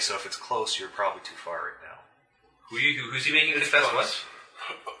distance away, so if it's close, you're probably too far right now. Who's he making confess what?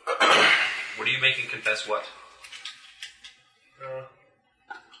 What are you making confess what?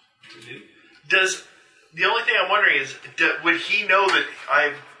 Does the only thing I'm wondering is, would he know that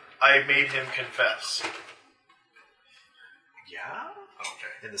I made him confess? Yeah.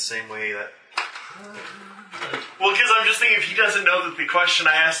 Okay. In the same way that Well, because I'm just thinking if he doesn't know that the question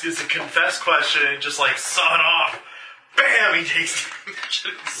I asked is a confess question and just like saw it off, bam, he takes damage.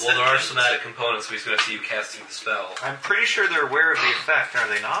 Well, there are somatic components, so he's going to see you casting the spell. I'm pretty sure they're aware of the effect, are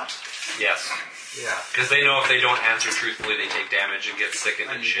they not? Yes. Yeah. Because they know if they don't answer truthfully, they take damage and get sickened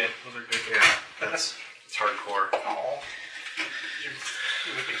and shit. those are good. Yeah. That's It's hardcore.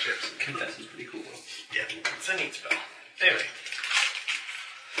 You're making chips. Confess is pretty cool. Yeah, it's a neat spell. Anyway.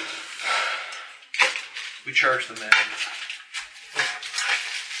 We charge the man.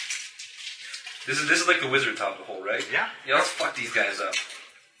 This is like the wizard top of the hole, right? yeah. Yeah, let's fuck these guys up.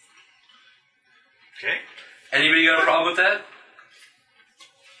 Okay. Anybody got a problem with that?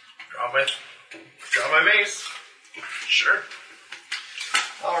 Draw my base. Sure.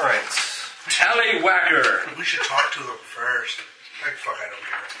 All right. Tallywhacker! We should talk to them first. Like, fuck, I don't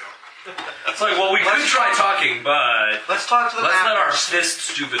care. No. It's like, well, we could try talking, but Let's talk to the let's let our after. fist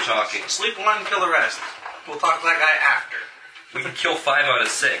stupid talking. Sleep 1, kill the rest. We'll talk to that guy after. We can kill 5 out of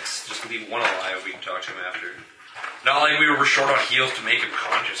 6, just to leave one alive. We can talk to him after. Not like we were short on heals to make him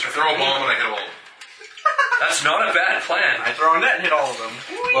conscious. I throw a bomb and I hit all of them. That's not a bad plan. I throw a net and hit all of them.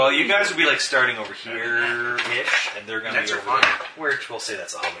 Well, you guys will be like starting over here-ish, and they're going to Nets be are over fun. there. Where we'll say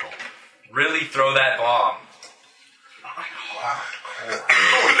that's a middle. Really throw that bomb.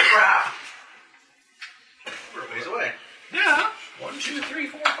 Holy crap! We're a ways away. Yeah. One 2, 3,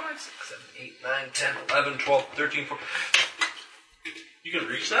 4, 5, 6, 7, 8, 9, 10, 11, 12, 13, 14. You can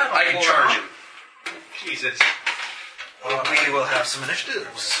reach that? I can charge him. Jesus. We will have some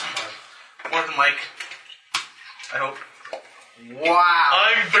initiatives. More than Mike. I hope.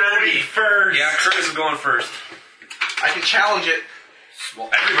 Wow. I'm dirty first. Yeah, Curtis is going first. I can challenge it. Well,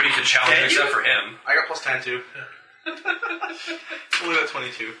 everybody can challenge Can it you? except for him. I got plus 10 too. Only got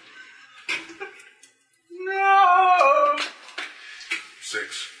 22. No!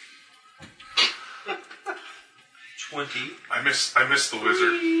 6. 20. I missed the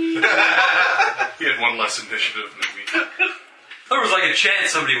wizard. He had one less initiative than me. There was like a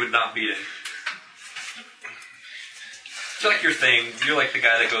chance somebody would not beat him. It's like your thing. You're like the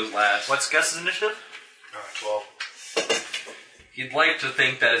guy that goes last. What's Gus's initiative? 12. You'd like to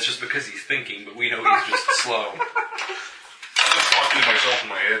think that it's just because he's thinking, but we know he's just slow. I'm just talking to myself in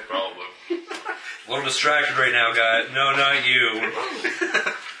my head, probably. A little distracted right now, guy. No, not you.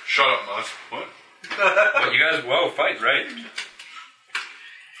 Shut up, Mutt. What? But you guys, whoa, fight, right?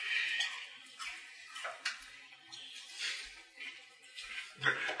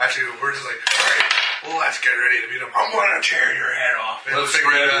 Actually, we're just like, alright, well, let's get ready to beat him. I'm gonna tear your head off. And Let's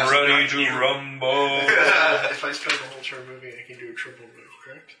we'll figure it get out. ready to rumble. If I spend the whole turn moving, I can do a triple move,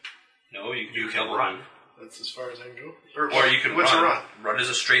 correct? No, you can do can double run. move. That's as far as I can go. Or you can What's run. a run? Run is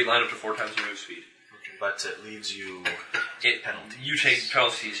a straight line up to 4 times your move speed. But it leaves you penalty. You take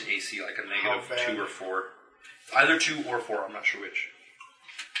penalties AC like a negative How bad? 2 or 4. Either 2 or 4, I'm not sure which.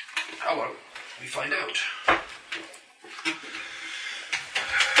 How about we find out?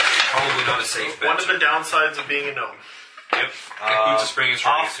 Probably not a safe bet. One of the downsides of being a gnome. Yep. Boots of spring is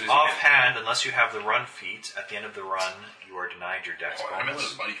running as soon as you can. Offhand, unless you have the run feat, at the end of the run, you are denied your dex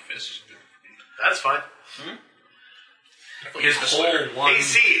bonus. Buddy Fist is good. That's fine. His whole one.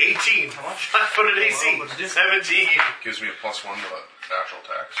 AC, 18. Flat-footed AC, 17. Gives me a +1 to natural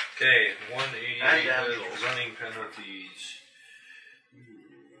attacks. Okay, 180 Nine damage. running penalties.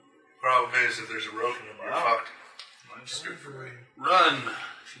 Problem is, if there's a rope in them, we're fucked. It's good for me. Run.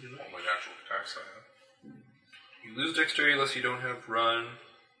 All my natural attacks I have. You lose dexterity unless you don't have run.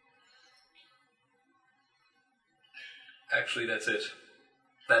 Actually, that's it.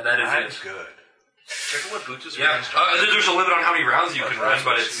 That is it. Good. Check out what Boots is Yeah, there's a limit on how many rounds you can run,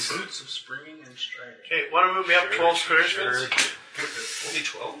 but it's Boots of springing and striding. Okay, want to move me up 12 squares? Vince? only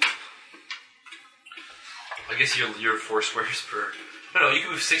 12. I guess you're 4 squares per. No, you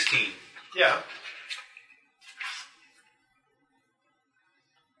can move 16. Yeah.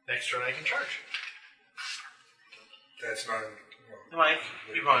 Next turn I can charge. That's not. Mike,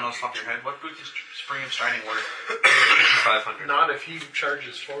 you probably know off the top of your head. What Boots is spring and striding worth? 500. Not if he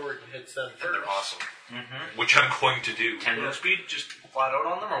charges forward and hits them first. They're awesome. Which I'm going to do. 10 move speed, just flat out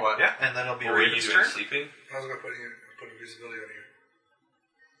on them, or what? Yeah, and then it'll be Or are you Raven's doing turn. sleeping? I was gonna put invisibility on you.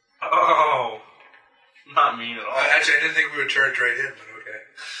 Oh, not mean at all. Actually, I didn't think we would charge right in, but okay.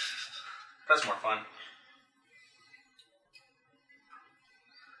 That's more fun.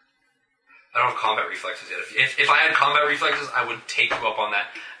 I don't have combat reflexes yet. If I had combat reflexes, I would take you up on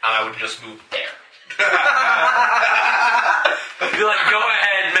that, and I would just move there. I'd be like, go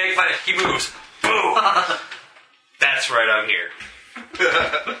ahead, make fun. He moves. Boom. That's right, I'm here.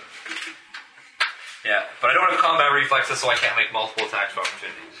 Yeah, but I don't have combat reflexes, so I can't make multiple attacks of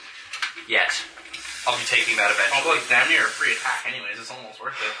opportunity. Yet. I'll be taking that eventually. Although it's damn near a free attack anyways, it's almost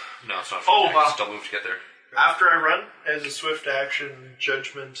worth it. No, it's not. Oh, wow. Still move to get there. After I run, as a swift action,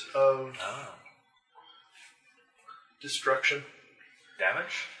 judgment of destruction.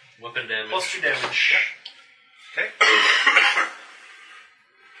 Damage? Weapon damage. Plus 2 damage. Okay.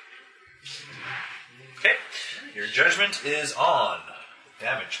 Okay. Your judgment is on.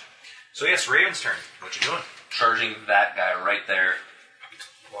 Damage. So yes, Raven's turn. What you doing? Charging that guy right there.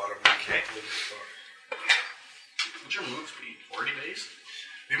 Okay. What's your move speed? 40 base?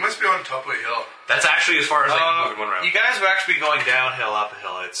 You must be on top of a hill. That's actually as far as I can move in 1 round. You guys would actually be going downhill,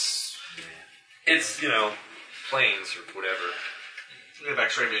 uphill. It's It's, planes or whatever. We have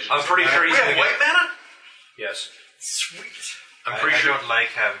X-ray vision. I'm pretty sure he's gonna White get... mana? Yes. Sweet. I'm pretty I sure... don't like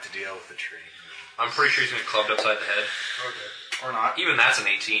having to deal with the tree. I'm pretty sure he's gonna get clubbed upside the head. Okay. Or not. Even that's an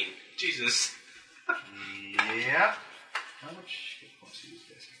 18. Jesus. Yeah. How much hit points do these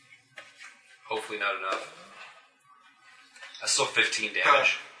guys have? Hopefully not enough. That's still 15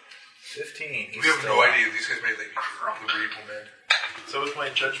 damage. 15. We have no idea. These guys made like the repo man. So is my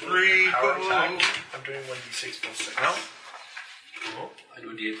judgment and power attack. I'm doing 1d6 plus 6. No? I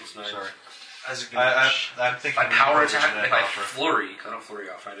do a D8 plus 9. Sorry. As a I'm thinking By power version attack, I'd if I offer. flurry, because I don't flurry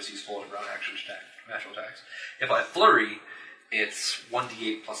off, I just use full round action attack, natural attacks. If I flurry, it's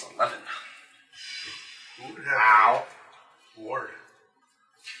 1d8 plus 11. Who would have Ward?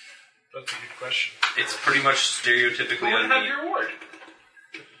 That's a good question. It's pretty much stereotypically Who would have unbeat. your award?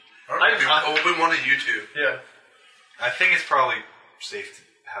 It'll be one of you two. Yeah. I think it's probably safe to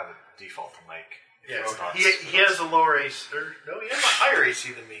have a default to Mike. Yeah. It's not He has a lower AC. No, he has a higher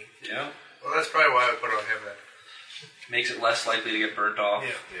AC than me. Yeah. Well, that's probably why I put it on him then. Makes it less likely to get burnt off.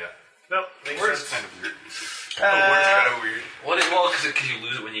 Yeah. Yeah. No, makes Word is sense. kind of weird. The word's kind of weird. Well, because you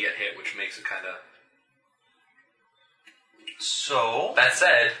lose it when you get hit, which makes it kind of... So, That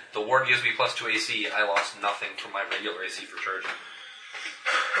said, the ward gives me +2 AC. I lost nothing from my regular AC for charging.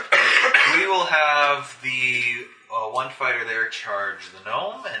 we will have the one fighter there charge the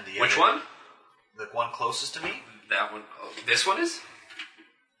gnome, and the Which other, one? The one closest to me? That one. Oh, this one is?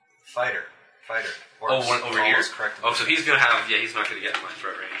 Fighter. Or Oh, one over here? almost correct. Oh, so he's going to have... Yeah, he's not going to get in my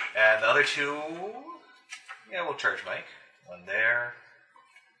threat range. And the other two... Yeah, we'll charge Mike. One there.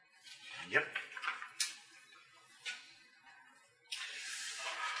 Yep.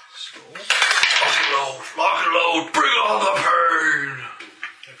 So... Lock and load! Bring on the pain!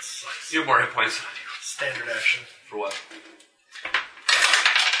 That sucks. You have more hit points than I do. Standard action. For what?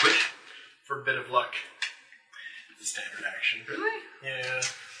 Which? For a bit of luck. It's a standard action. Really? Yeah.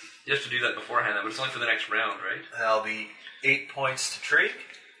 You have to do that beforehand, but it's only for the next round, right? That'll be 8 points to Trig.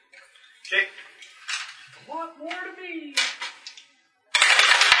 Okay. A lot more to me. I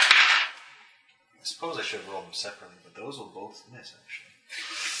suppose I should have rolled them separately, but those will both miss, actually.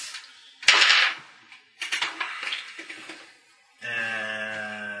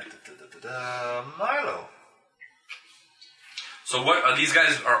 And... Milo. So what, these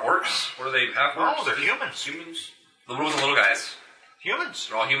guys are orcs? What are they, half-orcs? Oh, they're humans. Humans? What was the little guys? Humans.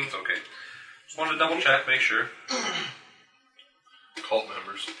 They're all humans? Okay. Just wanted to double check, make sure. Cult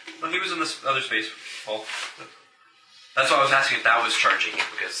members. No, he was in this other space. Paul. That's why I was asking if that was charging him,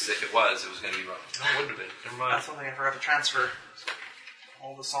 because if it was going to be wrong. No, it wouldn't have been. Never mind. That's something I forgot to transfer.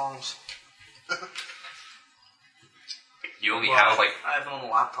 All the songs. You only have, like... I have them on the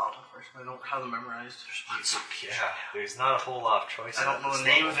laptop, of course, but I don't have them memorized. Yeah, there's not a whole lot of choice. I don't know the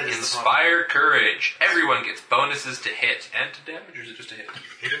name of it. Inspire Courage. Everyone gets bonuses to hit and to damage, or is it just to hit?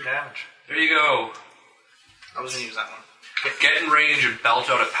 Hit and damage. There you go. I was going to use that one. Get in range and belt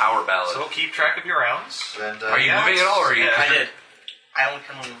out a power ballad. So keep track of your rounds. And, Are you moving at all, or are you... Yeah, I did. I only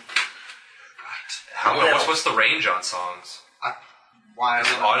can only... What's the range on songs? Why? Is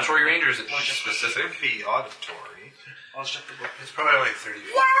it auditory range, or is it specific? Should be auditory. I'll just check the book. It's probably only 30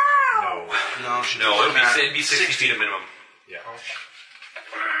 feet. No. No, it'd be 60 feet at minimum. Yeah.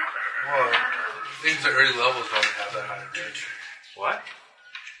 Well, things at early levels don't have that high range. What?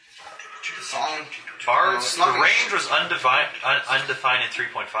 The song... Bards, it's the not range was undefined in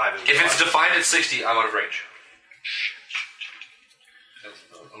 3.5. If it's defined at 60, I'm out of range.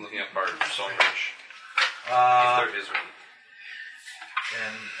 I'm looking at Bard song range. If there is one.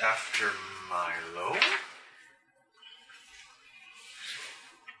 And after Milo...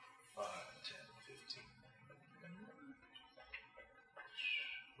 5, 10, 15,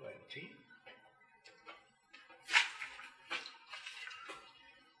 20.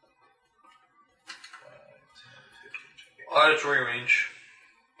 Auditory range.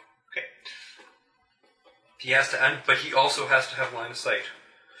 Okay. He has to, but he also has to have line of sight,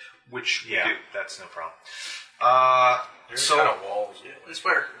 which we Yeah, do. that's no problem. There's So, kind of walls.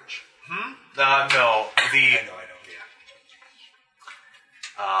 Inspire. no, I know,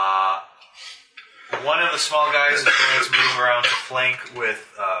 yeah. one of the small guys is going to move around to flank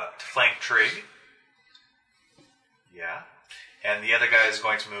Trig. Yeah. And the other guy is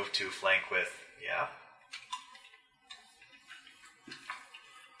going to move to flank with, yeah.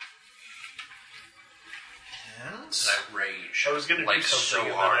 And That rage. I was going to like do something, so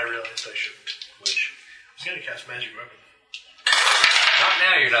and hard. then I realized I shouldn't. Which I was going to cast Magic Weapon. Not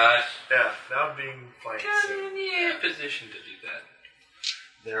now, you're not. Yeah, now I'm being flanked. So. In the position to do that.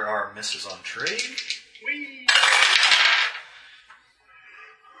 there are misses on Trig. Whee!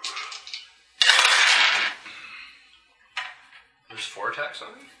 There's 4 attacks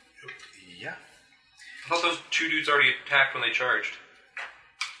on me? Yeah. I thought those 2 dudes already attacked when they charged.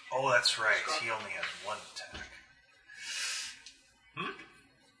 Oh, that's right. He only has 1 attack.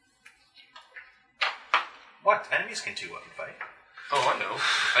 What? Enemies can 2-weapon fight. Oh, I know.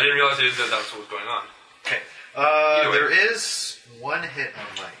 I didn't realize that was what was going on. Okay. Either way. There is 1 hit on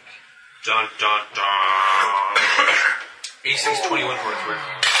Mike. Dun dun dun. A6 21 for its worth.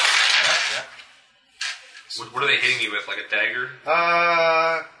 Yeah. What are they hitting me with? Like a dagger?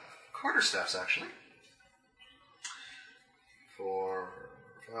 Quarterstaffs, actually. 4,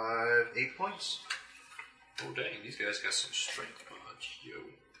 5, 8 points. Oh dang, these guys got some strength mods, yo.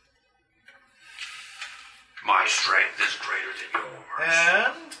 Come My strength is greater than yours.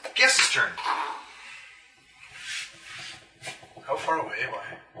 And Guess's turn. How far away am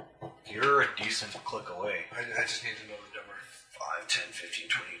I? You're a decent click away. I just need to know the number. 5, 10, 15,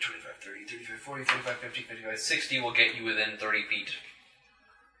 20, 25, 30, 35, 40, 45, 50, 55, 60 will get you within 30 feet.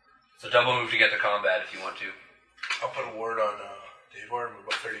 So double move to get to combat if you want to. I'll put a word on Davor and move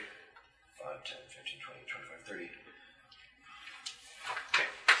up 30. 5, 10, 15, 20, 25, 30.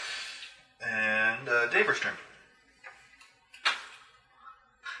 And Davor's turn.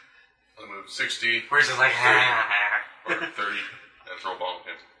 I'll move 60. Where's it like, 30, or 30, and throw a bomb at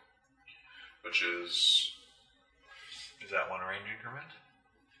him. Which is... Is that one range increment?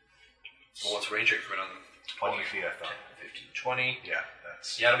 Well, what's range increment on them? 20 feet, I thought. 15, 20. Yeah,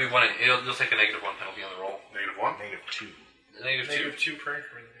 that's Yeah, it'll be one. You'll take a -1 penalty on the roll. -1? -2. -2. 2 per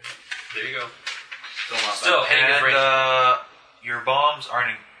increment. There you go. Still not Still, hitting his range. And your bombs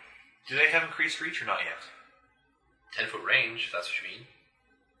aren't... Do they have increased reach or not yet? 10-foot range, if that's what you mean.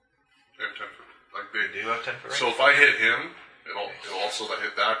 They have 10 foot. Like They they do have 10 foot range? So if I hit him, it'll also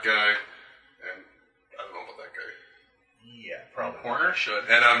hit that guy, and I don't know about that guy. Yeah, probably. corner? Should.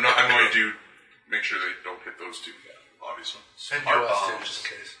 And I'm going to make sure they don't hit those two, obviously. Send Smart US bombs. in just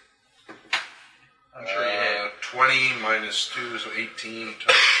in case. I'm sure you hit. 20 minus 2, so 18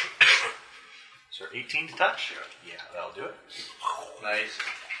 touch. So 18 to touch? Yeah, that'll do it. Nice.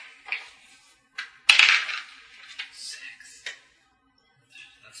 6.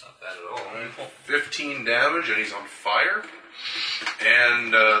 That's not bad at all. 15 damage, and he's on fire.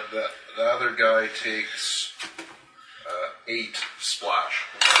 And the other guy takes 8 splash.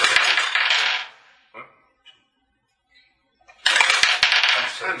 What?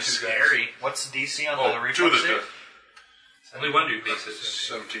 That's Scary. What's the DC on the Oh, reflex 2 of the save? good. Only one dude makes it.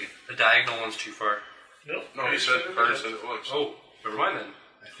 17. The diagonal one's too far. Nope. No, he said, Carter said it was. Oh, never mind then.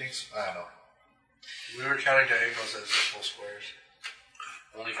 I think so. I don't know. We were counting diagonals as full squares.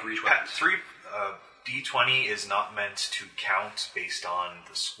 Only for each Pat, weapon. D20 is not meant to count based on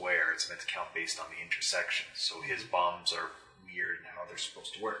the square. It's meant to count based on the intersections. So his bombs are weird in how they're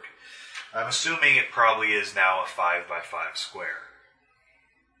supposed to work. I'm assuming it probably is now a 5x5 square.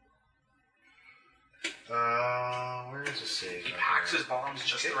 Where is the save? He packs his bombs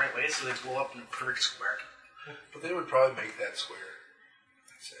just the right way so they blow up in a perfect square. But they would probably make that square,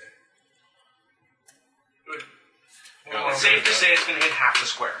 I'd say. Well, it's safe to say it's going to hit half the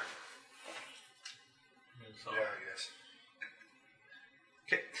square. So. Yeah, I guess.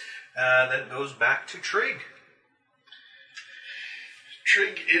 Okay. Then it goes back to Trig.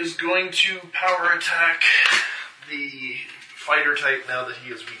 Trig is going to power attack the fighter type now that he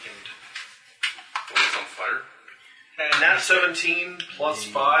is weakened. Oh, he's on fire. And nat 17 plus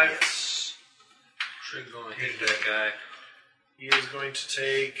 5. Yes. Trig gonna hit that guy. He is going to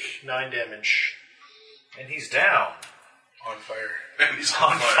take 9 damage. And he's down. On fire. And he's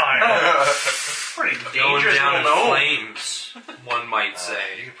On fire. Pretty Going dangerous down in little gnome. flames, one might You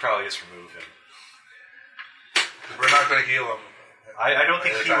say. could probably just remove him. We're not going to heal him. I don't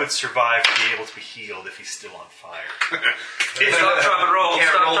think he would survive to be able to be healed if he's still on fire. Stop, drop, and roll. Can't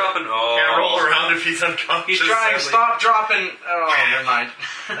Stop, roll. drop, and Can't roll oh. around if he's unconscious. He's trying to sadly. stop, dropping. Oh, never mind.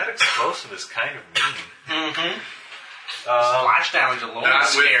 That explosive is kind of mean. Mm-hmm. Splash damage alone That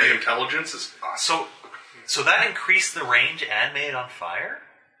is with the scary. intelligence is awesome. So that increased the range and made it on fire?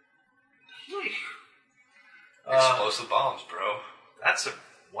 Explosive bombs, bro. That's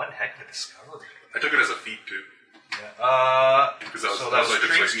one heck of a discovery. I took it as a feat, too. Because So that was like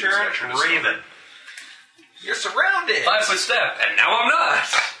Trig's it's turn. actually discovered. Raven. You're surrounded. 5-foot step, and now I'm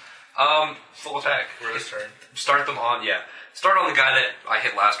not. Full attack. His turn. Start them on, yeah. Start on the guy that I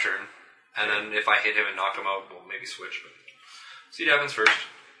hit last turn, and then if I hit him and knock him out, we'll maybe switch. But see what happens first.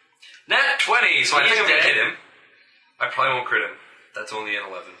 Nat 20, so I think I'm gonna hit him. I probably won't crit him. That's only an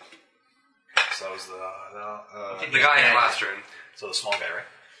 11. So that was The guy I hit last turn, So the small guy, right?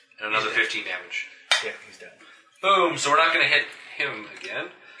 and another 15 damage. Yeah, he's down. Boom, so we're not gonna hit him again.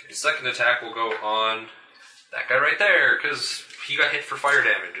 The second attack will go on that guy right there, because he got hit for fire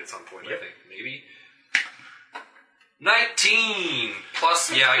damage at some point, I think. Maybe. 19! Plus,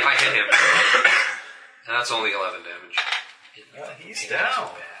 yeah, I hit him. And that's only 11 damage. He's down.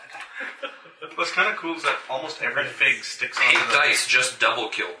 What's kind of cool is that almost every fig sticks 8 onto the dice, just double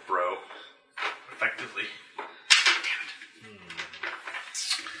killed, bro. effectively.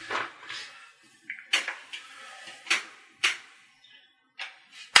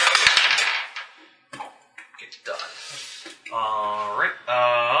 Get done. Alright.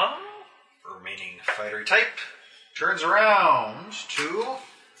 Remaining fighter type turns around to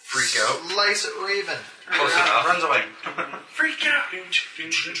Freak out. slice at Raven. Close enough. Runs away. Freak out!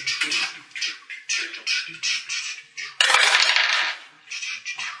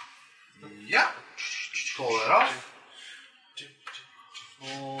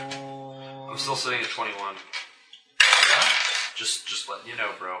 sitting at 21. Just letting you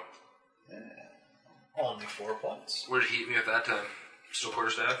know, bro. Only 4 points. Where did he hit me at that time? Still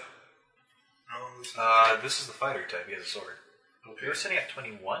quarterstaff? This is the fighter type. He has a sword. Okay. You were sitting at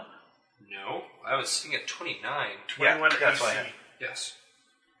 21? No, I was sitting at 29. 21 that's AC. what I had. Yes.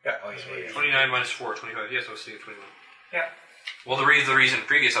 Yeah, oh, yeah. 29 minus 4, 25. Yes, I was sitting at 21. Yeah. Well, the reason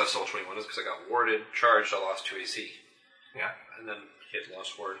previous I was still 21 is because I got warded, charged, I lost 2 AC. Yeah. And then hit,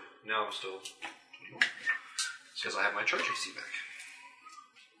 lost ward. Now I'm still 21. It's because I have my charge AC back.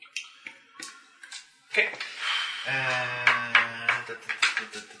 Okay.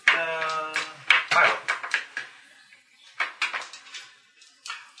 Milo.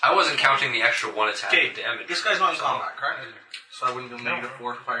 I wasn't counting the extra 1 attack Okay, of damage. this guy's not in combat, correct? So I wouldn't go -4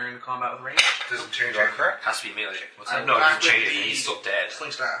 for firing into combat with range. Doesn't change You are it. correct. Has to be melee. What's I that? No, it whacked doesn't change with it. the He's still dead.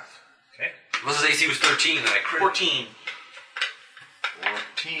 Sling staff. Okay. Unless his AC was 13, then I crit. 14.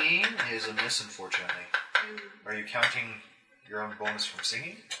 14 is a miss, unfortunately. Are you counting your own bonus from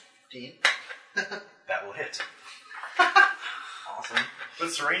singing? 15. That will hit. Awesome.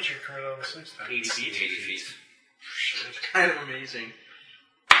 What's the range of your current on the six time? 80 feet. 80 feet. Kind of amazing.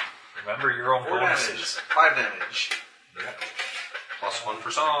 Remember your own 4 damage. bonuses. 5 damage. Yep. Plus 1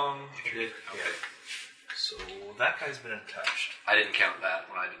 for song. You did. Okay. So that guy's been untouched. I didn't count that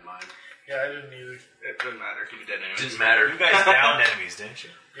when I did mine. Yeah, I didn't either. It doesn't matter. He dead anyways. Didn't matter. You guys downed enemies, didn't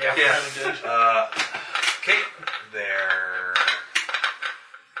you? Yeah, Yeah. kind of did. Okay. There.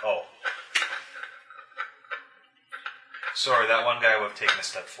 Oh. Sorry, that one guy would have taken a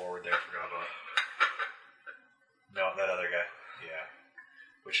step forward there. Forgot about. No, that other guy. Yeah.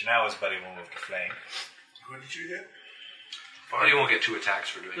 Which now his buddy will move to flank. Who did you hit? But he won't get 2 attacks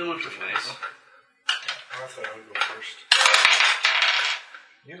for doing He'll it. move to Pretty flank. nice. I thought I would go first.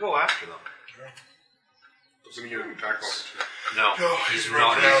 You go after them. Doesn't he get an attack opportunity? No, No, he's he's not.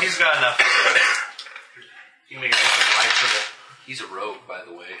 running out. He's got enough to do it. You can make it live triple. He's a rogue, by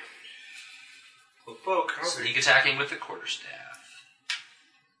the way. Poke. Sneak attacking with the quarterstaff.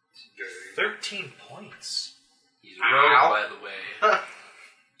 13 points. He's a rogue, by the way.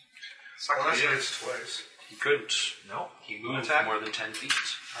 Unless he hits twice. He couldn't. No. He moved Attack. more than 10 feet.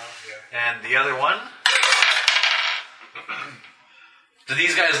 Oh, yeah. And the other one? Do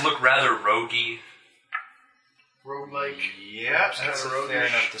these guys look rather roguey? Roguelike. Yeah, that's Kinda a fair roguish.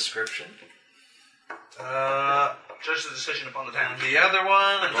 enough description. Judge the decision upon the And damage. the other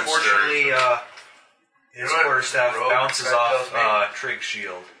one, unfortunately, his You know what? quarterstaff Rogue, bounces that off tells me. Trig's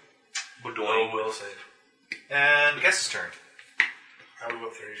shield. Bodoing. Will save. And guess his turn. I would go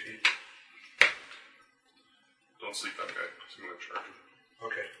 30 feet. Don't sleep that guy. He's going to charge him.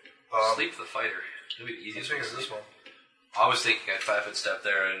 Okay. Sleep the fighter. It'll be the I'm easiest one thinking to of this sleep. one. I was thinking I'd 5-foot step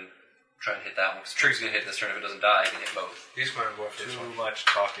there and try and hit that one. Because Trig's going to hit this turn. If it doesn't die, I can hit both. He's going to go after this Too one. much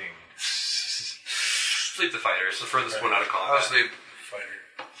talking. Sleep the fighter. It's the furthest one out of combat. I'll sleep fighter.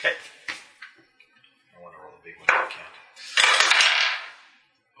 Okay. I want to roll a big one, but I can't.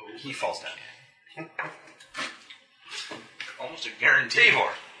 He falls down. Almost a guarantee.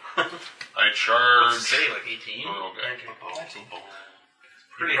 Davor. I charge Say like 18. the little guy.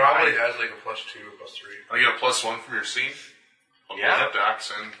 He probably has like a +2 or +3. I get a +1 from your scene. I'll Yeah. go up to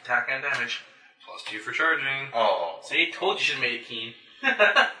axe and... Attack and damage. +2 for charging. Oh. See, told you should have made it keen.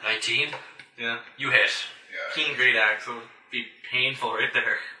 19. Yeah. You hit. Yeah. Keen great axe would be painful right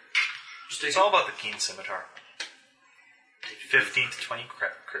there. Just take It's all about the keen scimitar. 15 to 20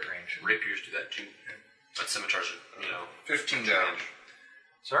 crit range. Rapiers do that too. But scimitars are, 15 damage.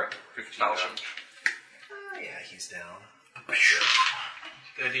 Sorry? 15 Falchion. damage. Yeah, he's down.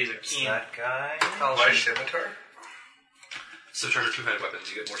 The idea is a It's keen. that guy. My Falchion. scimitar? Scimitars are two-handed weapons.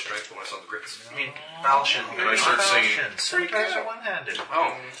 You get more strength when I saw the grits. I mean, Falchion. And I start singing. Scimitars are one-handed.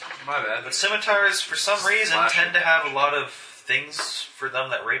 Oh, my bad. But scimitars, for some reason, Slashing. tend to have a lot of things for them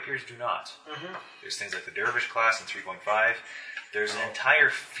that rapiers do not. There's things like the Dervish class in 3.5. There's an entire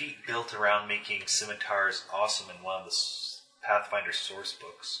feat built around making scimitars awesome in one of the Pathfinder source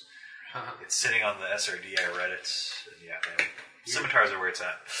books. It's sitting on the SRD, I read it. And yeah, man, scimitars are where it's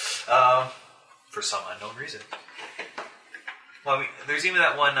at. For some unknown reason. Well, I mean, there's even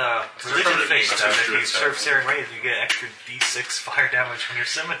that one religion faith that if you serve Saren Raid, you get an extra D6 fire damage from your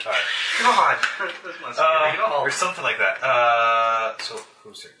scimitar. God! That's not scary at all. Or something like that. So,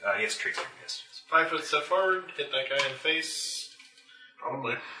 who's turn? Yes, Tree's turn, yes. 5 foot step forward, hit that guy in the face.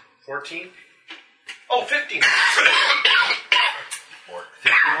 Probably. 14. Oh, 15! Or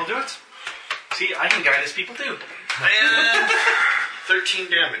 50 will do it. See, I can guide his people too. And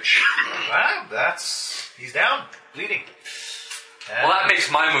 13 damage. Wow, he's down, bleeding. And Well, that makes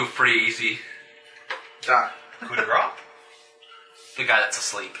my move pretty easy. Die. coup de grace. The guy that's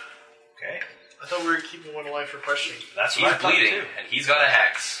asleep. Okay. I thought we were keeping one alive for questioning. That's He's what I thought bleeding, too. and he's got a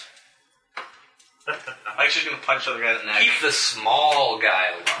hex. I'm actually going to punch the other guy in the neck. Keep the small guy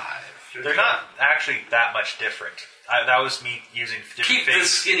alive. They're not actually that much different. That was me using different Keep the things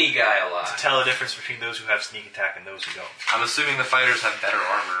skinny guy to alive. tell the difference between those who have sneak attack and those who don't. I'm assuming the fighters have better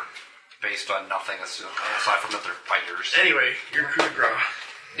armor based on nothing aside from that they're fighters. Anyway, your coup de grace.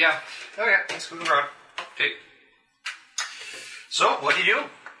 Yeah. Okay, let's go around. Okay. So, what do you do?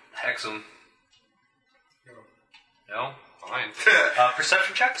 Hex him. No? Fine.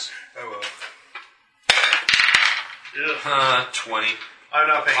 Perception checks? I will. 20. I'm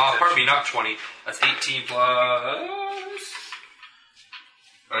not paying attention. Pardon me, not 20. That's 18 plus...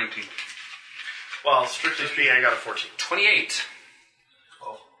 19. Well, strictly speaking, I got a 14. 28.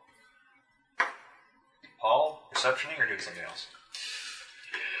 Paul, perceptioning or doing something else?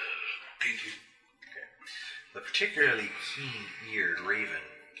 18. Okay. The particularly keen-eared raven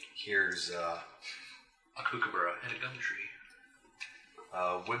hears A kookaburra and a gum tree.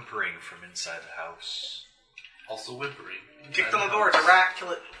 whimpering from inside the house. Also whimpering. Kick on the door, it's a rat,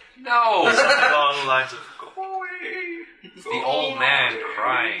 kill it. No! Something along the lines of, go away! The old man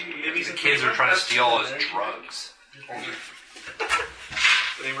crying. Maybe The kids are trying to steal all his drugs.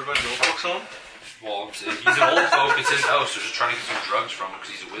 Think we're going to old folks home? Well, he's an old folk. It's his house. They're just trying to get some drugs from him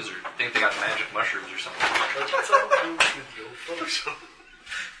because he's a wizard. I think they got magic mushrooms or something.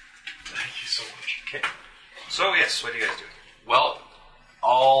 Thank you so much. Okay. So, yes, what are you guys doing? Well,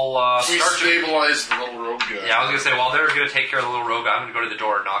 I'll We start to... stabilize the little rogue guy. Yeah, I was going to say, while they're going to take care of the little rogue, I'm going to go to the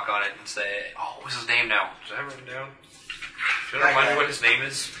door and knock on it and say, oh, what's his name now? Did I have it written down? Should I remind me what his name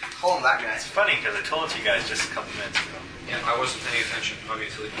is? Call him that guy. It's funny because I told it to you guys just a couple minutes ago. Yeah, I wasn't paying attention,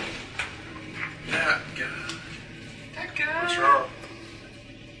 obviously. That guy. That guy. What's wrong?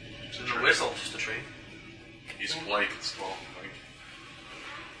 It's in the whistle, just a tree. He's blank. It's 12.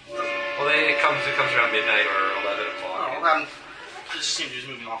 Well, it comes around midnight or 11 o'clock. Oh, well, this just seems to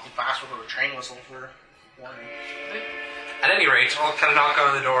be moving awfully fast with a train whistle for warning. At any rate, I'll kind of knock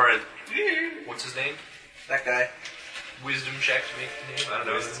on the door and... What's his name? That guy. Wisdom check to make the name. I don't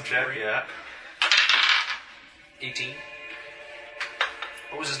know. Wisdom check, yeah. 18.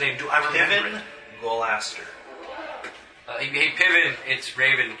 What was his name? Do I remember Piven it? Golaster. Hey, Piven, it's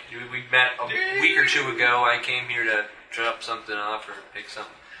Raven. We met a week or two ago. I came here to drop something off or pick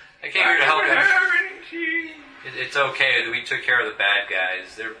something. I came here to help him. It's okay. We took care of the bad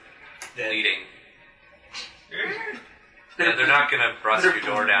guys. They're bleeding. Yeah, they're not going to bust your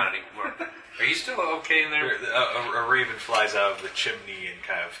door down anymore. Are you still okay in there? A raven flies out of the chimney and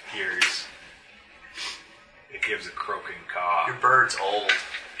kind of hears. It gives a croaking caw. Your bird's old.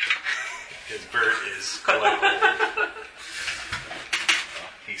 His bird is quite old.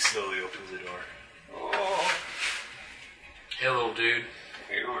 He slowly opens the door. Oh, Hey, little dude.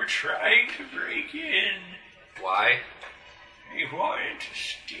 they were trying to break in. Why? They wanted to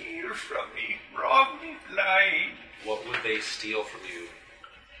steal from me, rob me blind. What would they steal from you?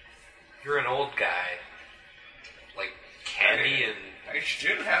 You're an old guy. Like candy and... I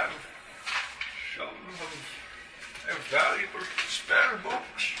still have some of their valuable spell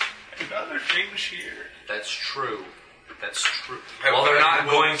books and other things here. That's true. That's true. Well, they're not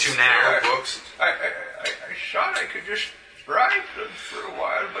going to now. Books. I thought I could just bribe them for a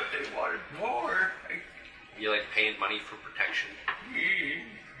while, but they wanted more. You like paying money for protection. I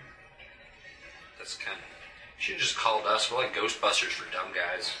That's kind of... You should have just called us. We're like Ghostbusters for dumb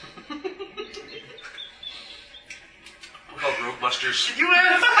guys. We're called Rogue Busters. Can you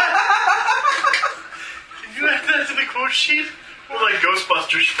add that to the quote sheet? We're like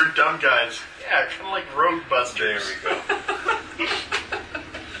Ghostbusters for dumb guys. Yeah, kind of like Rogue Busters. There we go.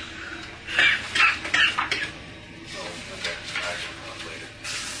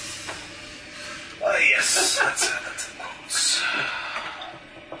 Oh, yes. That's the notes.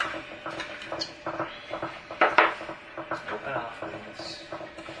 Open office.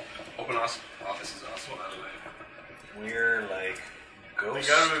 Open office is awesome, by the way. We're like I ghosts.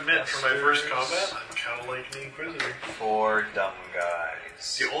 gotta admit, for my first combat, I'm kind of like the Inquisitor. For dumb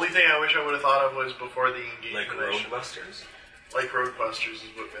guys. The only thing I wish I would have thought of was before the engagement. Like Rogue Busters? Like Rogue Busters is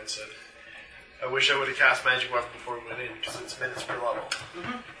what Vince said. I wish I would have cast Magic Weapon before we went in, because it's minutes per level.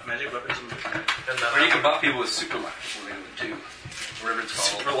 Magic weapons and And then Or you can buff people with super luck before they go in too. Whatever it's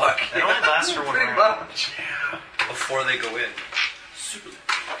called. super luck. It only lasts for one Pretty round. much. Before they go in. Super luck.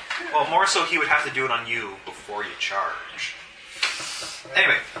 Well, more so he would have to do it on you before you charge.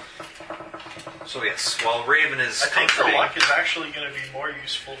 Anyway. So yes, while Raven is I think the comforting... luck is actually going to be more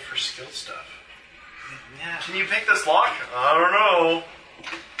useful for skill stuff. Yeah. Can you pick this lock? I don't know.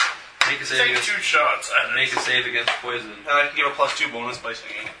 Make a save Take against, 2 shots at it. make a save against poison. And I can give a +2 bonus by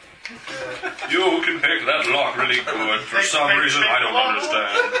singing. You can pick that lock really good. For some reason, I don't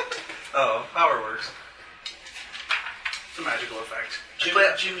understand. Oh, power works. It's a magical effect. Jimmy,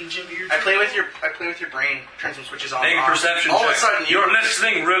 I play with your brain. Turn some switches on. Make a perception All check. of a sudden, You're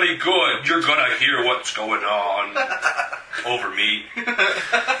listening really good. You're gonna hear what's going on over me.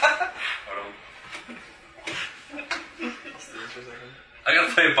 I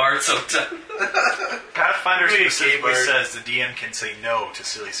gotta play Bard sometime. Pathfinder Really specifically gay Bard. says the DM can say no to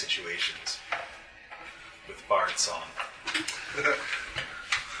silly situations with Bard song.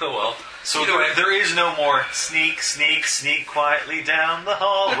 Oh well. So Either way. there is no more sneak quietly down the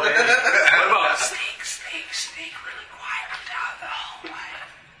hallway. What about Sneak really quietly down the hallway.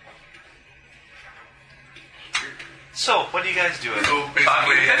 So, what are you guys doing? So basically,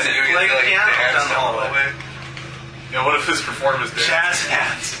 Play doing the piano dance down the hallway. Yeah, what if his performance dance? Jazz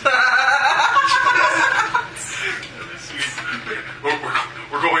hands.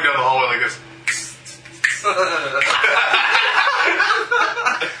 We're going down the hallway like this.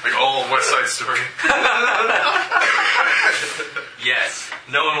 Like all West Side Story. yes?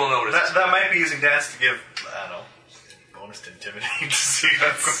 No one will notice. That might be using dance to give, I don't know, bonus to intimidate to see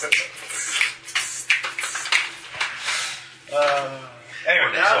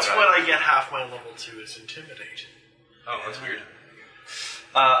anyway, That's so, when I get half my level 2 is intimidate. Oh, that's weird.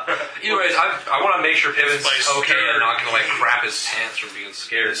 Anyways, I want to make sure Piven's By okay and not going to like scared. crap his pants from being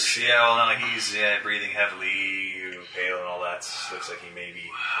scared. Yeah, well, no, he's breathing heavily, pale, and all that. Looks like he may be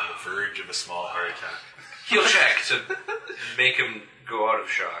on the verge of a small heart attack. He'll check to make him go out of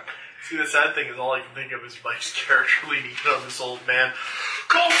shock. See, the sad thing is all I can think of is Mike's character leaning on this old man.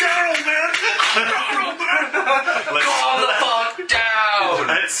 Calm down, old man! Calm down, old man! Calm the fuck down!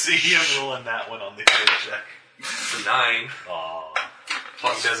 Let's see him rolling that one on the kill check. It's a 9. Aw.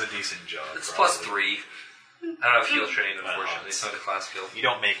 Plus- He does a decent job. It's probably. plus 3. I don't have heal training, unfortunately. It's not a class skill. You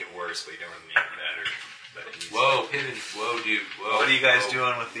don't make it worse, but you don't really make it better. But he's- Whoa, Piven. Whoa, dude. Whoa. What are you guys Whoa.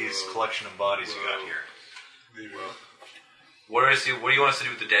 doing with these collection of bodies you got here? What do you want us to do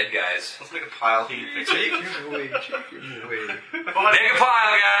with the dead guys? Let's make a pile. He can fix it. Make a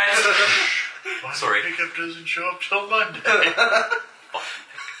pile, guys! My Sorry. pickup doesn't show up till Monday.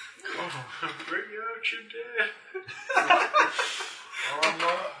 Bring out your dad. I'm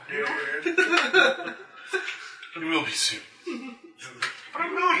not dead. He will be soon.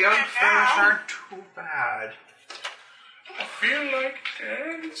 Young fans aren't too bad. I feel like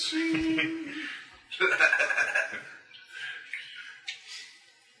dancing.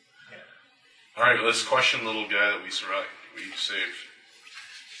 Alright, let's question the little guy that we saved.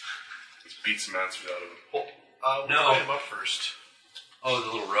 Let's beat some answers out of him. We'll No. fight him up first. Oh, the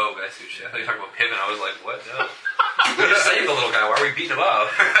little rogue. I see what you said. I thought you were talking about Piven. I was like, what? No. We just saved the little guy. Why are we beating him up?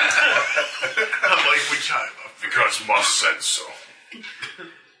 I'm like, we tie him up. Because Moss said so.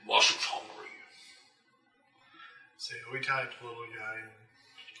 Marshall's hungry. So we tie up the little guy and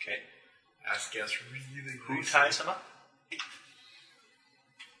Okay. ask us really Who nice- ties him up?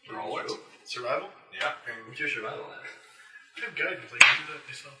 Roll it. Survival? Yeah. What's your survival at? I have guidance. I can do that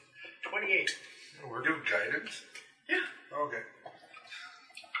myself. 28. We're doing guidance? Yeah. Okay.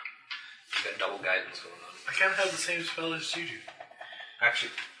 You got double guidance going on. I kind of have the same spell as you do.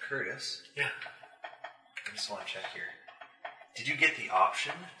 Actually, Curtis, Yeah. I just want to check here. Did you get the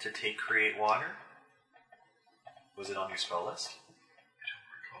option to take Create Water? Was it on your spell list? I don't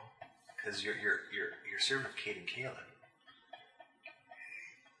recall. Because you're serving Kate and Kaelin.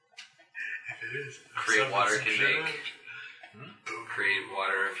 If it is, Create water some can shit make- out. Create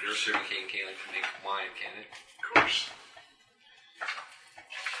water. If you're serving King Kaelin, can make wine, can it? Of course.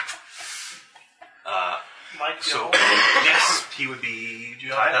 Mike, So, no. yes, he would be. Do you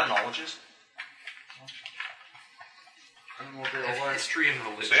know what that knowledge is? I don't know what they all are. History and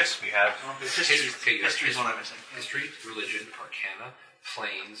religion. So yes, we have. History is what I'm missing. History, religion, arcana,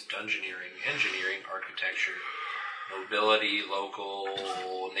 planes, dungeoneering, engineering, architecture, nobility,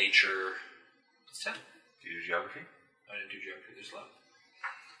 local, nature. What's that? Do you do geography? I didn't do geography. There's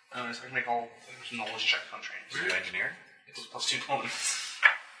 11. So I can make all knowledge check on trains. Do you do engineering? It's plus 2 bonus.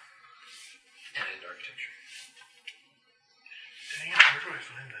 And architecture. Dang it, where do I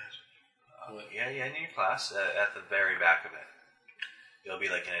find that? Yeah, in your class, at the very back of it. It'll be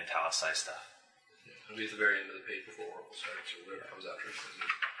like an italicized stuff. It'll be at the very end of the page before Oracle starts, or whatever comes after it.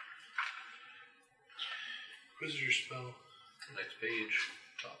 Wizard spell. Next page,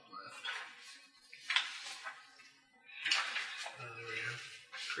 top left. There we go.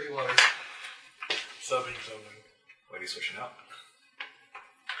 Create water. Subbing something. What are you switching out?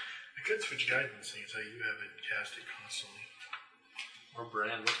 I could switch guidance since you have it cast it constantly. Or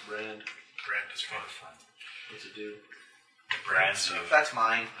brand. What's brand? Brand is fun. Fun. What's it do? It brands you. That's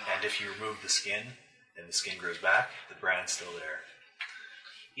mine. And if you remove the skin, and the skin grows back, the brand's still there.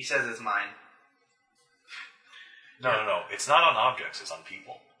 He says it's mine. No. It's not on objects, it's on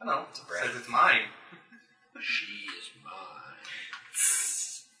people. I know. It's a brand. Says it's mine. She is mine.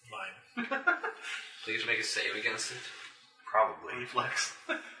 Mine. Please make a save against it. Probably. Reflex.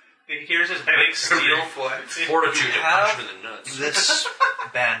 Here's his big steel Flex. Fortitude to have punch him in the nuts. This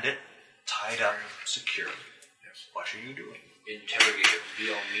bandit tied up securely. What are you doing? Interrogate him. Be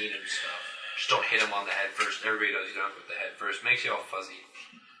all mean and stuff. Just don't hit him on the head first. Everybody knows you don't with the head first. Makes you all fuzzy.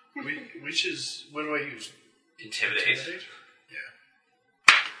 Which is, what do I use? Intimidate.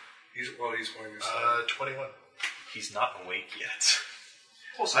 Yeah. He's going to 21. He's not awake yet.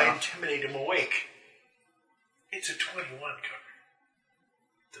 I intimidate him awake. It's a 21 cover.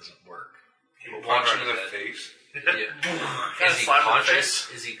 Doesn't work. punch him in Right the in the face. Yeah. Is he Slap him in the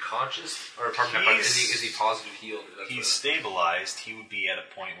conscious? Is he conscious? Or pardon me, is he positive healed? That's He's what- stabilized. He would be at a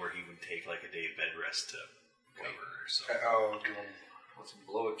point where he would take like a day bed rest to recover or so. I'll give him. Let's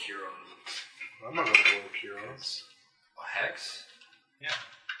blow a cure on him. I'm not going to blow a cure on him. A hex? Yeah.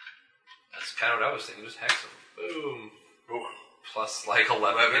 That's kind of what I was thinking. Just hex him. Boom. Oh. Plus like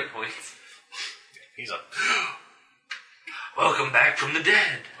 11 hit points. He's a. Welcome back from the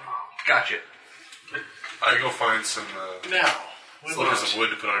dead. Gotcha. I go find some Now, slivers of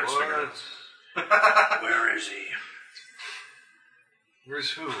wood to put on his fingernails. Where is he? Where's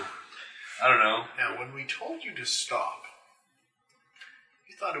who? I don't know. now, when we told you to stop,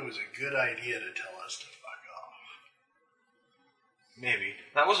 you thought it was a good idea to tell us to fuck off. Maybe.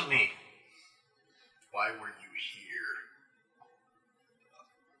 That wasn't me. Why were you here?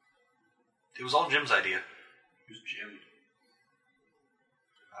 It was all Jim's idea. Who's Jim?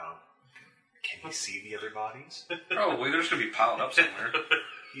 Can he see the other bodies? Probably. They're just going to be piled up somewhere.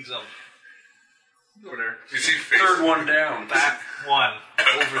 He's Over there. You see face. Third one down. that one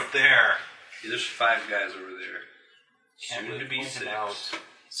over there. Yeah, there's 5 guys over there. Can't Soon really to be point 6. him out.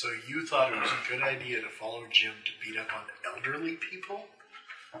 So you thought it was a good idea to follow Jim to beat up on elderly people?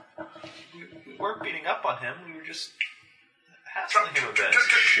 We weren't beating up on him. We were just hassling him a bit.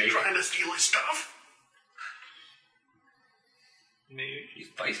 Trying to steal his stuff? Maybe. He's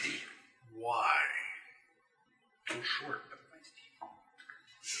feisty. Why? So short, but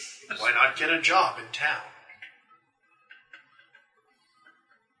feisty. Why not get a job in town?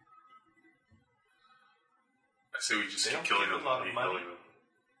 I say we just They keep don't killing give them. a lot of keep money. killing them.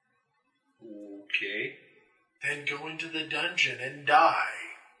 Okay. Then go into the dungeon and die.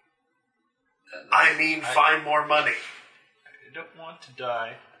 I Find more money. I don't want to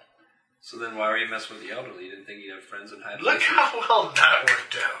die. So then why were you messing with the elderly? You didn't think you'd have friends in high Look places? how well that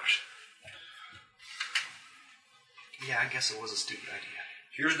worked out. Yeah, I guess it was a stupid idea.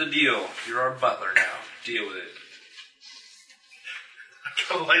 Here's the deal. You're our butler now. Deal with it. I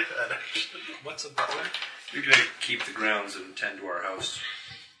kind of like that, actually. What's a butler? You're going to keep the grounds and tend to our house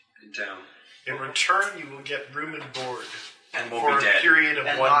in town. In return, you will get room and board And we'll for be a dead. period of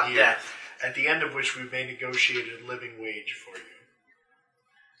And 1 not year, death. at the end of which we may negotiate a living wage for you.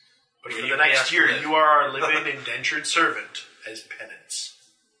 But Yeah, for you the pay next us to year, live. you are our living indentured servant as penance.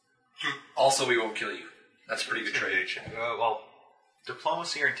 Also, we won't kill you. That's a pretty good trade. Well,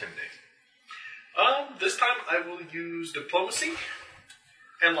 diplomacy or intimidate? This time I will use diplomacy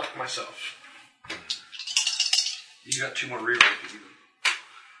and luck myself. You got 2 more rerolls to give them.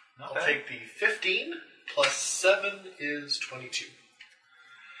 Not I'll bad. take the 15 plus 7 is 22.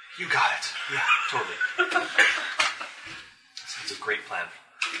 You got it. Yeah, totally. It's a great plan.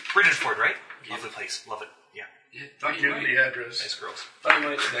 Bridgenford, right? Lovely place. Love it. Yeah. Yeah, I'll give you the address. Nice girls.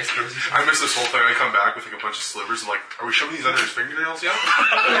 Nice girls. I miss this whole thing. I come back with like a bunch of slivers. I'm like, are we shoving these under his fingernails yet?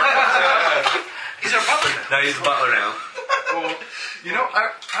 He's our butler now. Now he's the butler now. You know, I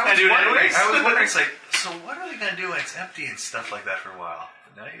was do it wondering. anyways. I was wondering, it's like, so what are they going to do when it's empty and stuff like that for a while?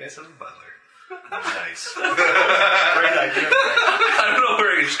 But now you guys have a butler. Nice. Great idea. I don't know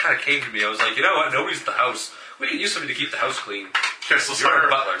where it just kind of came to me. I was like, you know what? Nobody's at the house. We could use somebody to keep the house clean. Yes, let's You're hire our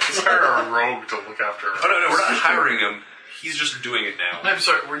butler. Let's hire a rogue to look after Oh, no, we're not hiring him. He's just doing it now. I'm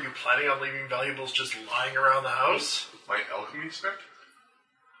sorry, were you planning on leaving valuables just lying around the house? my alchemy spec.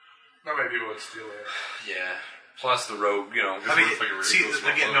 That might be what's stealing it. Yeah. Plus the rogue, you know. I mean, looks like a see,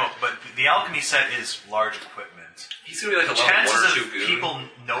 ridiculous again, no, but the alchemy set is large equipment. He's going to be like a level 1 or Chances 2 of goon. people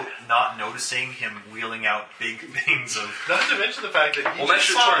not noticing him wheeling out big things of Not to mention the fact that you Well, just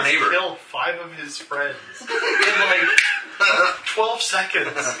mention it to saw our us neighbor. kill 5 of his friends in like 12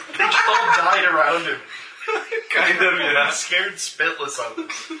 seconds. They just all died around him. kind of, I'm scared spitless of them.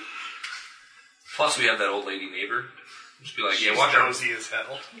 Plus we have that old lady neighbor. Just be like, She's yeah, watch out. nosy as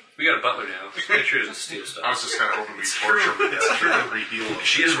hell. We got a butler now. Just make sure he doesn't steal I stuff. was just kind of hoping we torture him and reheal him.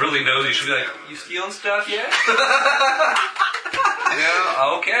 She is really nosy. She'll be like, you stealing stuff yet?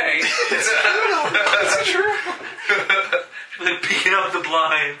 Yeah, okay. That's true. Like peeking out the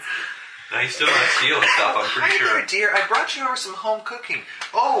blinds. No, he's still not stealing stuff, I'm pretty Hi sure. there, dear. I brought you over some home cooking.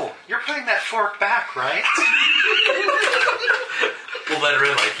 Oh, you're putting that fork back, right? We'll let her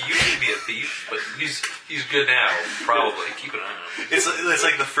in like, he used to be a thief, but he's good now, probably. Keep an eye on him. It's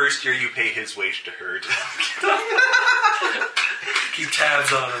like the first year you pay his wage to her. Keep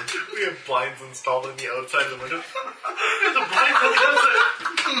tabs on him. We have blinds installed on the outside of the window. There's a blind on the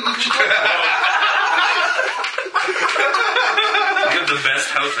outside. We have the best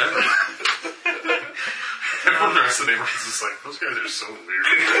house ever. Everyone the rest of the neighborhood is just like, those guys are so weird.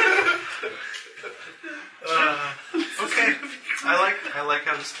 Okay, I like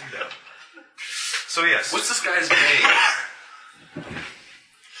how this turned out. So yes, What's this guy's name?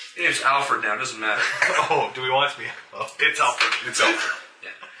 His name's Alfred now, doesn't matter. oh, do we want to be? Oh. It's Alfred. It's Alfred. Yeah.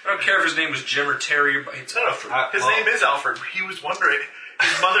 I don't care if his name was Jim or Terry, but it's Alfred. His name is Alfred. He was wondering.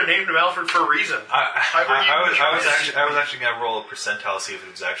 His mother named him Alfred for a reason. I was actually going to roll a percentile to see if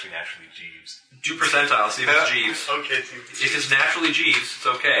it was actually naturally Jeeves. Do percentile, see if it's Jeeves. Okay, If it's naturally Jeeves, it's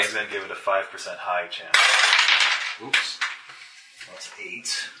okay. I was going to give it a 5% high chance. Oops. That's 8.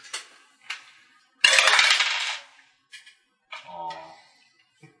 Oh.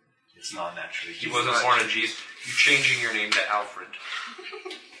 It's not naturally He Jeeves. wasn't born a Jeeves. You're changing your name to Alfred.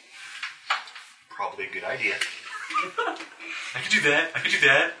 Probably a good idea. I could do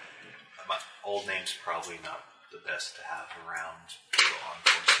that. My old name's probably not the best to have around law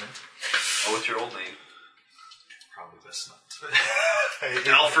enforcement. Oh, what's your old name? Probably best not.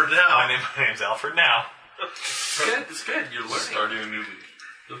 Alfred now. My name's Alfred now. It's good. You're learning. Starting a new leaf.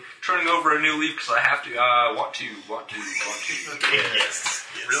 Turning over a new leaf because I have to, want to. Yes.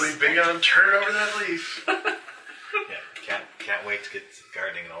 Really big on turning over that leaf. Yeah. Can't wait to get to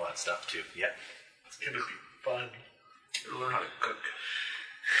gardening and all that stuff too. Yeah. It's gonna be fun. You learn how to cook.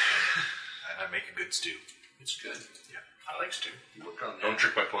 I make a good stew. It's good. Yeah. I like stew. You work on that. Don't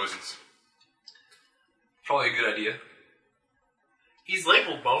trick my poisons. Probably a good idea. He's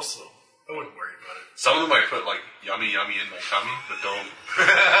labeled most of them. I wouldn't worry about it. Some of them I put like yummy in my tummy, but don't.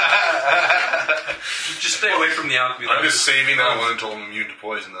 Just stay away from the alchemy. I'm just saving that one until I'm immune to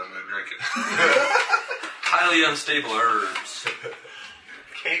poison. Then I'm gonna drink it. Highly unstable herbs.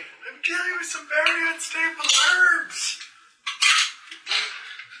 Okay. I'm dealing with some very unstable herbs.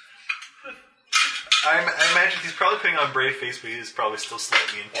 I imagine he's probably putting on brave face, but he's probably still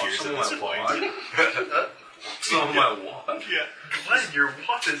slightly in tears at this point. Some of my water. Yeah. Glenn, your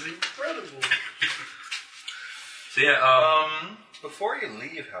water is incredible. So yeah, Before you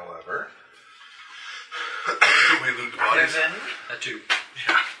leave, however, We loot the bodies. Kevin that too.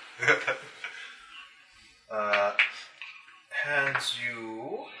 hands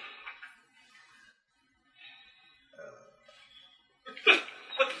you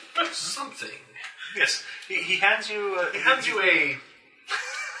Something. yes, he hands you He hands you a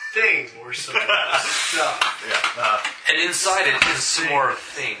thing or some stuff. yeah. And inside it is some more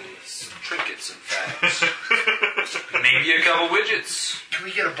things, trinkets, in fact. Maybe a couple widgets. Can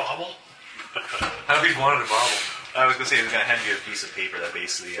we get a bauble? I've always wanted a bauble. I was gonna say he was gonna hand you a piece of paper that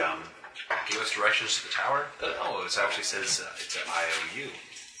basically Give us directions to the tower. oh, it actually says it's an IOU.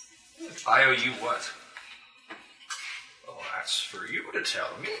 IOU what? Oh, that's for you to tell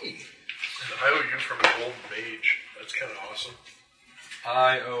me. An IOU from a golden mage. That's kind of awesome.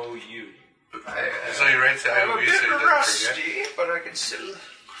 IOU. So you write the I'm a IOU bit so you don't forget. rusty, but I can still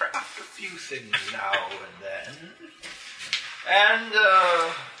craft a few things now and then. And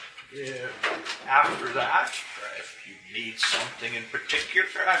yeah, after that, if you need something in particular,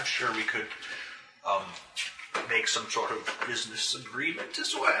 I'm sure we could make some sort of business agreement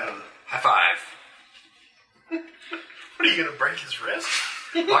as well. High five. What, are you going to break his wrist?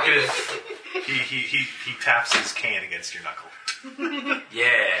 Lock it in. He taps his cane against your knuckle.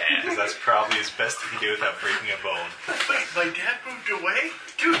 Yeah. Because that's probably as best he can do without breaking a bone. Wait, my dad moved away?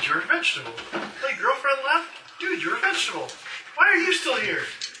 Dude, you're a vegetable. My girlfriend left? Dude, you're a vegetable. Why are you still here?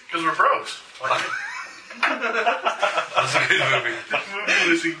 Because we're bros. That's a good movie. This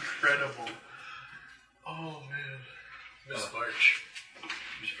movie was incredible. Oh, man. Miss March.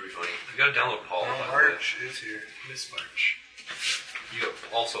 It's pretty funny. You gotta download Paul. by the way. March is here. Miss March. You have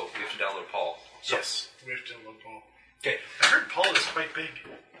to download Paul. Yes. We have to download Paul. Okay, I heard Paul is quite big.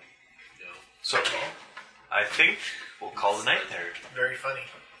 so I think we'll call the night there Very funny.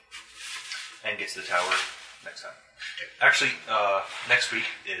 and get to the tower next time. Actually, next week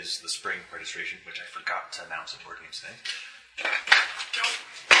is the spring registration, which I forgot to announce at Board Games Today.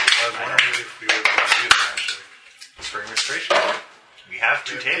 I was wondering if we would want to do that, actually. Spring registration. We have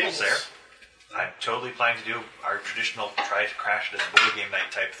 2 tables there. I'm totally planning to do our traditional try to crash it as board game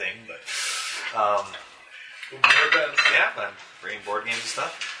night type thing, but yeah, I'm bringing board games and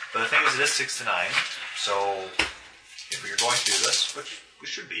stuff. But the thing is, it is 6 to 9, so if we are going to do this, which we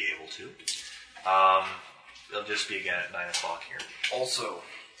should be able to, it'll just be again at 9 o'clock here. Also,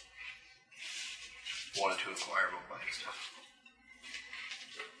 wanted to inquire about buying stuff.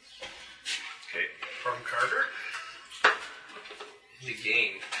 Okay. From Carter? The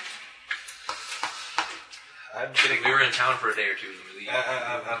game. I'm getting. We were in town for a day or two.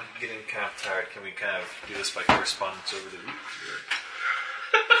 I'm getting kind of tired. Can we kind of do this by correspondence over the week?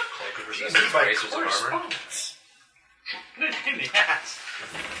 Prices of armor. Yes.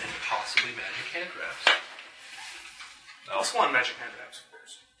 And possibly magic hand wraps. Plus one magic hand wraps, of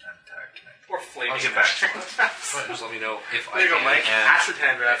course. I'm tired tonight. Or flavor. I'll get back to magic it. hand wraps. Right, just let me know if There you go, Mike. And- Acid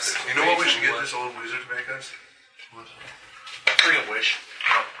hand wraps. You know what we should get this old wizard to make us? Bring a wish.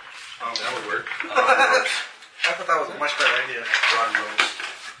 That would work. I thought that was a much better idea. Rotten Rose.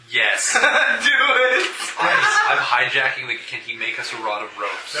 Yes. Do it! I'm hijacking the. Can he make us a rod of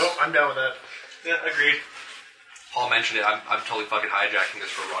ropes? Nope, I'm down with that. Yeah, agreed. Paul mentioned it. I'm totally fucking hijacking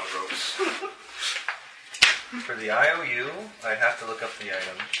this for a rod of ropes. For the IOU, I'd have to look up the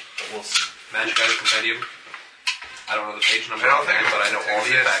item, but we'll see. Magic item compendium. I don't know the page number I don't offhand, think but I know all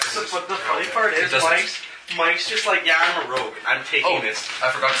the exists. effects. But the funny part is, It doesn't- Mike's just like, yeah, I'm a rogue. I'm taking this. I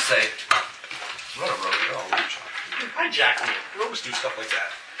forgot to say. Not a rogue at all. Hijack me. Rogues do stuff like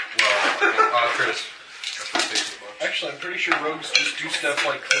that. Well, Curtis. Actually, I'm pretty sure rogues just do stuff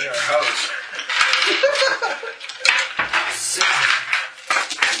like clean our house.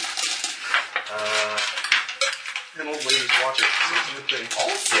 And old ladies watch it. It's a good thing.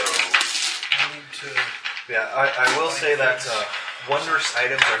 Also, I need to... Yeah, I will say that wondrous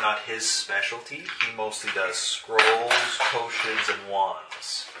items are not his specialty. He mostly does scrolls, potions, and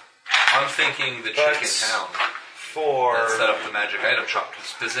wands. I'm thinking the chick in That's town For that set up the magic item shop to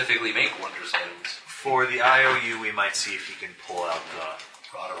specifically make wondrous items. for the IOU, we might see if he can pull out the.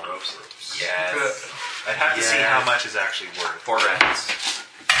 Rod of ropes. Yes. I'd have to see Yes. how much is actually worth. 4 grand.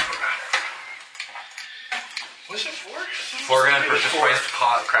 What's it for? 4 grand purchase price,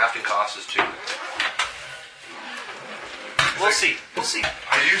 crafting cost is 2. We'll see. We'll see.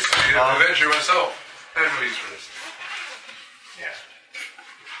 I used to be an adventure myself. I have no use for this. Yeah.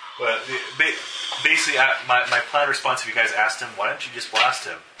 But basically, my planned response, if you guys asked him, why don't you just blast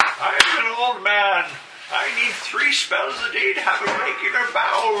him? I'm an old man. I need 3 spells a day to have a regular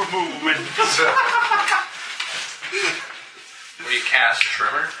bowel movement. Where you cast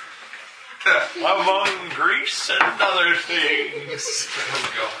Tremor? Among grease and other things.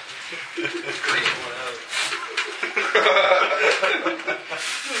 Oh, God.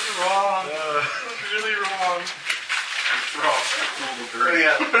 Wrong. Really wrong.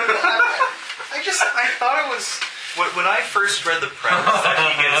 I thought it was... When I first read the premise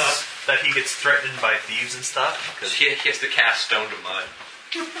that he gets threatened by thieves and stuff, because He has to cast stone to mud.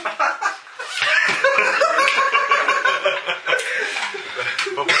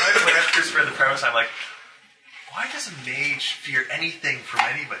 but when I first read the premise, I'm like, why does a mage fear anything from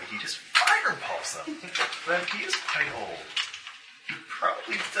anybody? He just fireballs them. But he is quite old. He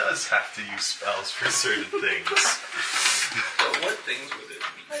probably does have to use spells for certain things. But what things would it be?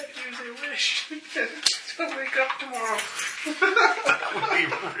 I use a wish to wake up tomorrow. That would be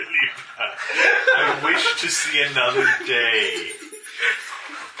really bad. I wish to see another day.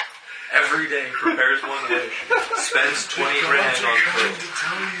 Every day prepares one wish. Spends 20 grand on food. to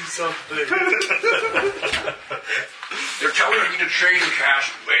tell you something. They're telling me to change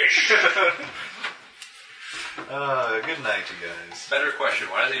cast wish. Good night, you guys. Better question.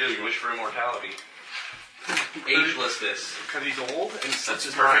 Why do they do wish for immortality? Ageless this. Because he's old and slips That's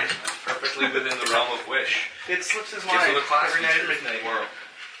his mind. perfectly within the realm of wish. It slips his Gives mind you the class every night at feature. midnight. World.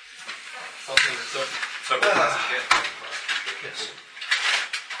 Something that several classes get. Yes.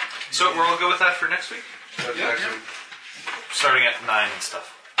 So we'll go with that for next week? Starting at 9 and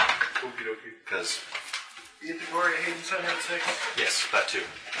stuff. Okie dokie. Because, You get the Gloria Hayden Center at 6. yes, that too.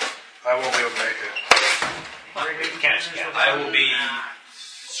 I won't be able to make it. You can't. I will be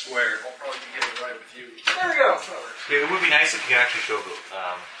square. I'll probably get it right with you. There we go. It would be nice if you could actually show up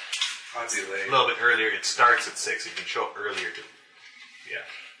I'll be a late. little bit earlier. It starts at 6. You can show up earlier to. Yeah.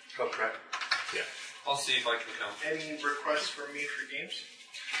 I'll try. Yeah. I'll see if I can come. Any requests from me for games?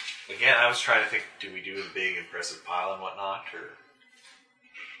 Again, I was trying to think, do we do a big, impressive pile and whatnot? Or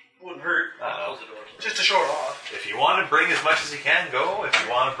Wouldn't hurt. Close the door. Just to show it off. If you want to bring as much as you can, go. If you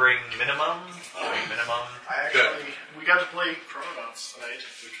want to bring minimum, bring minimum. We got to play Chrononauts tonight,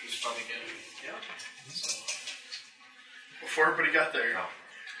 which was probably good. Yeah. So, before everybody got there,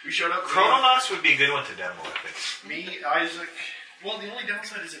 we showed up. Chrononauts would be a good one to demo, I think. Me, Isaac. Well, the only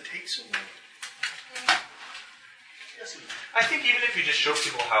downside is it takes so long. I think even if you just show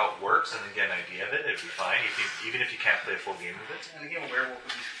people how it works and then get an idea of it, it'd be fine. Even if you can't play a full game of it. And the game of Werewolf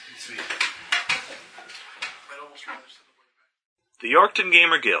would be sweet. The Yorkton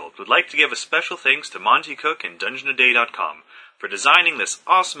Gamer Guild would like to give a special thanks to Monty Cook and DungeonAday.com for designing this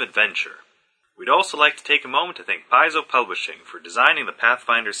awesome adventure. We'd also like to take a moment to thank Paizo Publishing for designing the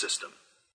Pathfinder system.